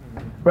ROI,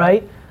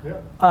 right?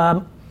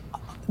 Yeah.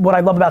 What I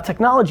love about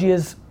technology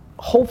is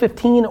hole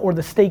 15 or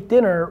the steak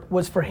dinner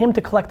was for him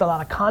to collect a lot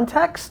of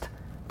context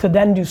to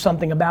then do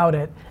something about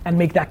it and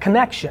make that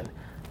connection.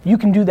 You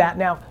can do that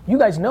now. You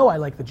guys know I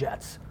like the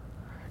Jets.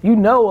 You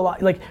know a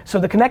lot, like, so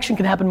the connection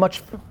can happen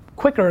much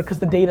quicker because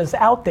the data's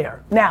out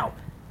there. Now,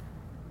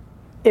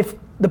 if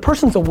the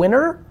person's a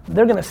winner,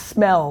 they're gonna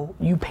smell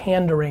you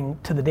pandering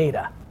to the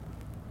data.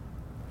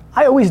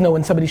 I always know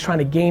when somebody's trying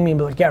to game me and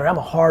be like, Gary, I'm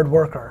a hard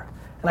worker.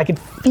 And I can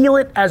feel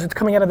it as it's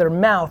coming out of their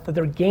mouth that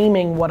they're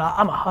gaming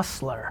I'm a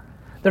hustler.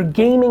 They're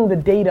gaming the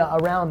data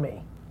around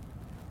me.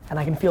 And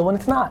I can feel when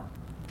it's not.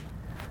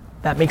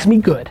 That makes me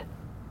good.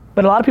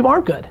 But a lot of people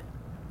aren't good.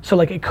 So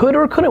like it could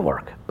or it couldn't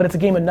work, but it's a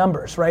game of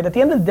numbers, right? At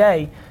the end of the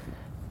day,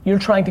 you're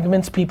trying to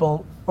convince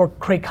people or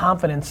create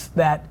confidence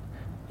that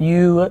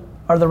you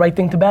are the right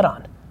thing to bet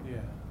on. Yeah.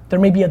 There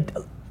may be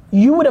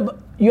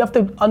you have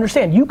to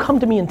understand, you come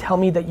to me and tell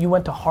me that you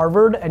went to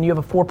Harvard and you have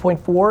a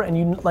 4.4 and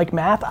you like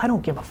math, I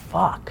don't give a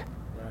fuck.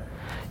 Right.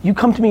 You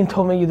come to me and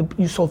told me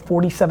you sold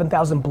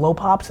 47,000 blow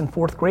pops in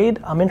 4th grade,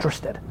 I'm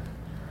interested.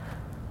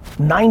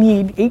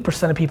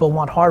 98% of people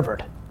want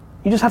Harvard.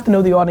 You just have to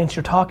know the audience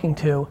you're talking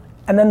to,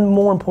 and then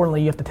more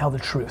importantly, you have to tell the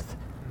truth.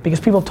 Because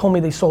people have told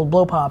me they sold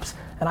blow pops,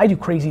 and I do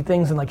crazy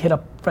things and like hit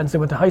up friends they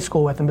went to high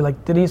school with and be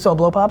like, did he sell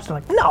blow pops? They're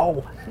like,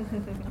 no.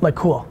 I'm like,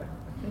 cool.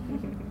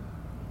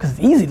 Because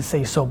it's easy to say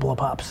you sold blow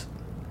pops.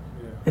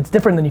 Yeah. It's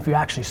different than if you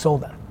actually sold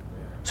them.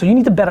 Yeah. So you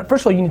need to bet,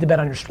 first of all, you need to bet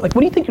on your, like,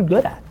 what do you think you're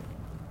good at?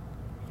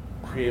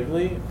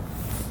 Creative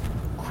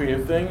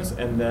things,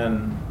 and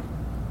then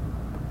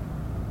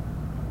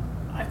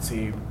I'd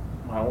say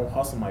my own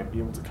hustle might be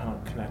able to kind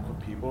of connect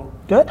with people.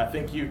 Good. I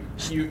think you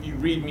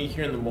read me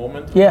here in the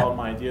moment yeah. about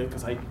my idea,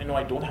 because I know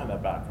I don't have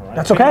that background, right?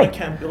 That's okay. I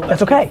can't build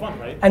That's okay. fun,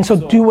 right? And so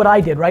do what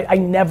I did, right? I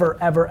never,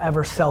 ever,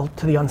 ever sell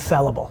to the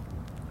unsellable.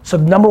 So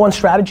number one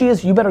strategy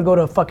is you better go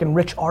to fucking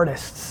rich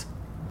artists,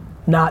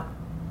 not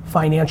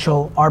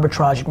financial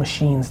arbitrage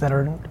machines that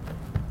are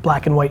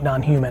black and white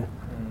non-human.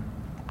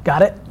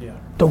 Got it? Yeah.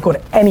 Don't go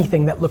to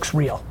anything that looks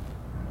real.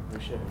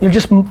 You're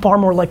just far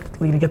more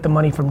likely to get the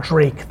money from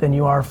Drake than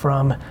you are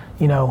from,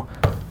 you know,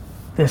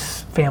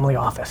 this family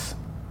office.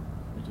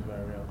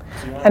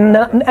 And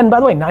by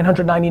the way,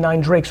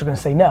 999 Drakes are gonna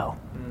say no.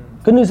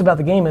 Good news about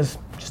the game is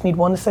just need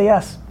one to say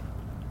yes.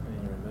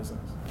 And you're in business.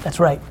 That's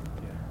right.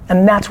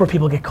 And that's where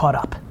people get caught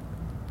up.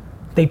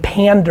 They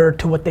pander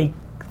to what they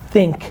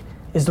think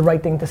is the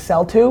right thing to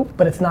sell to,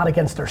 but it's not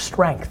against their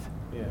strength.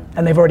 Yeah.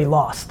 And they've already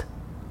lost.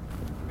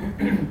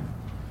 It's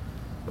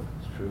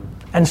true.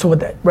 And so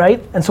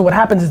right? And so what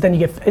happens is then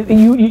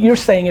you're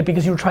saying it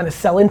because you were trying to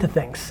sell into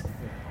things.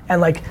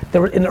 And like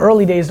in the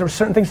early days, there were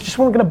certain things that just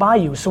weren't gonna buy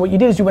you. So what you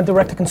did is you went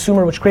direct to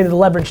consumer, which created the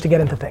leverage to get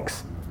into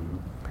things.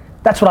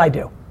 That's what I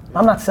do.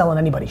 I'm not selling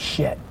anybody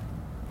shit.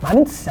 I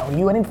didn't sell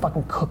you, I didn't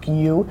fucking cook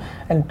you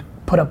and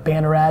put up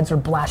banner ads or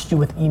blast you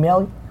with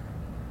email.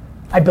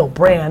 I built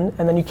brand,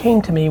 and then you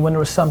came to me when there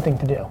was something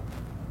to do.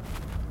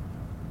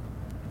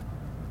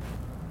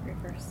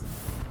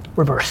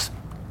 Reverse.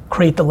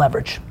 Create the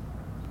leverage.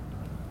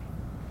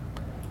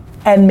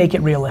 And make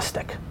it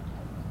realistic.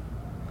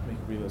 Make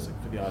it realistic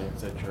for the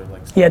audience that you're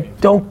like. Yeah,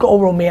 don't go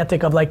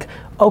romantic of like,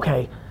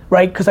 okay,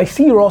 right? Because I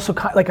see you're also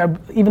like,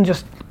 even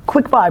just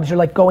quick vibes, you're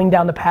like going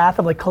down the path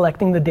of like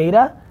collecting the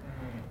data.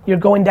 You're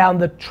going down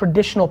the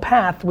traditional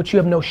path, which you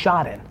have no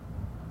shot in.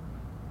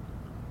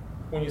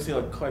 When you say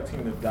like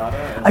collecting the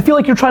data? I feel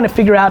like you're trying to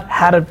figure out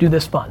how to do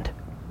this fund.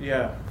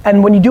 Yeah.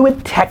 And when you do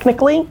it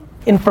technically,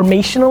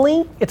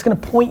 informationally, it's gonna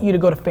point you to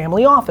go to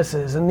family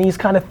offices and these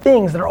kind of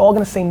things that are all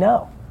gonna say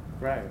no.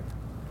 Right.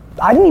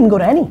 I didn't even go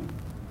to any.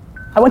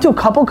 I went to a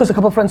couple because a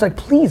couple of friends were like,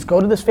 please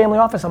go to this family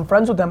office, I'm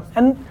friends with them.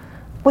 And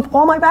with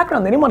all my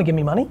background, they didn't want to give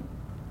me money.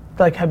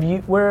 They're like,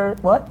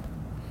 what?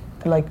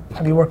 They're like,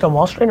 have you worked on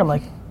Wall Street? I'm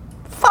like,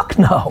 fuck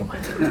no.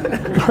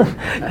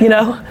 You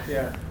know?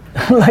 Yeah.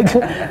 like,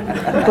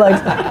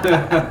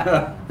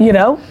 you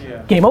know,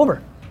 yeah. Game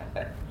over.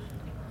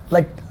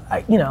 Like,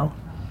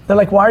 they're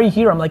like, why are you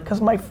here? I'm like, because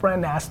my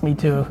friend asked me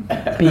to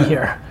be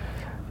here.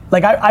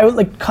 Like, I would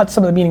like cut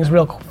some of the meetings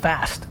real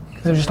fast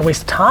because it was just a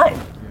waste of time.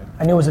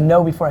 Yeah. I knew it was a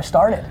no before I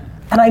started,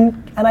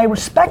 and I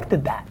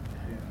respected that.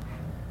 Yeah.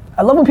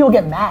 I love when people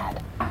get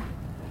mad.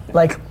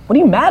 Like, what are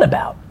you mad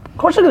about? Of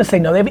course they're gonna say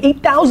no. They have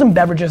 8,000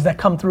 beverages that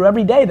come through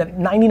every day that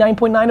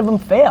 99.9 of them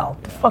fail.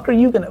 The fuck are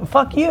you gonna?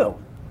 Fuck you.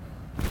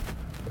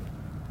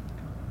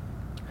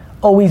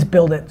 Always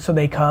build it so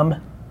they come,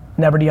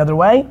 never the other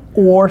way.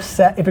 Or if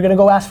you're gonna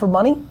go ask for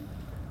money,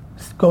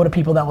 go to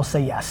people that will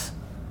say yes.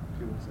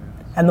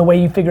 And the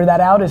way you figure that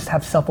out is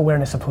have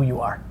self-awareness of who you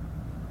are.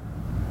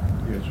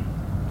 Yes.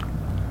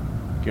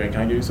 Can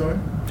I give you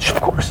something? Sure,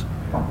 of course.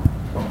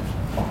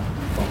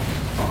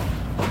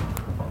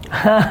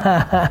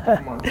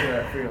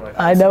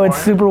 I know it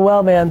super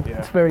well, man. Yeah.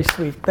 It's very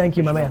sweet. Thank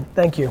you, my man.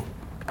 Thank you.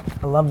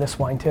 I love this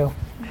wine too.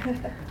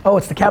 Oh,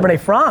 it's the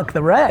Cabernet Franc,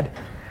 the red.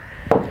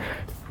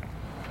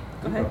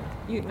 Go ahead.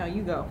 You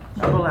go.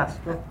 I'll go last.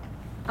 Go.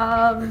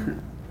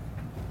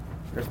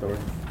 Your story.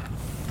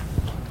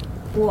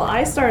 Well,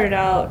 I started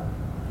out,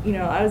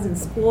 I was in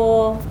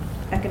school,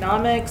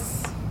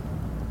 economics,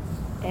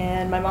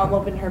 and my mom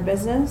opened her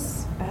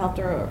business. I helped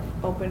her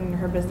open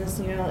her business,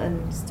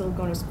 and still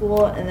going to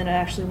school. And then I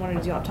actually wanted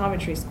to do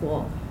optometry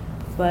school,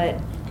 but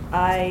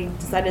I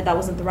decided that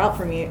wasn't the route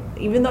for me.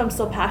 Even though I'm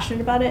still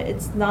passionate about it,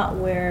 it's not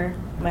where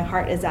my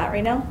heart is at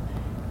right now.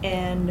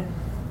 And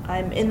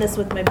I'm in this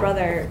with my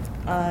brother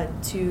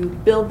to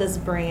build this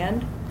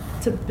brand,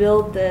 to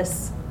build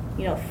this,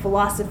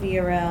 philosophy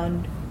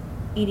around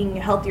eating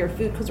healthier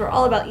food, because we're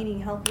all about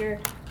eating healthier,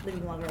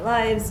 living longer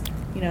lives,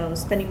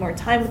 spending more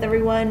time with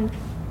everyone.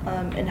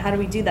 And how do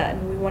we do that?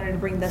 And we wanted to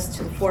bring this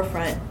to the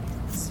forefront,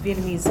 this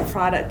Vietnamese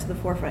product to the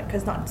forefront,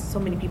 because not so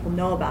many people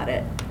know about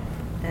it.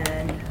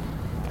 And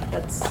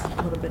that's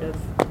a little bit of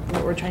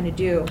what we're trying to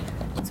do.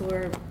 So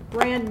we're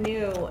brand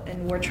new,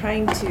 and we're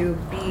trying to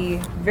be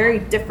very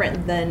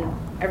different than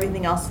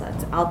everything else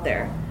that's out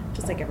there,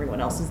 just like everyone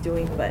else is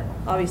doing, but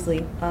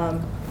obviously.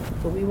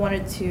 But we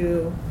wanted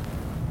to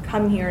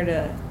come here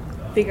to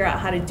figure out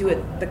how to do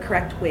it the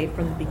correct way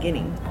from the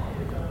beginning.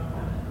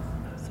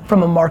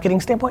 From a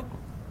marketing standpoint?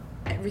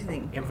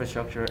 Everything.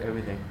 Infrastructure,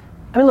 everything.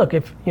 I mean, look,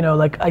 if,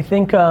 I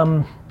think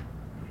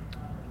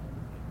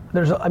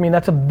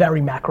that's a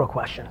very macro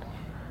question.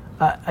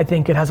 I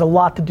think it has a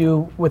lot to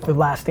do with the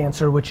last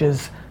answer, which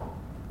is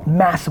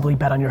massively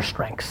bet on your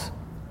strengths.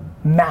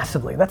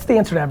 Massively. That's the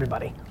answer to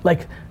everybody.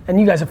 And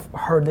you guys have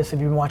heard this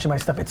if you've been watching my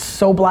stuff. It's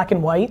so black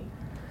and white.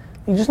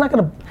 You're just not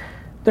gonna,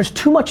 there's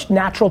too much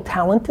natural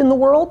talent in the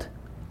world,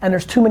 and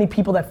there's too many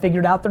people that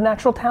figured out their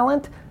natural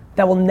talent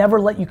that will never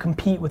let you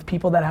compete with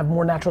people that have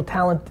more natural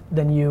talent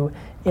than you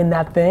in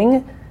that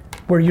thing,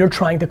 where you're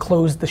trying to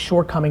close the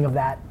shortcoming of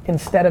that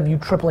instead of you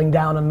tripling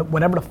down on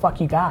whatever the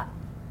fuck you got.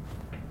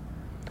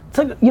 It's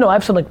like, I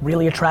have some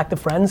really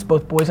attractive friends,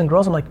 both boys and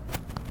girls. I'm like,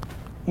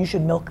 you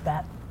should milk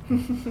that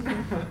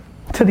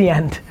to the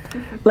end.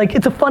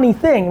 It's a funny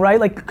thing, right?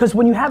 Because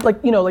when you have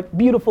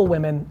beautiful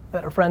women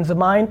that are friends of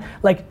mine,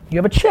 you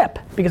have a chip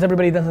because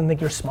everybody doesn't think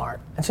you're smart.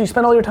 And so you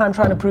spend all your time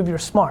trying to prove you're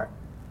smart.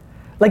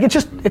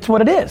 It's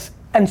what it is.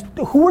 And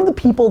who are the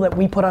people that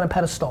we put on a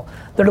pedestal?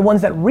 They're the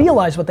ones that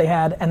realized what they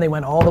had and they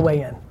went all the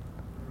way in.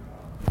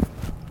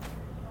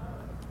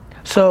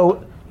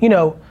 So,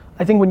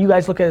 I think when you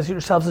guys look at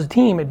yourselves as a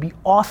team, it'd be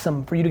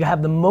awesome for you to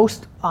have the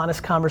most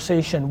honest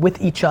conversation with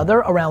each other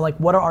around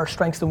what are our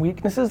strengths and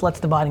weaknesses?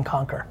 Let's divide and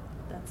conquer.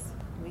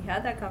 We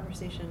had that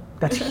conversation.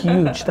 That's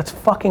huge. That's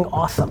fucking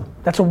awesome.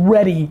 That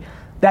already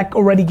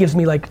gives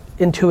me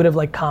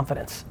intuitive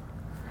confidence.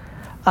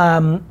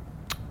 Let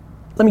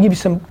me give you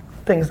some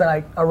things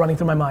that are running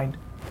through my mind.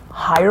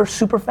 Hire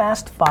super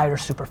fast, fire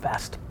super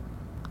fast.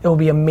 It will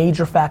be a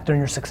major factor in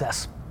your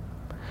success.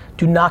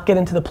 Do not get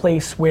into the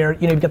place where,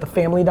 you've got the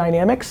family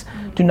dynamics.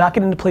 Do not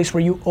get into the place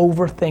where you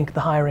overthink the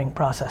hiring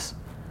process.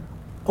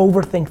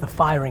 Overthink the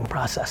firing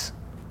process.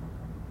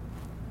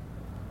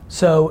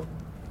 So,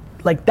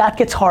 that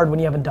gets hard when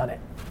you haven't done it.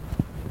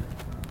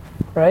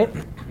 Right?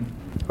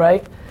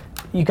 Right?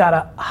 You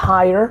gotta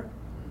hire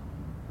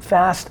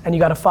fast, and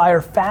you gotta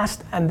fire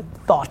fast and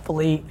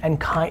thoughtfully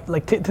and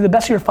to the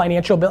best of your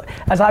financial ability.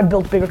 As I've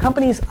built bigger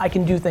companies, I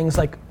can do things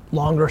like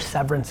longer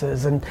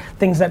severances and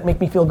things that make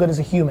me feel good as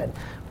a human.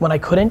 When I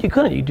couldn't, you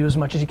couldn't. You do as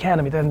much as you can.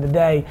 I mean, at the end of the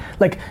day,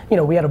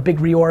 we had a big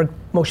reorg,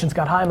 motions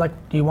got high. I'm like,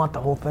 do you want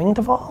the whole thing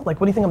to fall? What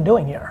do you think I'm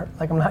doing here?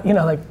 I'm not,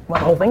 want the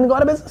whole thing to go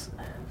out of business?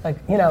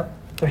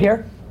 They're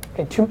here?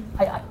 Okay,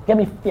 give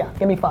me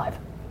 5.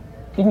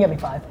 You can get me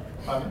 5.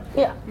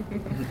 Yeah.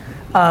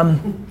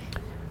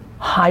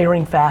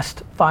 Hiring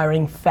fast,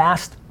 firing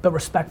fast, but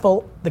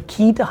respectful. The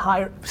key to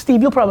hire,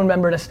 Steve, you'll probably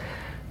remember this.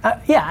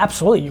 Yeah,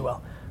 absolutely you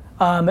will.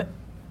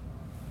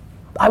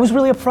 I was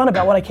really upfront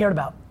about what I cared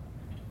about.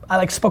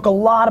 I spoke a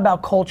lot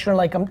about culture,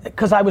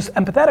 because I was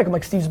empathetic.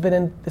 I'm Steve's been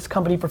in this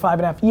company for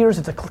 5.5 years.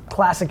 It's a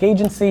classic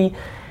agency.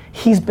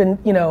 He's been,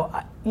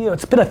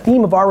 it's been a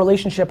theme of our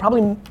relationship.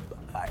 Probably,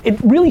 it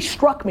really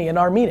struck me in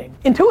our meeting,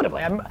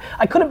 intuitively.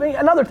 I could have,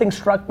 another thing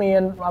struck me,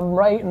 and I'm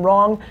right and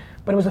wrong,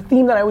 but it was a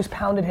theme that I always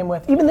pounded him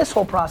with. Even this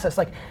whole process,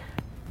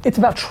 it's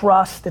about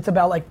trust, it's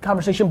about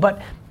conversation,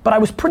 but I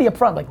was pretty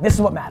upfront, this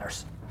is what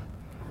matters.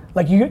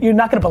 You're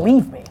not gonna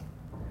believe me.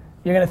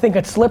 You're gonna think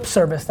it's lip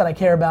service that I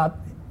care about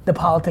the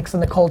politics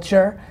and the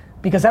culture,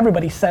 because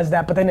everybody says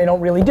that, but then they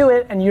don't really do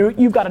it, and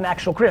you've got an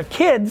actual career.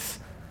 Kids,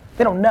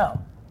 they don't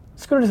know.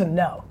 Scooter doesn't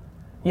know,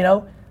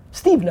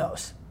 Steve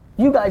knows.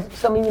 You guys,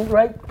 some of you,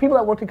 right? People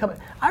that work in company.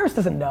 Iris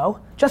doesn't know.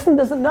 Justin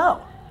doesn't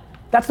know.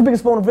 That's the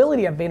biggest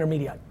vulnerability at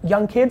Vaynermedia.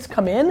 Young kids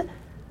come in,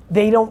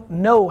 they don't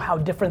know how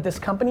different this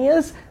company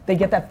is. They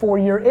get that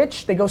 4-year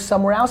itch, they go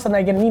somewhere else, and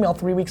I get an email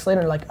 3 weeks later,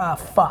 and they're like,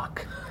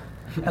 fuck.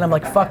 And I'm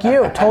like, fuck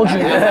you, told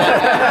you.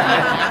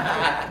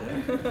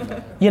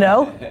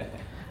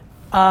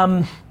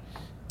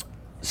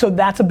 So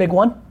that's a big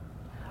one.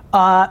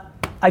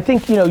 I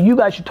think, you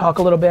guys should talk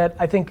a little bit.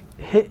 I think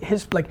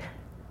his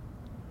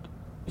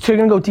so you're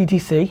gonna go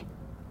DTC?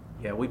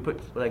 Yeah, we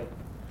could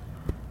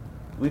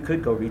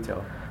go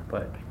retail,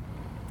 but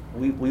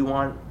we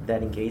want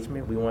that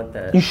engagement. We want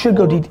that. You should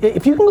go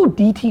if you can go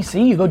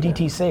DTC, you go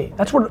DTC.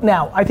 That's what,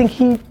 now, I think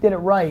he did it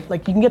right. You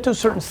can get to a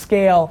certain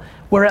scale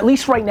where at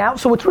least right now,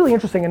 so what's really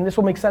interesting, and this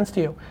will make sense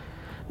to you,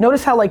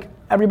 notice how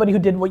everybody who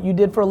did what you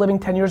did for a living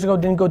 10 years ago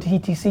didn't go to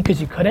DTC because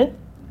you couldn't,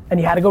 and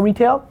you had to go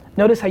retail.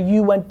 Notice how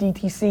you went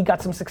DTC,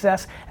 got some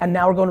success, and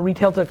now we're going to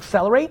retail to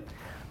accelerate.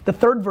 The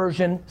third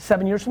version,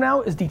 7 years from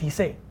now, is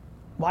DTC.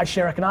 Why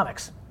share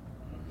economics?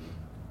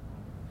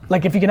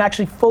 Like if you can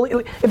actually fully,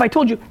 if I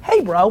told you, hey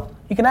bro,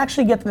 you can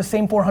actually get to the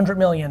same 400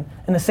 million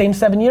in the same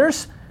 7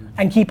 years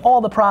and keep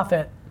all the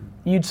profit,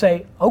 you'd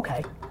say,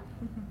 okay.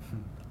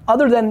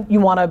 Other than you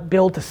want to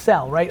build to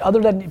sell, right? Other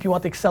than if you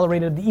want the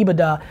accelerated, the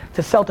EBITDA,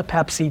 to sell to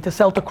Pepsi, to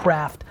sell to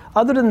Kraft.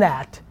 Other than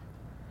that,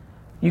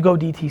 you go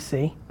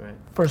DTC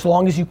for as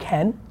long as you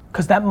can,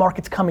 because that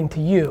market's coming to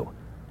you,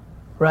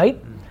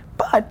 right?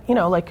 But, you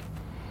know, like,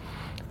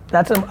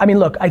 I mean,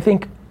 look, I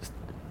think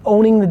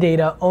owning the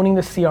data, owning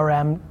the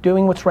CRM,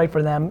 doing what's right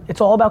for them,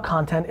 it's all about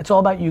content, it's all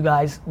about you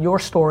guys, your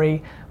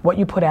story, what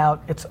you put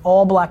out, it's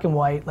all black and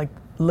white, like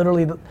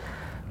literally,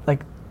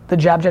 the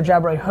jab,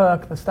 right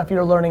hook, the stuff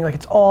you're learning, like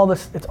it's all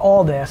this,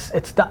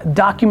 it's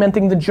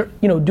documenting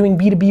doing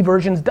B2B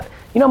versions.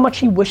 You know how much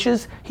he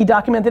wishes he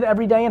documented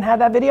every day and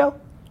had that video?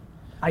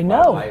 I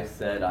know. My wife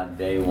said on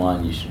day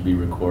one, you should be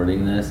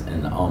recording this,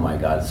 and oh my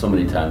God, so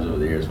many times over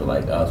the years, we're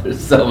like, oh, there's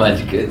so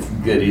much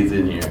goodies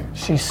in here.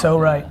 She's so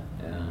right.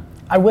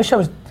 I wish I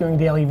was doing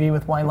Daily V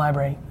with Wine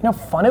Library. You know how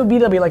fun it would be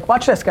to be like,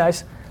 watch this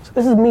guys. So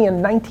this is me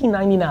in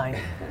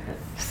 1999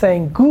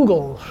 saying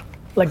Google,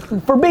 like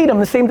verbatim,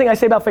 the same thing I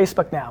say about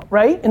Facebook now,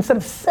 right? Instead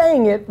of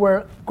saying it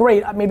where,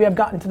 great, maybe I've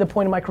gotten to the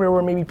point in my career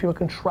where maybe people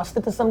can trust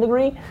it to some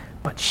degree,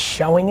 but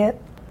showing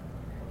it.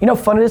 You know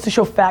how fun it is to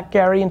show Fat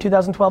Gary in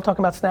 2012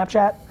 talking about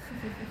Snapchat?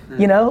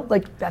 You know,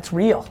 like that's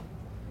real.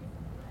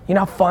 You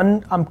know how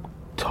fun I'm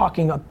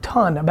talking a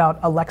ton about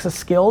Alexa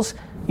skills.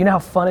 You know how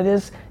fun it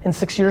is in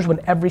 6 years when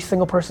every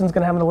single person's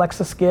gonna have an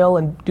Alexa skill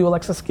and do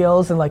Alexa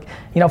skills, and like,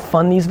 you know how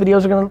fun these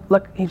videos are gonna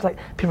look? He's like,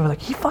 people are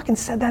like, he fucking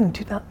said that in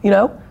 2000, you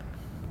know?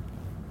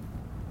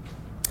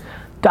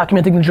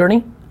 Documenting the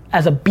journey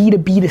as a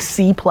B2B to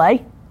C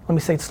play. Let me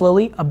say it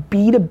slowly, a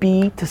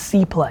B2B to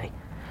C play.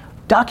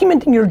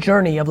 Documenting your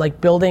journey of like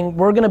building,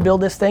 we're gonna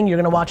build this thing, you're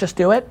gonna watch us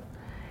do it,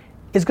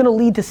 is gonna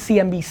lead to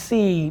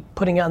CNBC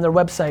putting it on their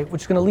website,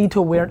 which is gonna lead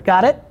to where,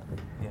 got it?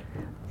 Yeah.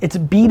 It's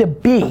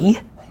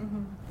B2B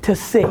to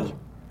C.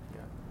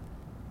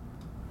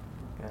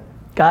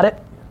 Got it?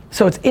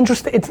 So it's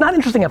interesting, it's not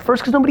interesting at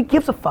first because nobody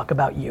gives a fuck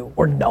about you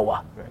or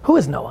Noah. Who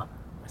is Noah?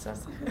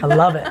 I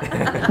love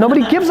it.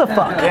 Nobody gives a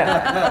fuck.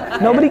 Yeah.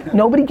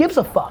 Nobody gives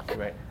a fuck.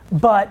 Right.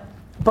 But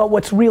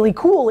what's really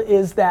cool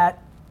is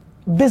that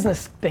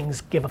business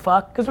things give a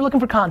fuck because they're looking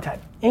for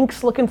content.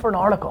 Ink's looking for an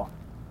article.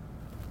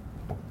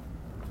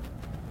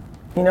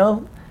 You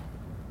know?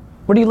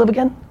 Where do you live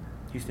again?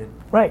 Houston.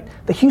 Right.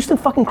 The Houston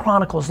fucking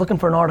Chronicle is looking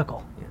for an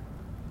article.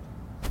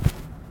 Yeah.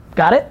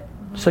 Got it?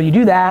 So you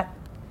do that,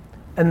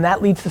 and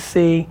that leads to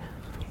C.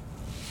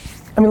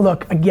 I mean,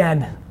 look,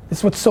 again, this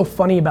is what's so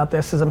funny about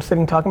this is I'm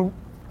sitting talking,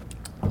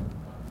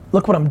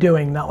 look what I'm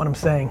doing, not what I'm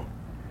saying.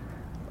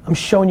 I'm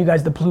showing you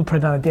guys the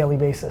blueprint on a daily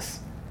basis.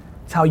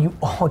 It's how you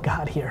all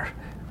got here,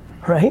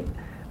 right?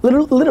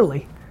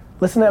 Literally,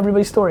 listen to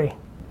everybody's story,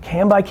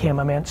 cam by cam,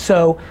 my man.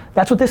 So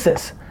that's what this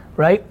is,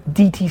 right?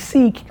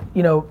 DTC,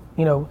 you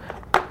know,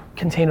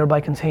 container by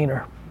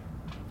container.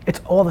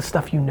 It's all the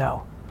stuff you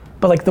know.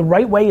 But like the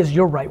right way is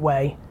your right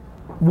way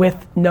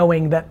with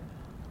knowing that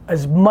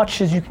as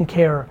much as you can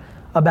care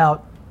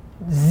about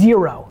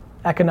zero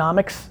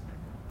economics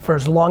for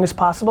as long as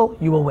possible,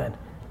 you will win.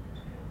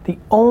 The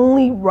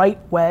only right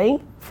way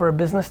for a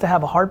business to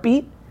have a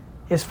heartbeat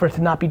is for it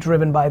to not be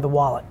driven by the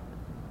wallet.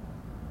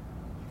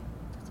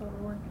 That's what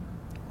we're working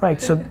on.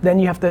 Right, so then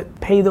you have to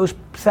pay those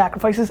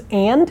sacrifices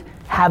and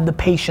have the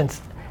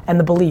patience and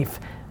the belief.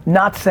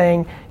 Not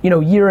saying, you know,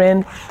 year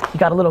in, you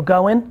got a little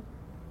going.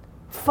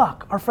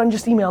 Fuck, our friend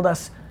just emailed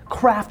us,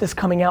 Kraft is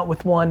coming out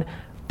with one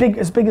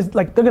as big as,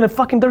 like,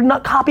 they're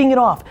not copying it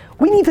off.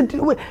 We need to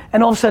do it.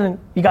 And all of a sudden,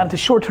 you got into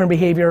short-term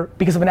behavior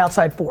because of an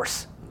outside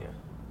force. Yeah.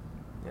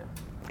 Yeah.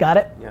 Got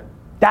it? Yeah.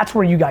 That's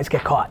where you guys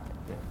get caught.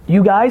 Yeah.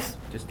 You guys?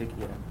 Just stick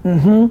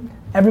it.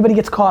 Everybody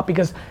gets caught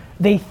because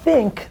they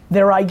think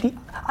their idea.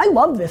 I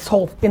love this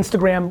whole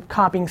Instagram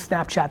copying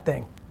Snapchat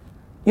thing.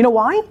 You know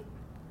why?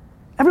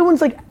 Everyone's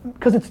like,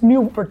 because it's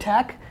new for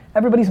tech,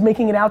 everybody's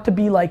making it out to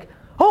be like,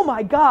 oh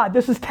my God,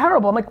 this is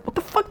terrible. I'm like, what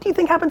the fuck do you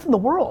think happens in the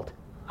world?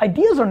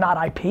 Ideas are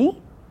not IP.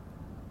 You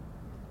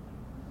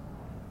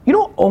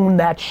don't own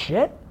that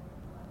shit.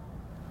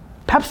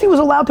 Pepsi was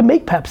allowed to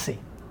make Pepsi.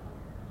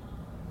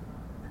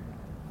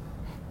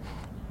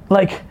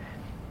 Like,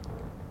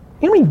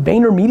 you know how many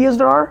Vaynermedias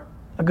there are?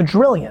 A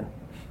quadrillion.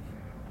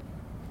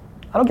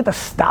 I don't get to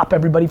stop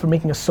everybody from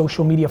making a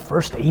social media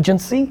first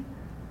agency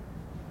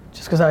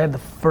just because I had the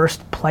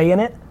first play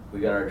in it. We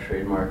got our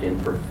trademark in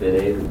for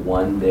FitAid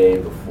one day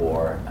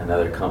before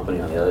another company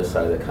on the other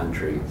side of the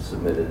country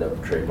submitted a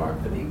trademark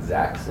for the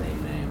exact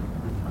same name.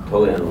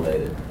 Totally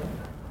unrelated.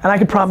 And I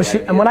can promise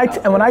you, and when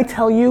I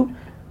tell you,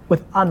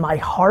 with on my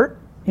heart,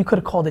 you could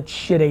have called it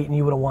shit 8 and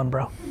you would have won,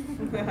 bro.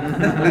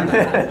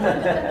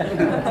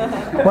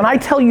 When I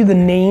tell you the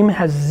name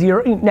has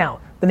zero,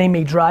 now the name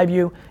may drive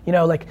you, you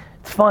know, like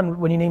It's fun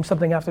when you name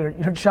something after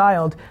your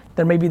child.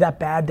 There may be that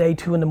bad day,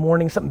 2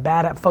 a.m, something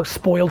bad,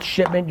 spoiled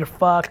shipment, you're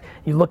fucked.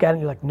 You look at it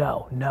and you're like,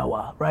 no,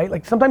 Noah, right?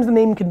 Like sometimes the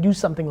name can do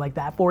something like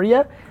that for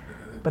you,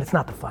 but it's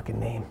not the fucking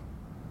name.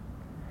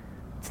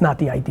 It's not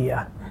the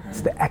idea,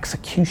 it's the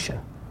execution.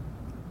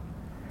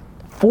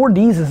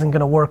 4Ds isn't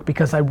gonna work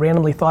because I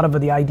randomly thought of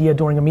the idea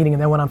during a meeting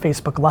and then went on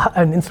Facebook Live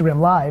and Instagram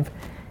Live.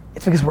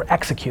 It's because we're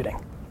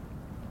executing.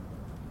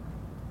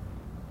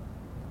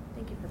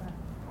 Thank you for that.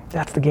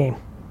 That's the game,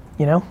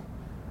 you know?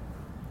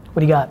 What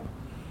do you got?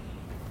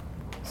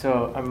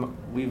 So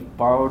we've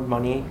borrowed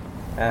money.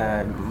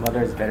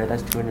 Mother is better.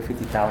 That's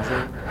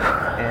 $250,000,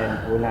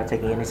 and we're not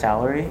taking any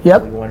salary.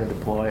 Yep. We want to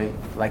deploy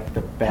like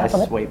the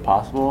best way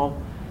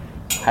possible.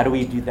 How do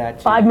we do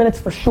that? 5 minutes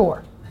for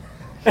sure.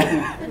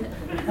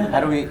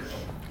 How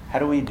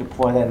do we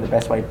deploy that in the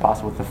best way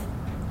possible with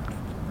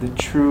the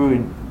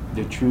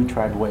true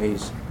tried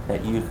ways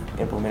that you've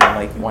implemented,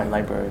 like wine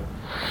library?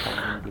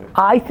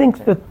 I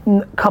think that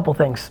a couple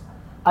things.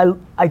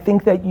 I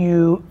think that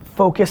you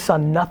focus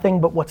on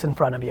nothing but what's in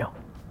front of you,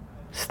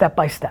 step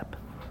by step.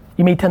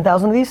 You made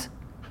 10,000 of these?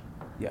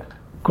 Yeah.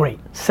 Great,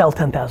 sell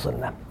 10,000 of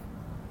them.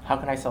 How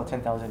can I sell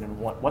 10,000 in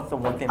one? What's the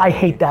one thing? I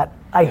hate that.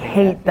 I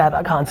hate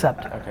that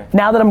concept. Okay.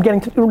 Now that I'm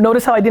getting to,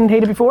 notice how I didn't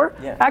hate it before?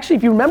 Yeah. Actually,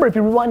 if you remember, if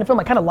you rewind the film,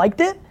 I kind of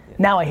liked it. Yeah.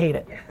 Now I hate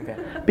it. Okay.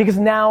 Because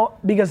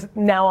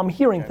now I'm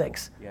hearing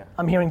things. Yeah.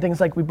 I'm hearing things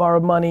like we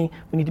borrowed money,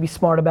 we need to be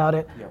smart about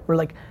it. Yeah. We're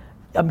like,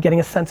 I'm getting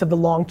a sense of the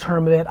long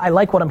term of it. I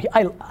like what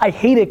I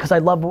hate it because I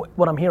love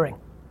what I'm hearing.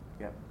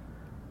 Yeah.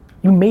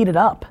 You made it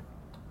up.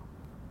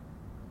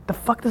 The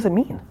fuck does it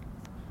mean?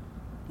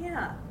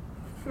 Yeah.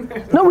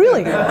 No,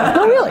 really.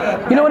 No, really.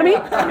 You know what I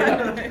mean?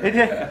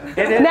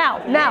 It is.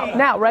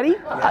 Now, ready?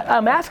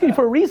 I'm asking you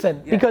for a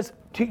reason because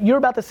you're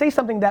about to say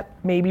something that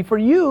maybe for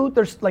you,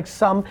 there's like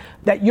some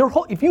that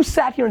if you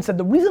sat here and said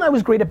the reason I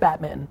was great at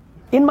Batman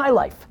in my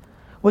life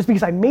was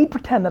because I made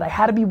pretend that I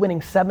had to be winning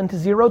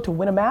 7-0 to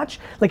win a match.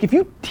 Like if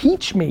you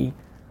teach me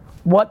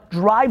what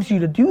drives you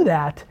to do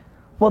that,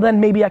 well then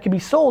maybe I could be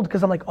sold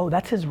because I'm like, oh,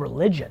 that's his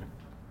religion.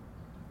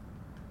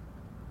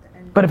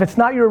 But if it's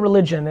not your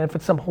religion, and if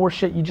it's some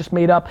horseshit you just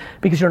made up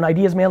because you're an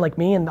ideas man like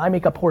me and I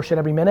make up horseshit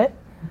every minute,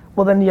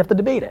 well then you have to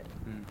debate it.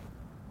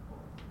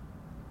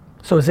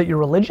 So is it your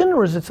religion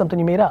or is it something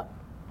you made up?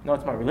 No,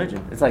 it's my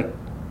religion. It's like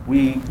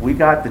we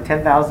got the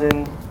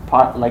 10,000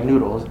 pot like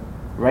noodles.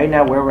 Right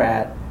now where we're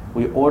at,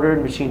 we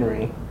ordered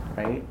machinery,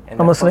 right? And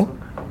I'm listening.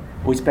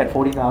 We spent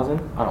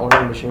 $40,000 on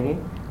ordering machinery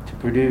to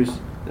produce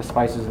the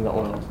spices and the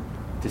oils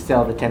to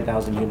sell the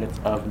 10,000 units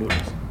of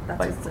noodles. That's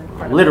like what's in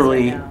front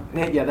literally, of us right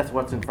now. yeah, that's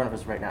what's in front of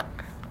us right now.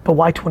 But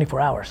why 24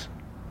 hours?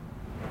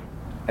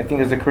 I think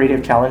there's a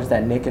creative challenge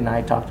that Nick and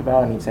I talked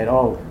about, and he said,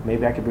 "Oh,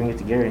 maybe I could bring it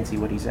to Gary and see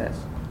what he says."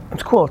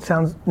 It's cool. It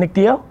sounds Nick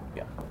Dio.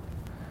 Yeah.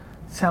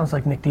 Sounds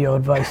like Nick Dio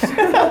advice.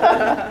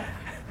 Yeah,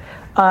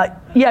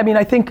 I mean,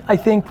 I think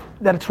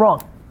that it's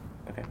wrong.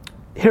 Okay.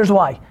 Here's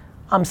why.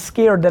 I'm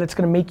scared that it's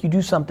going to make you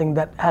do something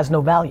that has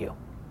no value.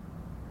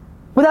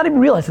 Without even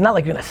realizing, not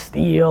like you're going to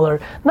steal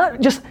or not,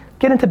 just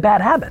get into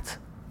bad habits.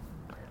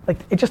 Like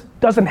it just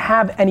doesn't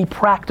have any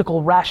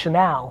practical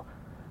rationale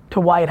to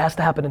why it has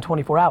to happen in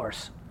 24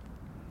 hours.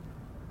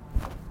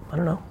 I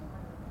don't know.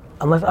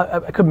 Unless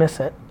I could miss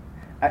it.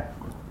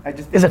 I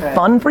just Is it think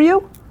fun for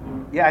you?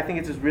 Yeah, I think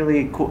it's just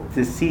really cool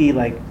to see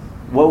like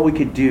what we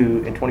could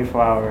do in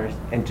 24 hours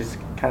and just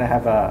kind of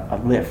have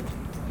a lift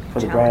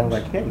for the brand.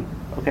 Like, hey,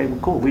 okay, well,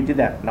 cool, we did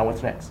that. Now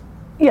what's next?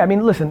 Yeah, I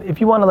mean, listen,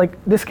 if you want to like,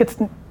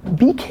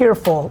 be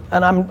careful,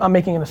 and I'm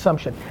making an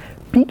assumption.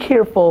 Be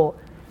careful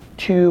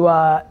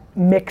to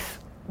mix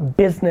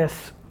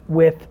business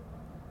with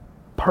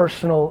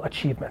personal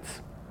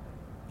achievements.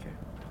 Okay.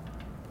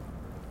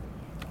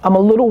 I'm a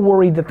little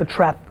worried that the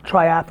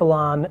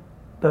triathlon,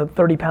 the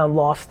 30-pound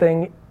loss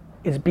thing,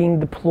 is being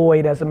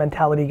deployed as a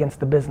mentality against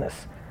the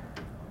business.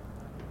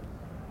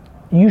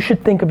 You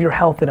should think of your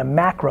health in a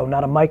macro,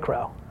 not a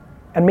micro.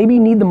 And maybe you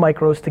need the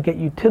micros to get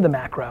you to the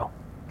macro.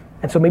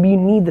 And so maybe you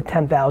need the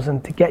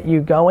 10,000 to get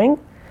you going.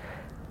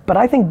 But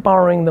I think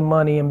borrowing the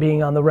money and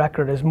being on the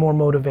record is more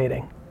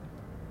motivating,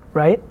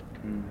 right?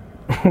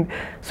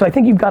 So I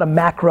think you've got a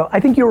macro, I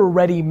think you're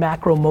already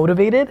macro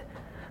motivated.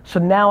 So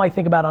now I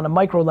think about on a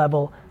micro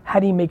level, how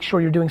do you make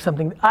sure you're doing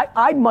something?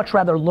 I'd much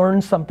rather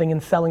learn something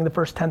in selling the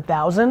first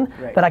 10,000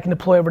 that I can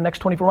deploy over the next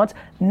 24 months.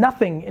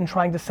 Nothing in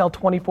trying to sell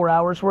 24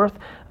 hours worth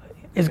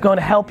is going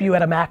to help you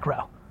at a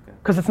macro,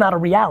 because it's not a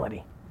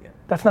reality.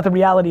 That's not the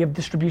reality of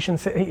distribution,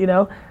 you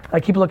know? I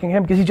keep looking at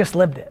him because he just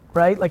lived it,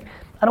 right? Like,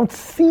 I don't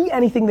see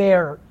anything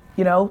there,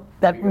 you know,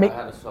 that make.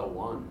 How to sell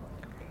one,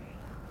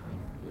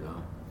 you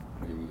know?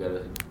 I mean, you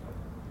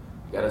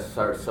gotta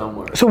start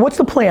somewhere. So what's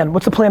the plan?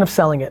 What's the plan of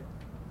selling it?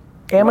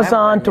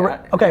 Amazon,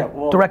 direct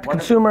to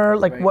consumer,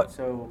 like right. what?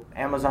 So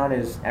Amazon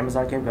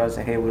came to us and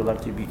said, hey, we'd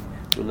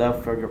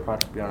love for your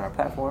product to be on our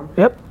platform.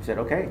 Yep. We said,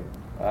 okay,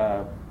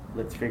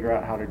 let's figure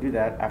out how to do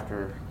that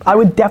after. I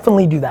would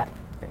definitely do that.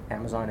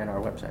 Amazon and our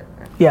website.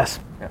 Right? Yes.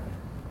 Yeah.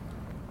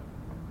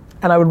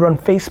 And I would run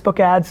Facebook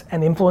ads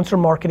and influencer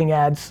marketing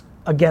ads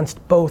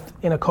against both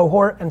in a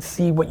cohort and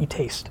see what you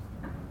taste.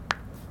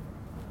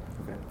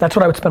 That's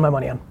what I would spend my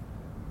money on.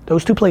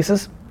 Those 2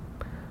 places.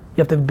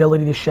 You have the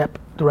ability to ship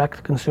direct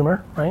to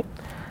consumer, right?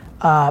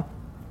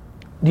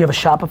 Do you have a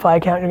Shopify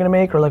account you're gonna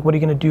make, or like what are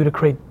you gonna do to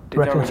create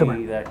direct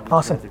consumer?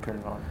 Awesome.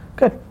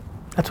 Good.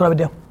 That's what I would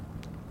do.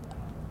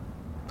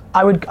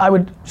 I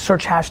would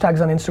search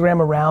hashtags on Instagram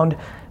around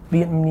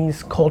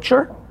Vietnamese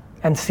culture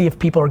and see if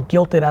people are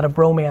guilted out of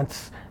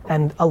romance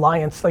and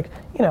alliance. Like,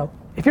 you know,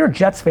 if you're a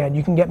Jets fan,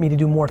 you can get me to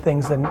do more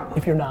things than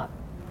if you're not.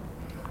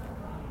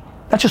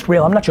 That's just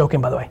real. I'm not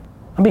joking, by the way.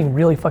 I'm being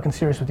really fucking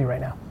serious with you right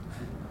now.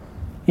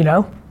 You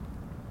know?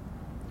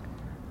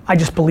 I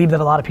just believe that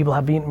a lot of people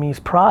have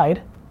Vietnamese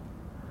pride,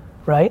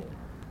 right?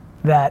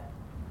 That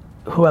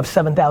who have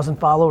 7,000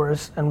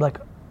 followers and like,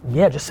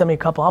 yeah, just send me a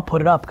couple, I'll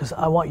put it up because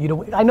I want you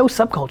to, I know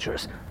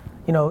subcultures,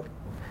 you know,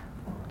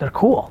 they're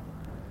cool.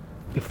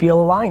 We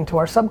feel aligned to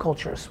our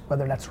subcultures,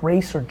 whether that's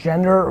race or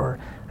gender or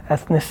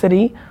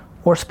ethnicity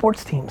or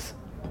sports teams.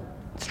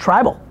 It's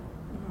tribal.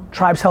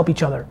 Tribes help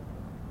each other.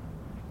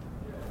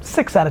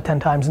 6 out of 10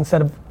 times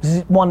instead of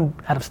 1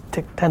 out of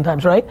 10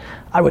 times, right?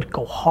 I would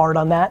go hard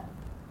on that.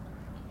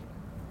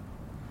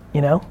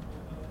 You know?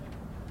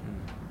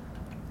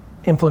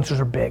 Influencers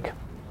are big.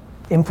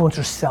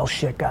 Influencers sell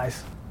shit,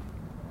 guys.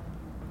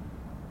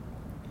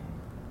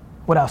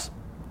 What else?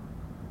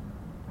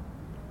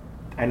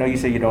 I know you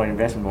say you don't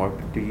invest more,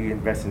 but do you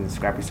invest in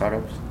scrappy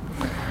startups?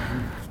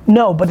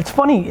 No, but it's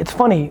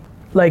funny.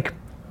 Like,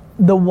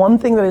 the one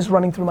thing that is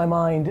running through my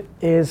mind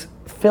is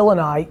Phil and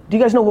I, do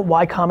you guys know what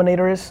Y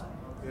Combinator is?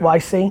 Yeah.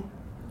 YC?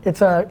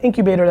 It's an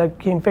incubator that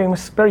became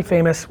famous, very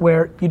famous,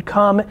 where you'd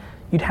come,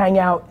 you'd hang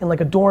out in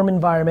like a dorm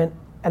environment,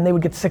 and they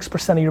would get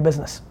 6% of your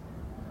business.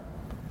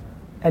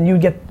 And you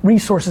would get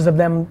resources of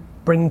them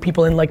bringing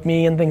people in like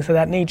me and things of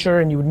that nature,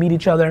 and you would meet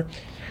each other.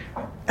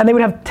 And they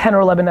would have 10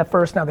 or 11 at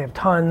first, now they have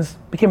tons,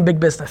 became a big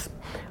business.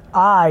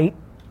 I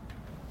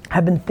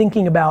have been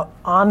thinking about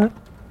on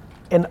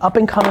an up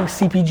and coming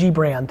CPG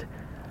brand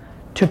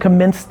to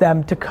convince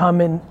them to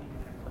come in,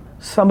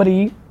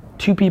 somebody,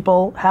 2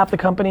 people, half the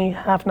company,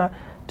 half not,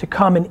 to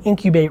come and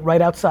incubate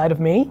right outside of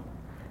me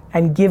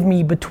and give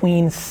me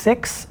between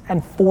 6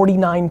 and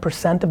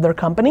 49% of their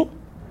company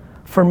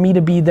for me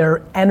to be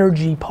their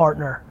energy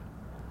partner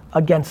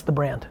against the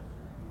brand.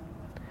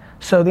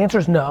 So the answer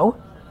is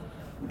no.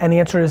 And the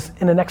answer is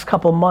in the next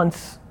couple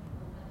months,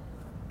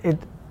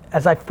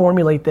 as I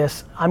formulate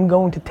this, I'm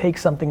going to take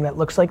something that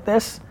looks like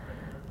this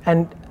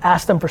and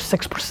ask them for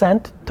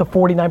 6% to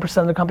 49%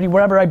 of the company,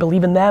 wherever I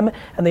believe in them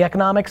and the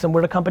economics and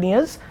where the company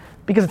is,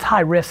 because it's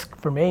high risk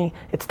for me.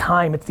 It's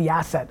time, it's the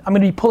asset. I'm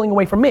gonna be pulling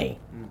away from me,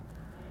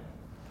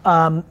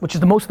 which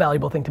is the most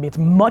valuable thing to me. It's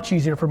much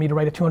easier for me to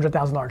write a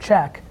 $200,000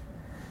 check.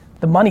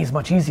 The money's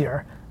much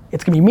easier.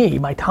 It's gonna be me,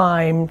 my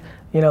time,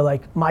 you know,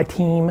 like my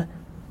team,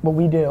 what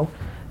we do.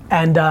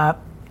 And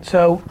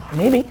so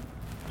maybe.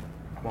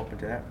 I'm open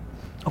to that.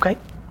 Okay,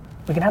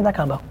 we can have that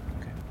combo.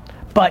 Okay.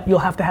 But you'll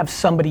have to have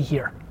somebody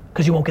here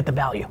because you won't get the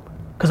value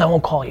because I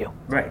won't call you.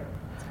 Right.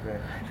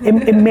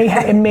 It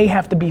may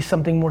have to be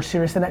something more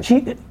serious than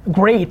that.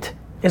 Great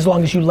as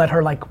long as you let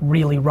her like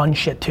really run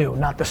shit too,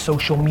 not the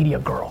social media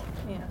girl.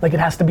 Yeah. Like it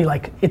has to be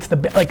like,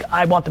 like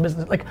I want the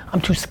business, like I'm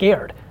too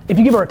scared. If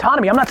you give her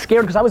autonomy, I'm not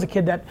scared because I was a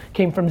kid that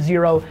came from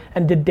 0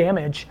 and did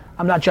damage.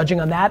 I'm not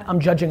judging on that, I'm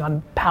judging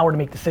on power to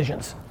make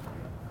decisions.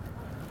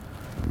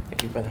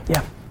 Thank you, brother.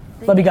 Yeah.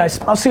 Love you guys.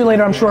 I'll see you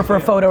later, I'm sure, for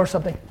a photo or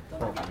something.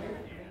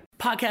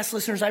 Podcast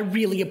listeners, I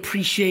really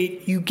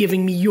appreciate you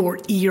giving me your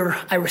ear.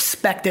 I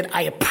respect it.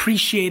 I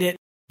appreciate it.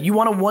 You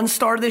want to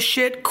 1-star this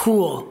shit?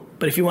 Cool.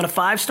 But if you want to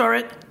 5-star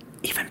it,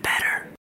 even better.